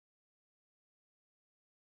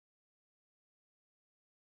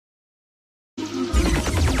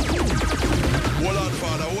 Hold on,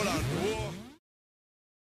 Father, hold on.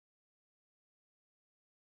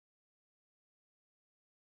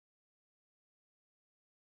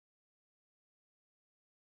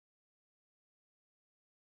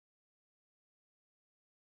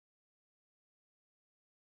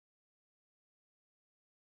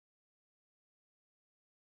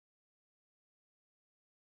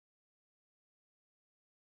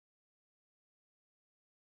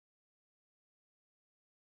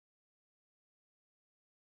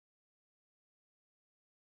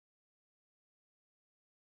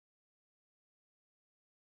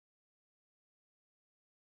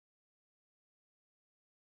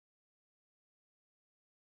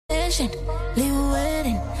 Patiently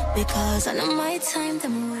waiting because I know my time that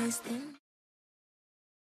I'm wasting.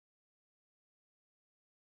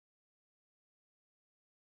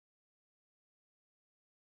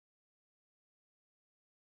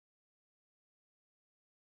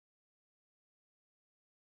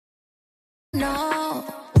 No,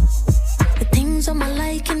 the things on my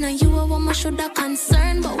liking and you are what I should have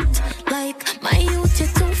concerned about. Like my youth, you're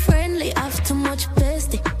too friendly, have too much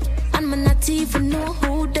bestie, and me not even know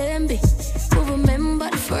who them be. But remember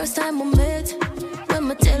the first time we met, when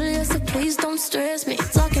me tell you so please don't stress me.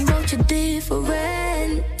 Talking about you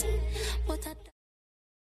different, but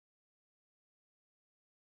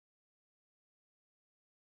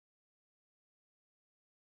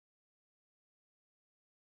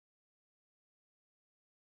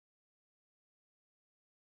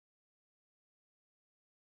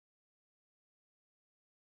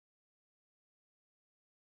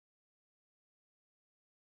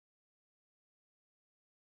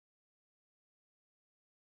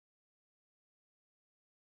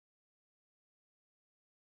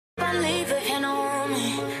I leave it in on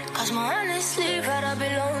me, cause my honestly rather be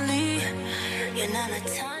lonely. You're not a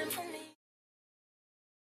time for me.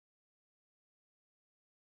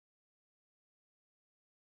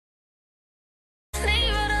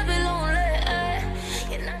 Honestly, rather be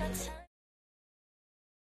lonely. You're not a time.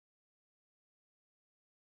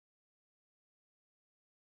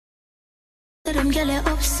 Let them get it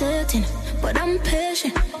upsetting, but I'm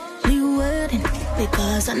patiently waiting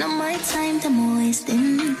because I know my time that I'm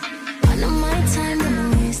wasting. I know my time that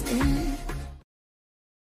I'm wasting.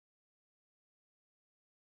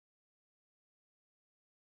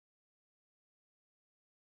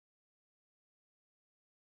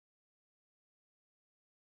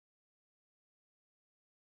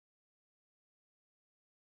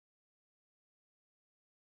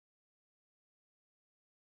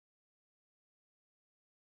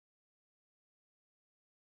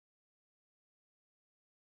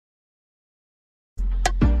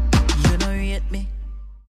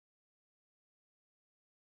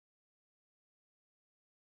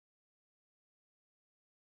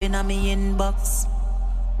 in a me inbox.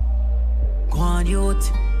 Go on,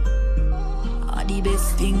 youth. Are the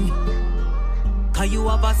best thing. Cause you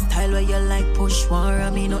have a style where you like push war. I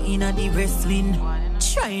mean, no in a the wrestling.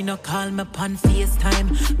 Try no call me pan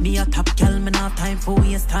FaceTime. Me a top girl, me not time for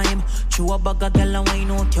waste time. Chew a bag of girl and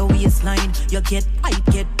wine out your waistline. You get hype,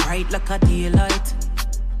 get bright like a daylight.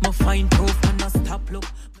 Me find proof and no stop look.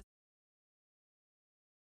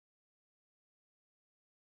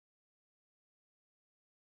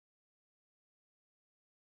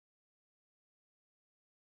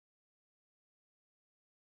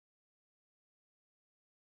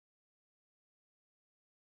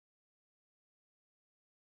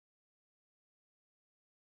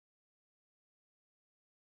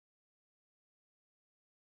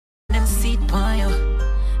 Them seat pon ya.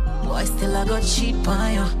 Boy, still I got cheat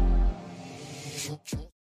pon ya.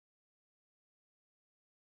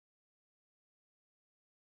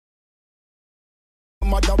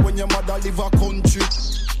 Mother when your mother live a country.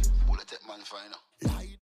 Bullet man fine.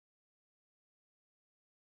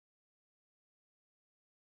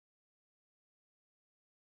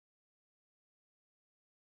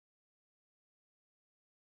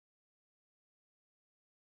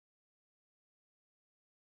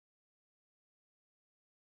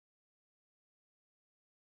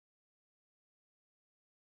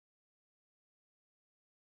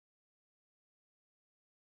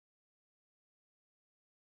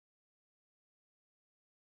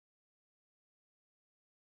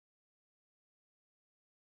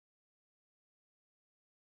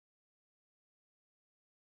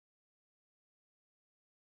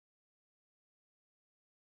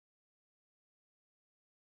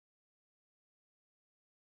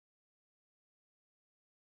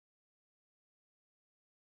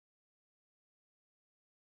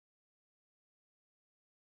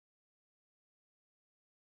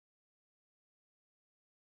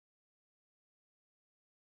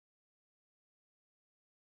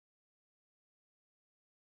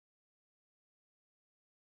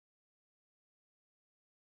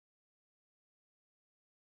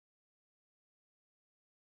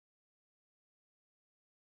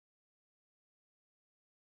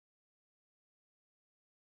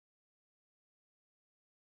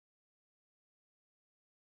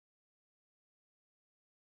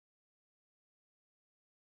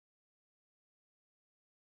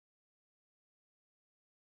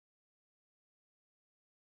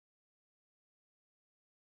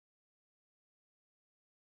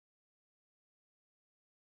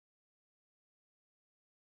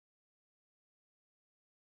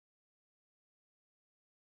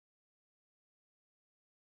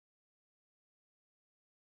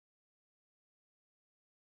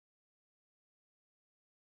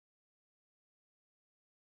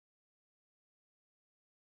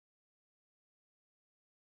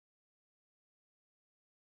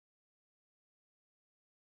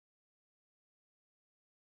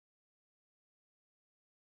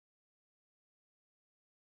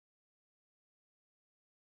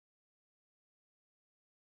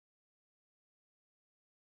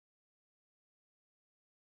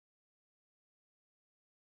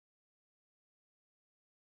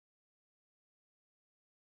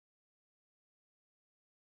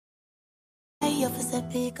 Hey, officer,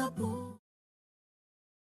 pick up.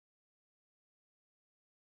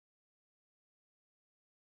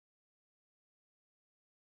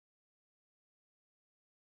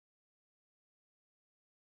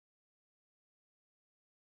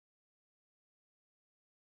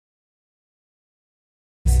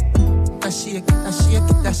 I shake, I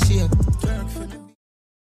shake, I shake.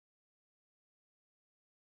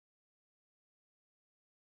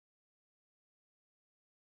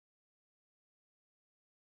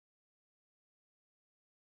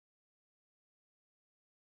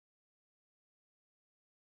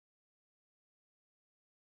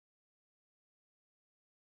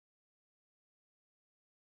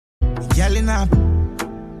 Girl in a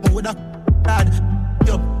with a bad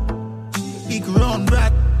yo, big round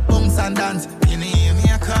brat, bounce and dance. You know hear me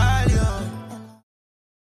I call you.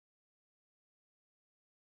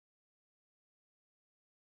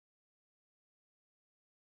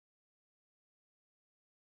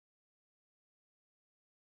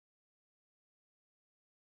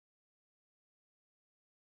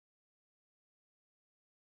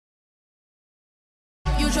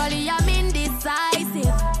 Usually I'm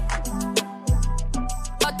indecisive,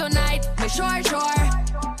 but tonight me sure.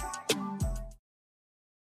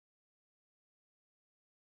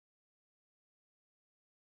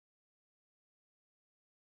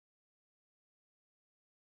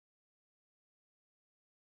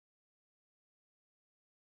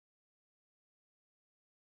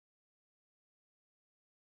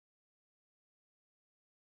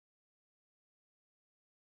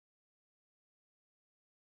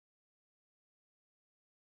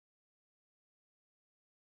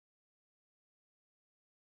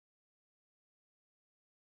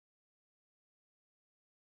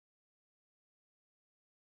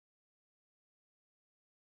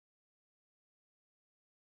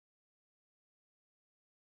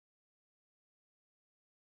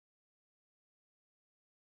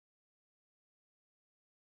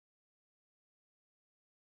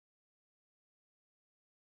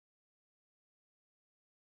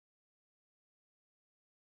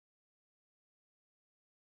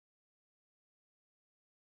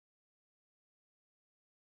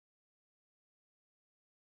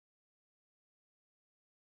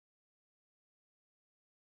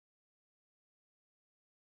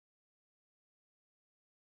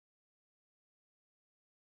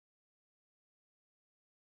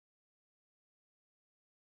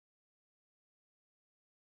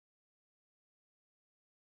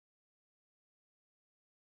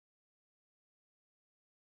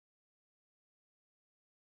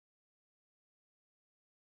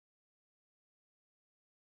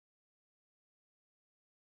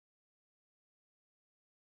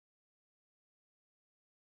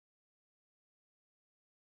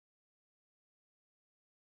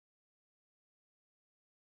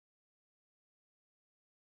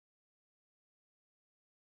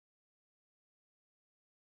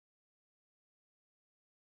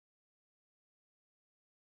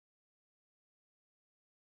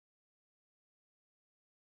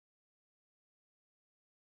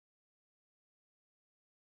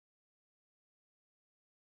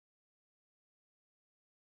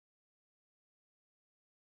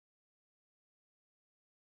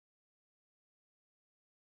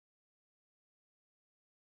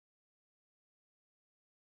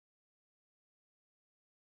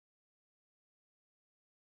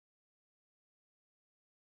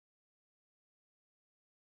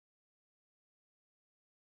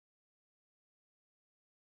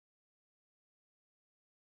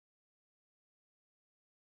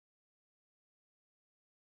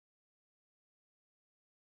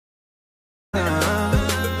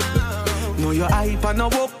 your hype and no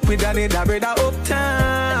up with another brother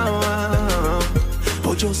uptown.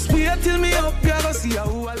 But just wait till me up, you go see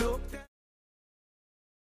how I look.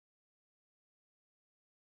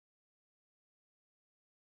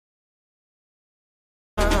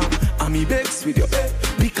 And me begs with you,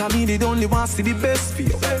 because me the only want to see the best for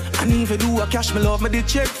you. And if you do a cash, me love me the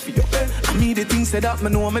check for you. And me the things that me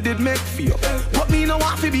know me did make for you. But me no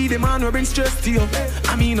want to be the man who bring stress to you.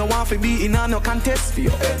 And me no want to be in a no contest for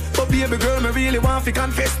you. But baby girl, me really want to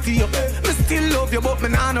confess to you. Me still love you, but me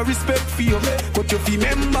nah no respect for you. But you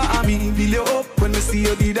remember I me build you up when me see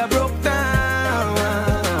you did a broke down.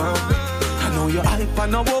 I know you hype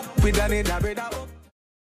and no up with another brother up.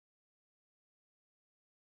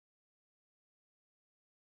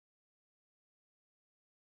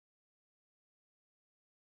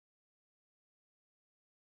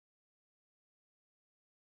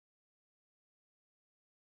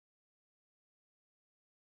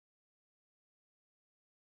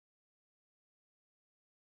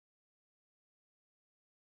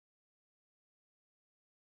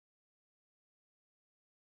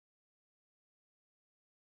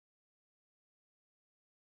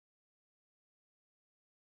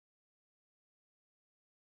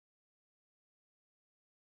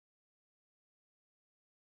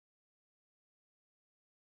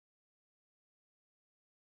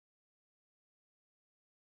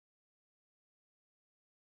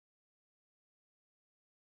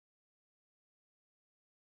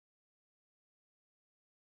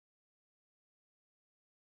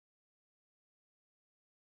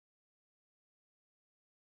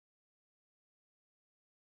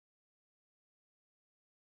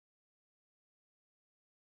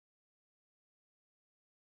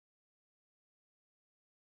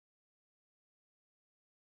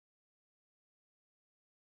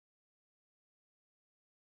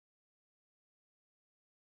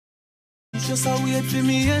 It's just a wait for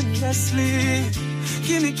me endlessly.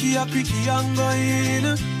 Give me key a picky and go in.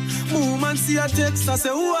 Move and see a text, I say,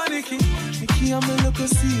 who are Nicky? Nicky, I'm a little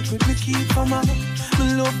secret, me keep from her.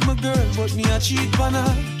 Me love my girl, but me a cheat on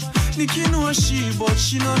her. Nicky know she, but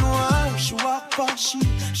she don't know her. She walk past,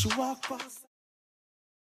 she walk past.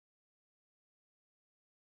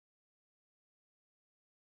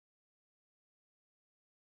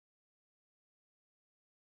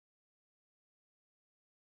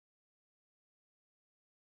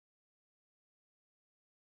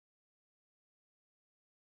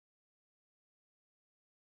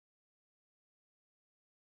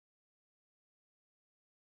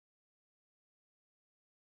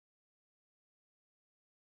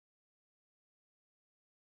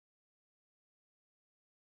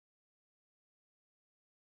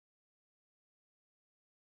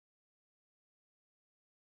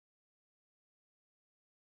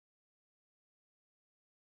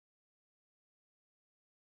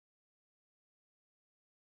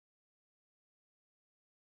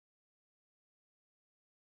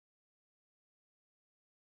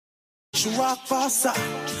 She walk past her,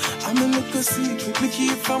 I'm a little secret, me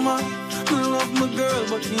keep from her. Me love my girl,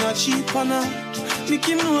 but me a cheat on her.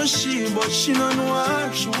 Nicky know she, but she don't know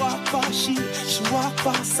her. She walk past she walk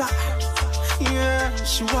past her. Yeah,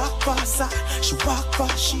 she walk past her, she walk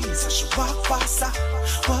past she walk past her.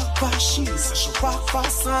 Walk past she walk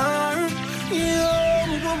past her.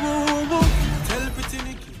 Yeah, tell pretty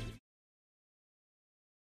Nicky.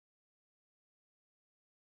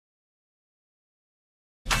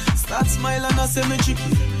 Start smile and I say me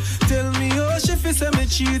tricky. Tell me how she feel say me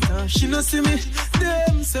cheat and she no see me.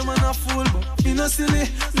 Them say man a fool but me no silly.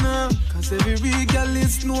 Nah, cause every real girl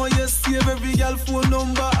is know you save every girl phone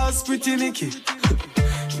number as pretty Nicky.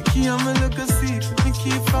 Nicky I'm a little secret, me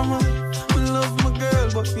keep from her. Me love my girl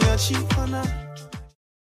but me a cheat on her.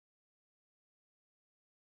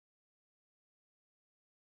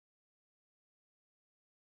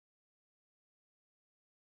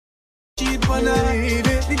 Cheat on her.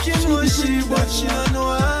 Nicky know she but she don't know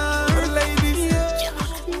her. Lady, yeah.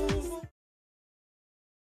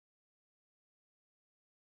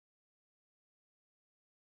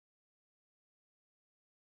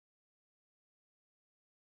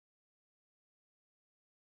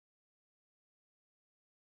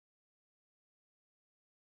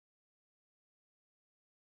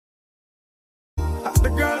 The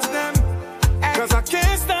girls them, cause I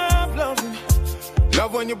can't stop loving.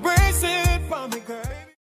 Love when you brace it for me, girl.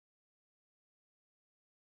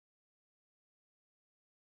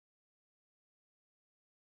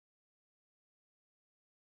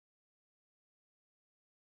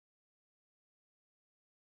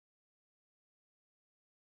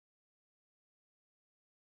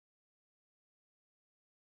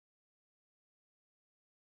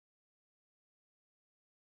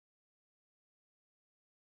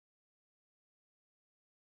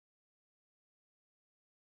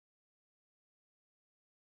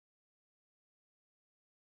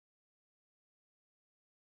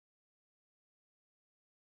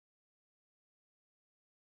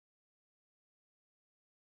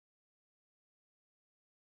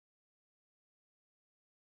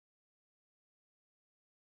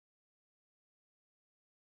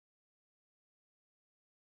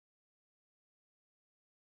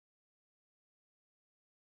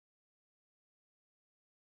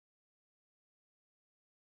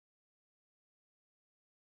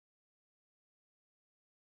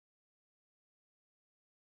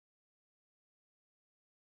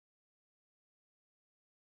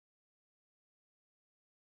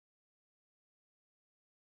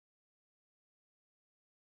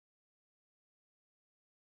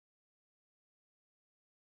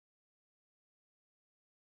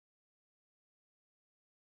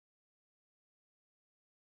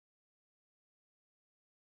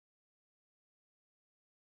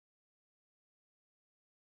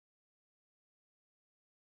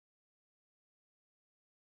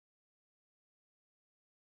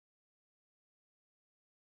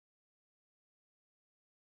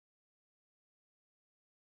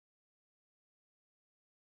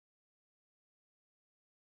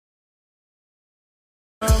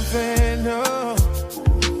 something, no.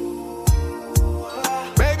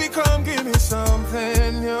 Baby, come give me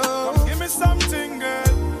something, yo. Come give me something, girl.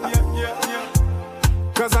 Yeah, yeah,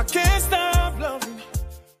 yeah. 'Cause I can't stop loving.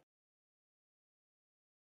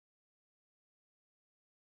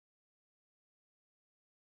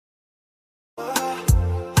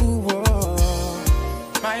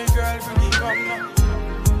 My girl, when you come now.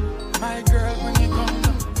 My girl, when you come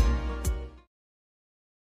now.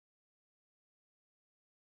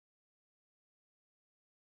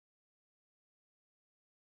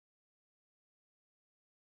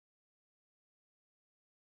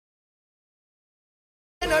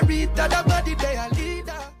 And I read that the body they a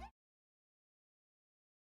leader.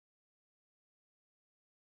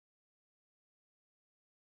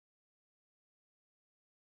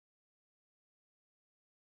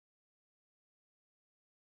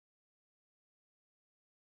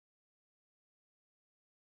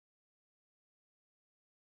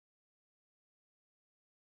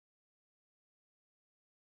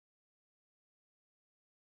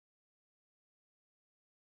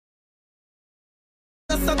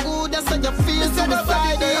 That's so good, that's how you feel. So the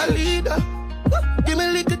body they a leader. Give me a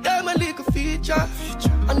little time, a little feature.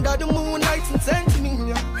 Under the moonlight and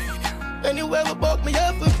sentiment. Anywhere we buck me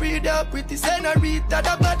up for free, they're pretty senorita.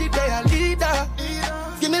 The body they a leader.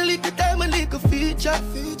 Give me a little time, a little feature.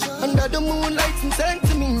 Under the moonlight and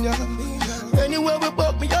sentiment. Anywhere we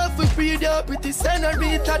buck me up for free, they're pretty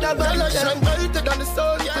senorita. The body they shine brighter than the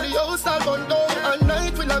sun. To the house I'll run down. At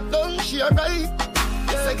night we'll have done, she arrive.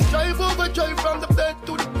 Sex drive over, drive from the bed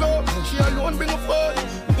to the ground. She alone bring a phone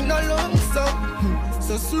in a long song.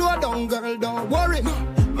 So slow down, girl, don't worry.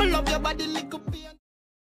 I love your body like a pain.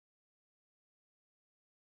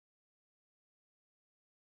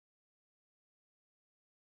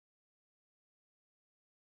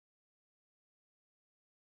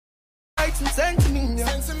 Send to me,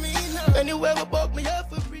 anywhere we buck me up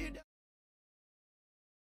for free.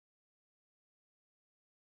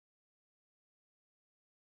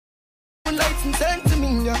 Lights and send to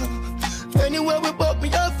me, anywhere we buck me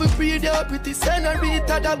up for free. They're pretty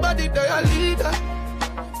senorita, the body they a leader.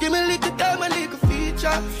 Give me a little time, a little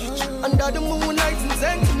feature. Under the moonlight and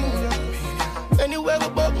send to me, anywhere we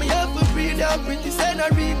buck me up for free. They're pretty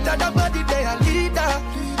senorita, the body they a leader.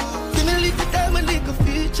 Give me a little time, a little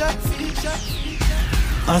feature.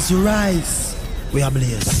 As you rise, we are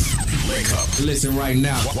blessed. Wake up. Listen right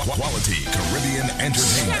now. Quality Caribbean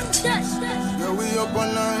Entertainment. Yeah, we up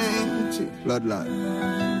on line, bloodline.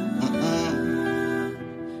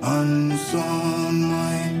 Unsound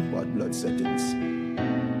mind, what blood settings?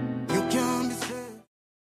 You can't be saved.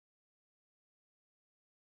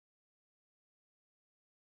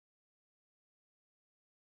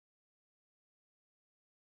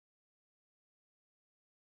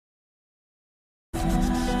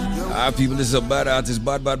 People, this is a bad artist,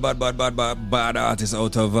 bad artist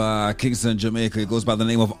out of Kingston, Jamaica. It goes by the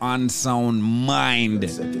name of Unsound Mind.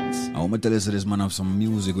 I want to tell you this man have some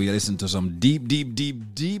music where you listen to some deep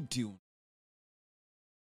tune.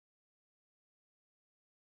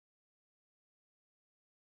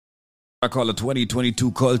 I call it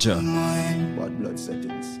 2022 culture. What blood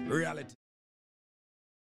settings? Reality.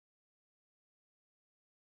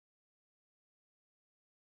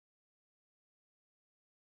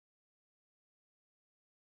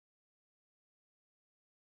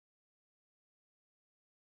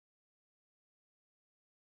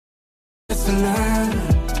 Lesson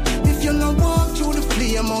learned. If you not walk through the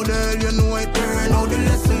flame model, you know I burn. How the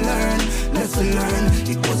lesson learned, lesson learned.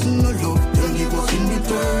 It wasn't no love, then it was in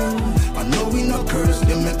return. I know we not curse,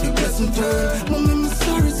 they make the blessing turn. Mom, I'm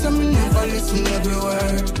sorry, so me never listen every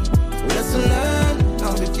word. Lesson learned,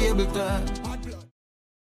 now the table turn.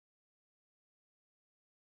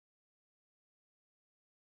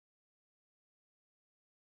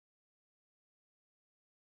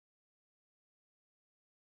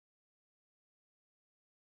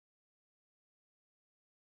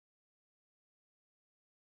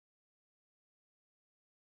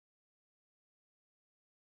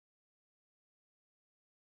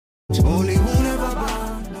 Only one ever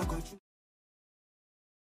born, no go through.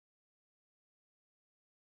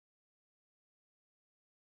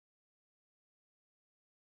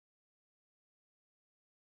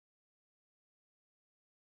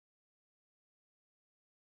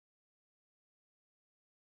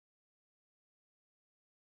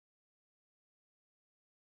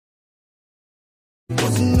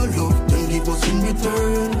 Wasn't no love, then it was in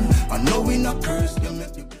return. I know we not cursed, they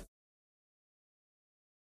make the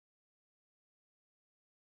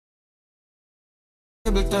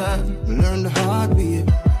learn the hard way.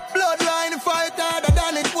 Bloodline fight harder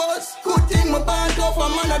than it was. Good thing my band off,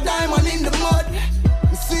 I'm on a diamond in the mud.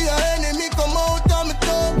 You see your enemy come out on my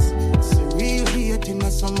thugs. It's a real hating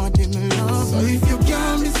and some of them love. So if you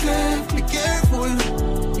can't be safe, be careful.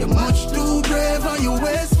 You're much too brave and you're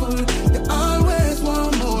wasteful. You always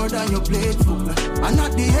want more than your plate full. And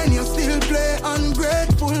at the end you still play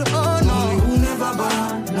ungrateful. Oh no, who never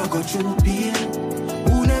born, no go through pain.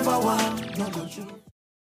 Who never want, no go through.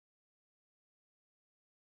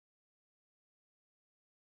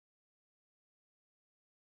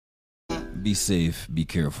 Be safe, be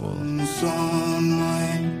careful.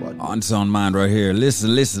 On Sound Mind right here.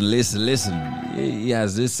 Listen.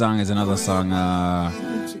 Yes, this song is another song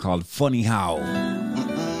called Funny How.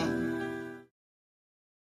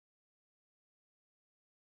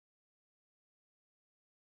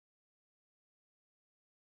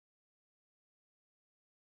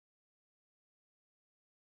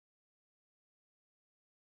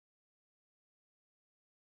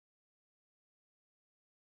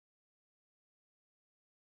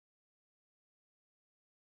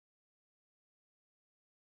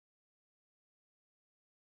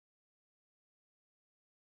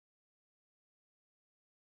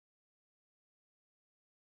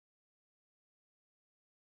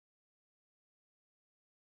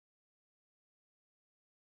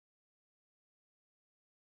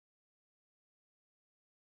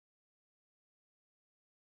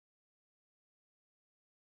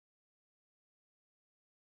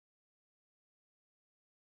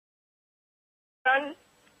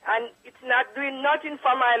 And it's not doing nothing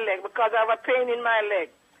for my leg because I have a pain in my leg.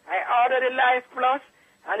 I ordered the Life Plus,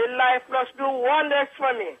 and the Life Plus do wonders for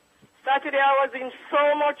me. Saturday I was in so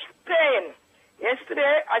much pain.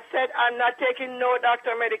 Yesterday I said I'm not taking no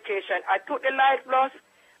doctor medication. I took the Life Plus,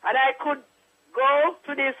 and I could go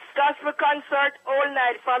to this gospel concert all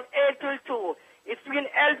night from 8 till 2. It's been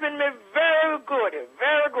helping me very good,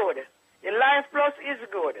 very good. The Life Plus is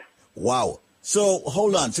good. Wow. So,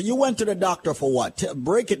 hold on. So you went to the doctor for what?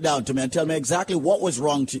 Break it down to me and tell me exactly what was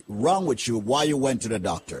wrong with you, why you went to the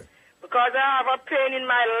doctor. Because I have a pain in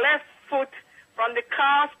my left foot from the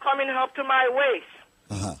calf coming up to my waist.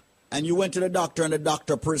 Uh-huh. And you went to the doctor and the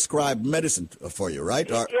doctor prescribed medicine for you, right?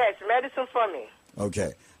 Or... Yes, medicine for me.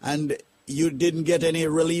 Okay. And you didn't get any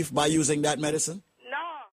relief by using that medicine?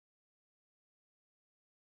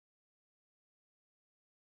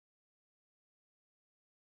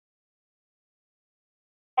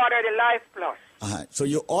 Order the Life Plus. Uh-huh. So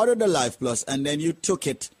you ordered the Life Plus and then you took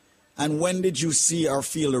it. And when did you see or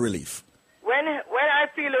feel the relief? When I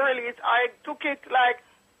feel the release, I took it like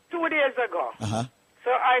 2 days ago. Uh-huh. So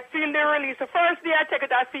I feel the release. The first day I take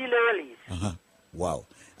it, I feel the release. Uh-huh. Wow.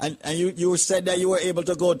 And you said that you were able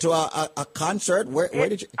to go to a concert. Where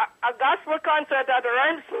did you? A gospel concert at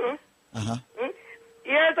Remsen. Uh-huh.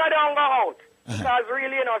 Years I don't go out. Because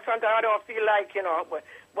really, sometimes I don't feel like,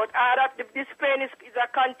 but this pain is a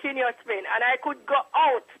continuous pain. And I could go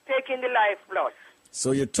out taking the Life Plus.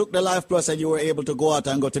 So you took the Life Plus and you were able to go out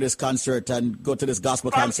and go to this concert and go to this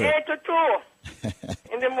gospel concert. From 8 to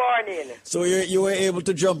 2 in the morning. So you were able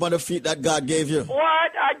to jump on the feet that God gave you.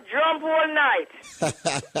 What? I jump all night.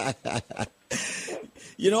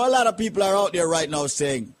 A lot of people are out there right now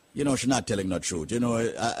saying, she's not telling the truth.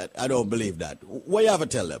 I don't believe that. What you have to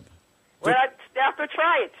tell them? Well, they have to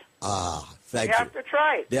try it. Thank you. They have to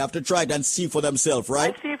try it. They have to try it and see for themselves,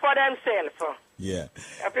 right? And see for themselves. Yeah.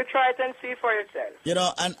 You have to try it and see for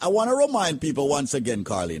yourself. And I want to remind people once again,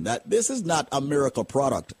 Carlene, that this is not a miracle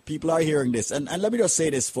product. People are hearing this. And let me just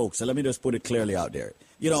say this, folks, and let me just put it clearly out there.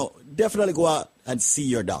 Definitely go out and see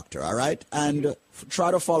your doctor, all right? And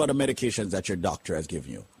try to follow the medications that your doctor has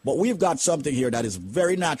given you. But we've got something here that is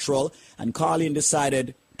very natural, and Carlene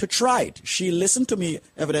decided to try it. She listened to me,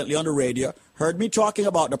 evidently on the radio, heard me talking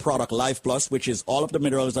about the product Life Plus, which is all of the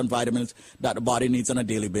minerals and vitamins that the body needs on a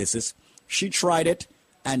daily basis. She tried it,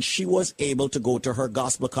 and she was able to go to her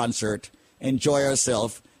gospel concert, enjoy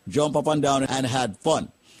herself, jump up and down, and had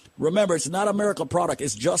fun. Remember, it's not a miracle product.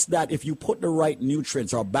 It's just that if you put the right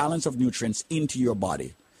nutrients or balance of nutrients into your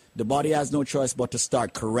body, the body has no choice but to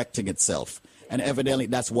start correcting itself. And evidently,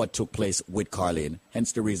 that's what took place with Carlene,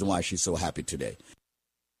 hence the reason why she's so happy today.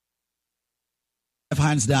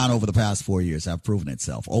 Hands down, over the past 4 years, have proven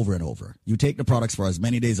itself over and over. You take the products for as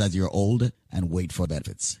many days as you're old and wait for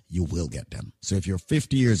benefits. You will get them. So if you're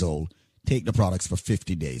 50 years old, take the products for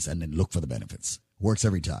 50 days and then look for the benefits. Works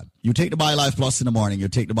every time. You take the BioLife Plus in the morning, you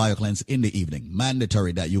take the BioCleanse in the evening.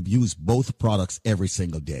 Mandatory that you use both products every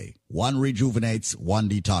single day. One rejuvenates, one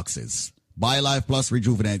detoxes. BioLife Plus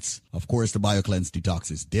rejuvenates. Of course, the BioCleanse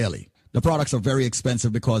detoxes daily. The products are very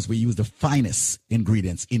expensive because we use the finest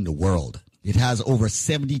ingredients in the world. It has over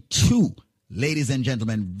 72 ladies and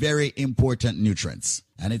gentlemen, very important nutrients.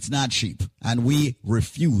 And it's not cheap. And we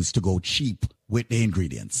refuse to go cheap with the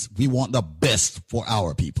ingredients. We want the best for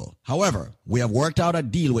our people. However, we have worked out a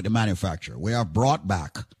deal with the manufacturer. We have brought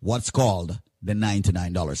back what's called the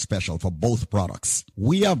 $99 special for both products.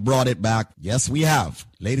 We have brought it back. Yes, we have.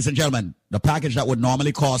 Ladies and gentlemen, the package that would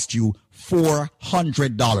normally cost you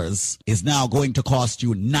 $400 is now going to cost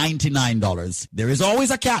you $99. There is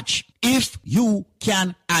always a catch if you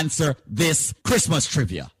can answer this Christmas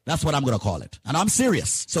trivia. That's what I'm going to call it. And I'm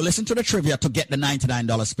serious. So listen to the trivia to get the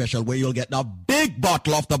 $99 special where you'll get the big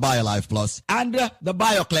bottle of the BioLife Plus and the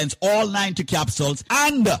BioCleanse, all 90 capsules,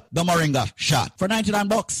 and the Moringa shot for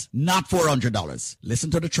 $99, not $400.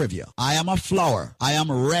 Listen to the trivia. I am a flower. I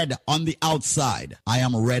am red on the outside. I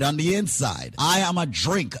am red on the inside. I am a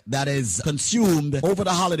drink that is consumed over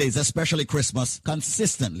the holidays, especially Christmas,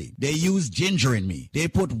 consistently. They use ginger in me. They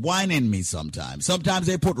put wine in me sometimes. Sometimes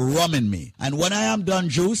they put rum in me. And when I am done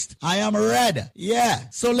juiced, I am red. Yeah.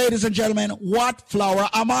 So ladies and gentlemen, what flower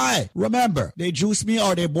am I? Remember, they juice me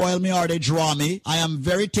or they boil me or they draw me. I am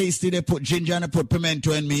very tasty. They put ginger and they put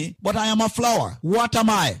pimento in me. But I am a flower. What am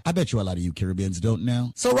I? I bet you a lot of you Caribbeans don't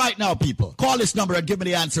know. So right now, people, call this number and give me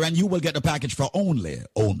the answer and you will get the package for only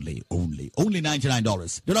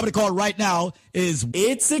 $99. The number to call right now is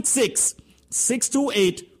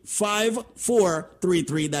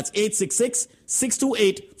 866-628-5433. That's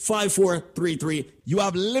 866-628-5433. You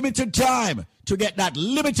have limited time to get that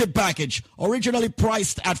limited package, originally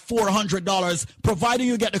priced at $400. Providing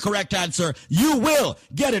you get the correct answer, you will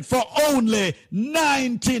get it for only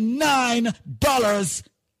 $99.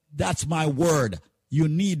 That's my word. You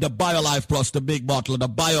need the BioLife Plus, the big bottle, the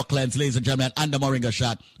BioCleanse, ladies and gentlemen, and the Moringa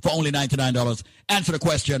shot for only $99. Answer the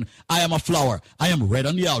question. I am a flower. I am red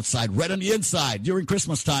on the outside, red on the inside. During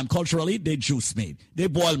Christmas time, culturally, they juice me. They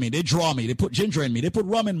boil me. They draw me. They put ginger in me. They put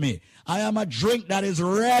rum in me. I am a drink that is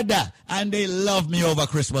red, and they love me over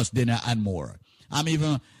Christmas dinner and more. I'm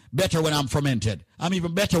even better when I'm fermented. I'm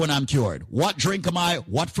even better when I'm cured. What drink am I?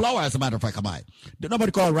 What flower, as a matter of fact, am I? The number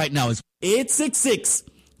to call right now is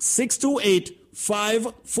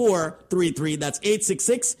 866-628-5433. That's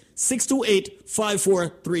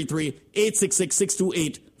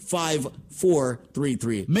 866-628-5433.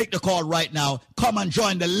 866-628-5433. Make the call right now. Come and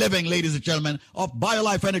join the living, ladies and gentlemen, of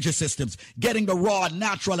BioLife Energy Systems. Getting the raw,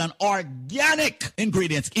 natural, and organic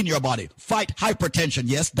ingredients in your body. Fight hypertension.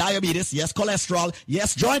 Yes, diabetes. Yes, cholesterol.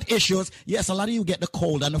 Yes, joint issues. Yes, a lot of you get the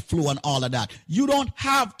cold and the flu and all of that. You don't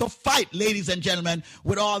have to fight, ladies and gentlemen,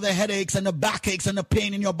 with all the headaches and the backaches and the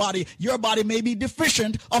pain in your body. Your body may be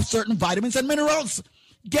deficient of certain vitamins and minerals.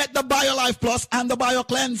 Get the BioLife Plus and the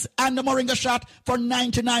BioCleanse and the Moringa shot for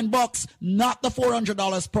 $99, not the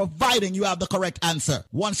 $400, providing you have the correct answer.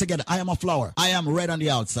 Once again, I am a flower. I am red on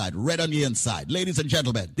the outside, red on the inside. Ladies and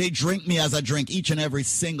gentlemen, they drink me as I drink each and every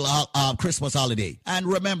single Christmas holiday. And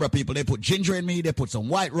remember, people, they put ginger in me, they put some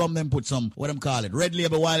white rum, they put some, what I'm calling, red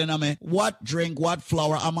label wine in me. What drink, what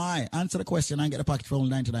flower am I? Answer the question and get a package for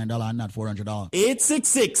only $99 and not $400.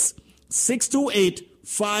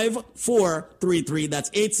 866-628-5433. That's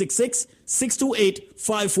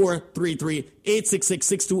 866-628-5433.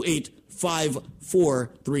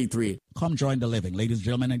 866-628-5433. Come join the living, ladies and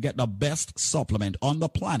gentlemen, and get the best supplement on the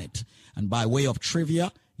planet. And by way of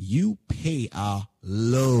trivia, you pay a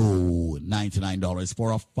low $99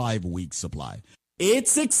 for a 5-week supply.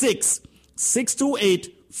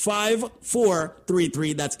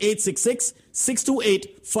 866-628-5433. That's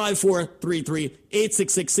 866-628-5433.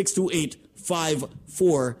 866-628-5433.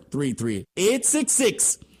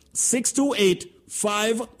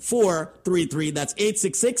 866-628-5433. That's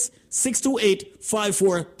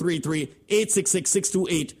 866-628-5433.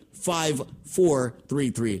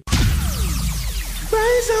 866-628-5433.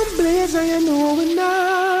 Rise and blaze and you know we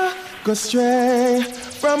not go stray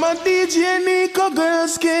from a DJ Nico,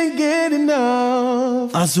 girls can't get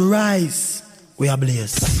enough. As we rise, we are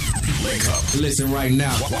blessed. Wake up. Listen right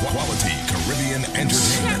now. Quality Caribbean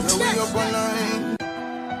Entertainment.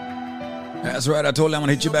 That's right. I told you I'm going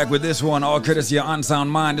to hit you back with this one. All courtesy of Unsound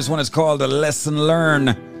Mind. This one is called A Lesson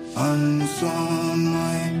Learned. Unsound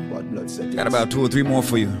Mind. Got about 2 or 3 more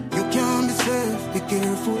for you. You can't be safe, be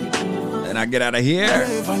careful. Then I get out of here.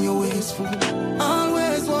 Brave and you're wasteful.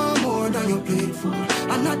 Always want more than you paid for.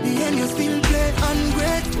 And at the end you still play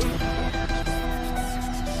ungrateful.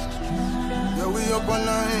 Yeah, we up on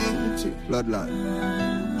 90.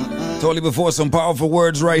 Bloodline. Told you before, some powerful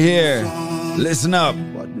words right here. Listen up.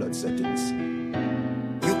 What blood settings?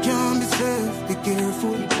 You can't be safe, be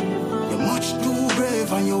careful. You're much too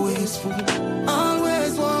brave and you're wasteful.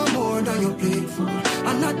 Always want more than you paid for.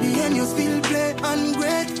 And at the end you still play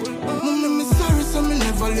ungrateful. I'm sorry, so me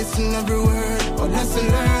never never listen every word. But lesson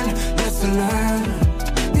learned, lesson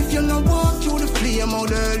learned. If you not walk through the flame, how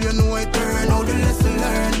the hell you know it burn? How the lesson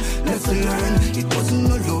learned, lesson learned. It wasn't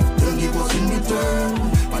no love, then it was in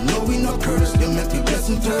return. I know we not curse, they make the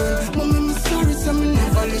blessing turn. Mommy, I'm sorry, so me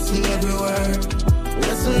never listen every word.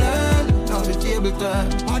 Lesson learned, now the table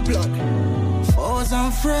turn. Hot blood. Foes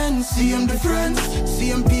and friends, see them the friends.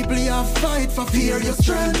 See them people you have fight for fear your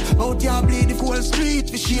strength. Out here bleed the whole street,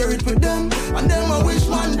 we share it with them. And them I wish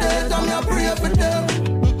man dead, and me I pray for them.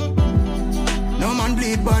 No man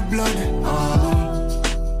bleed bad blood.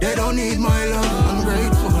 They don't need my love, I'm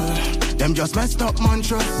grateful. Them just messed up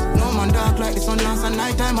mantras. No man dark like the sun last and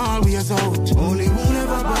nighttime always out. Only who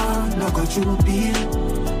never bow, no go through pain.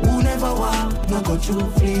 Who never walk, no go through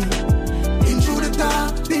fear. Been through the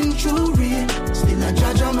dark, been through rain. Still a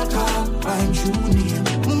judge on my car, I'm true name.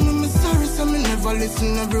 I'm sorry, so me never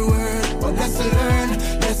listen every word. But lesson learned,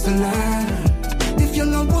 lesson learned. If you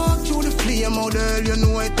not walk through the flame, how the hell you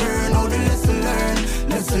know it burn? How the lesson learned,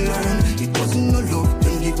 lesson learned. It wasn't no love,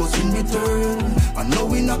 then it was in return. I know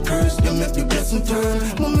we not curse, they make the blessing turn.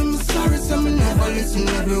 Mommy, I'm sorry, so me never listen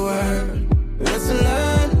every word. Lesson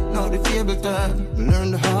learned, now the table turn.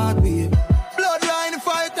 Learn the hard way. Bloodline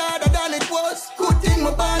fight harder than it was. Good thing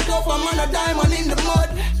my band off, I'm on a diamond in the mud.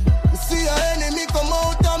 You see your enemy come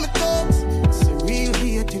out on my thugs. It's a real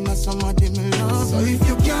hate in some of them love. So if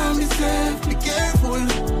you can't be safe, be careful.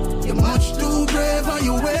 You're much too brave and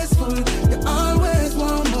you're wasteful. You always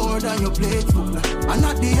want more than your plate full. And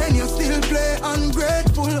at the end you still play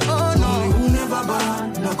ungrateful. Oh no, who never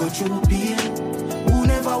bow, no go through pain. Who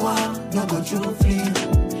never walk, no go through flame.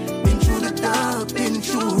 Been through the dark, been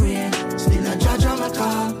through rain. Still a judge on my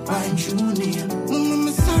car, I'm true name. I'm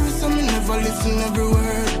sorry, so me never listen every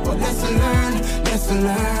word. But lesson learned, lesson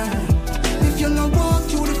learned. If you not walk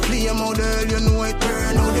through the flame, how the hell you know it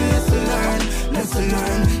burn? How the lesson learned, lesson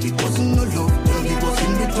learned. It wasn't no love, then it was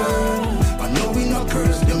in return. I know we not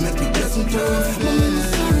curse, they make the blessing turn. I'm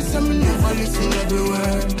sorry, so me never listen every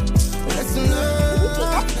word. Lesson learned.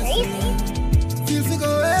 Feel to go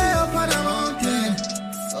way up on a mountain.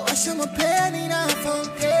 So I show my pain in a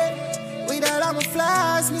fountain. With all of my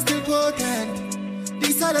flaws, me still potent.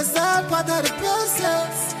 These are the sad part of the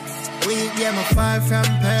process. We yeah, I'm far from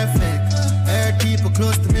perfect. Hurt people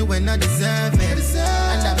close to me when I deserve it.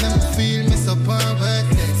 And that make me feel me so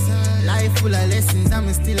worthless. Life full of lessons,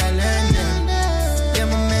 I'm still a learning. Yeah, I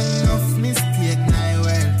make enough mistake now,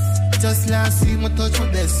 well. Just last week, I touched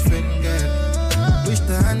my best friend, girl. Wish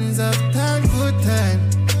the hands of time could turn,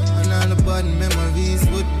 and all the bad memories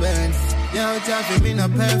would burn. Yo, Javi, me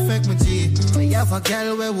not perfect, my G. But you have a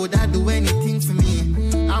girl where would I do anything for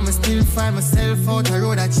me? I'ma still find myself out the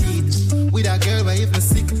road I cheat. With a girl where if I'm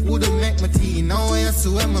sick, wouldn't make my tea. Now I see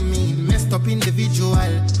what I mean. Messed up individual.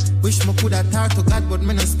 Wish me could have talked to God, but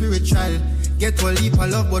me not spiritual. Get to a leap of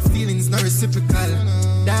love, but feelings not reciprocal.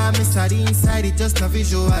 Damn, it's the inside, it just a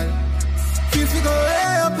visual. Feel to go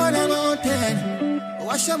way up on a mountain.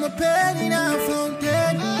 Wash out my pain in a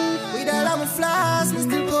fountain. With all of my flaws, me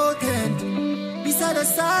still potent. These are the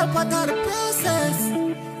sad part of the process.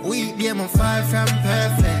 We yeah, I'm far from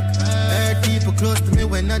perfect. Hurt people close to me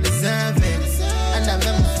when I deserve it. And that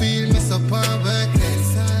make me feel me so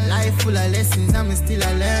worthless. Life full of lessons, I'm still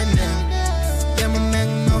a learning. Yeah, I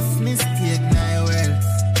make enough mistake now,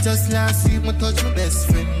 well. Just last week, I touched my best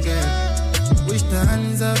friend, girl. Wish the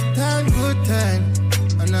hands of time could turn,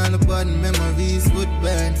 and all the bad memories would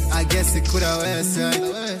burn. I guess it could have worse,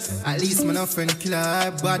 right? At least my no friend kill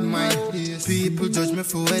a bad mind. People judge me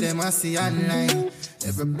for where them I see online.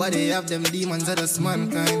 Everybody have them demons of just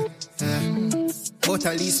mankind. But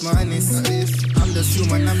at least my honest. I'm just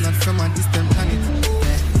human, I'm not from a distant planet.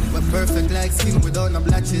 We're perfect like skin without no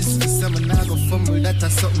blotches. Someone I go fumble,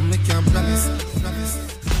 that's something we can't promise.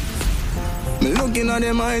 Me looking at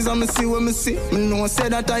them eyes and me see what me see. Me know say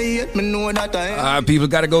that I hate, me know that I hate. People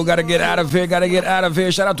gotta go, gotta get out of here, gotta get out of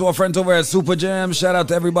here. Shout out to our friends over at Super Jam. Shout out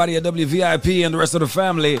to everybody at WVIP and the rest of the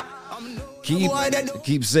family.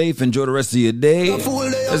 Keep safe, enjoy the rest of your day.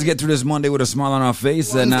 Let's get through this Monday with a smile on our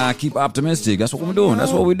face and keep optimistic. That's what we're doing.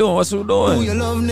 That's what we're doing. That's what we're doing.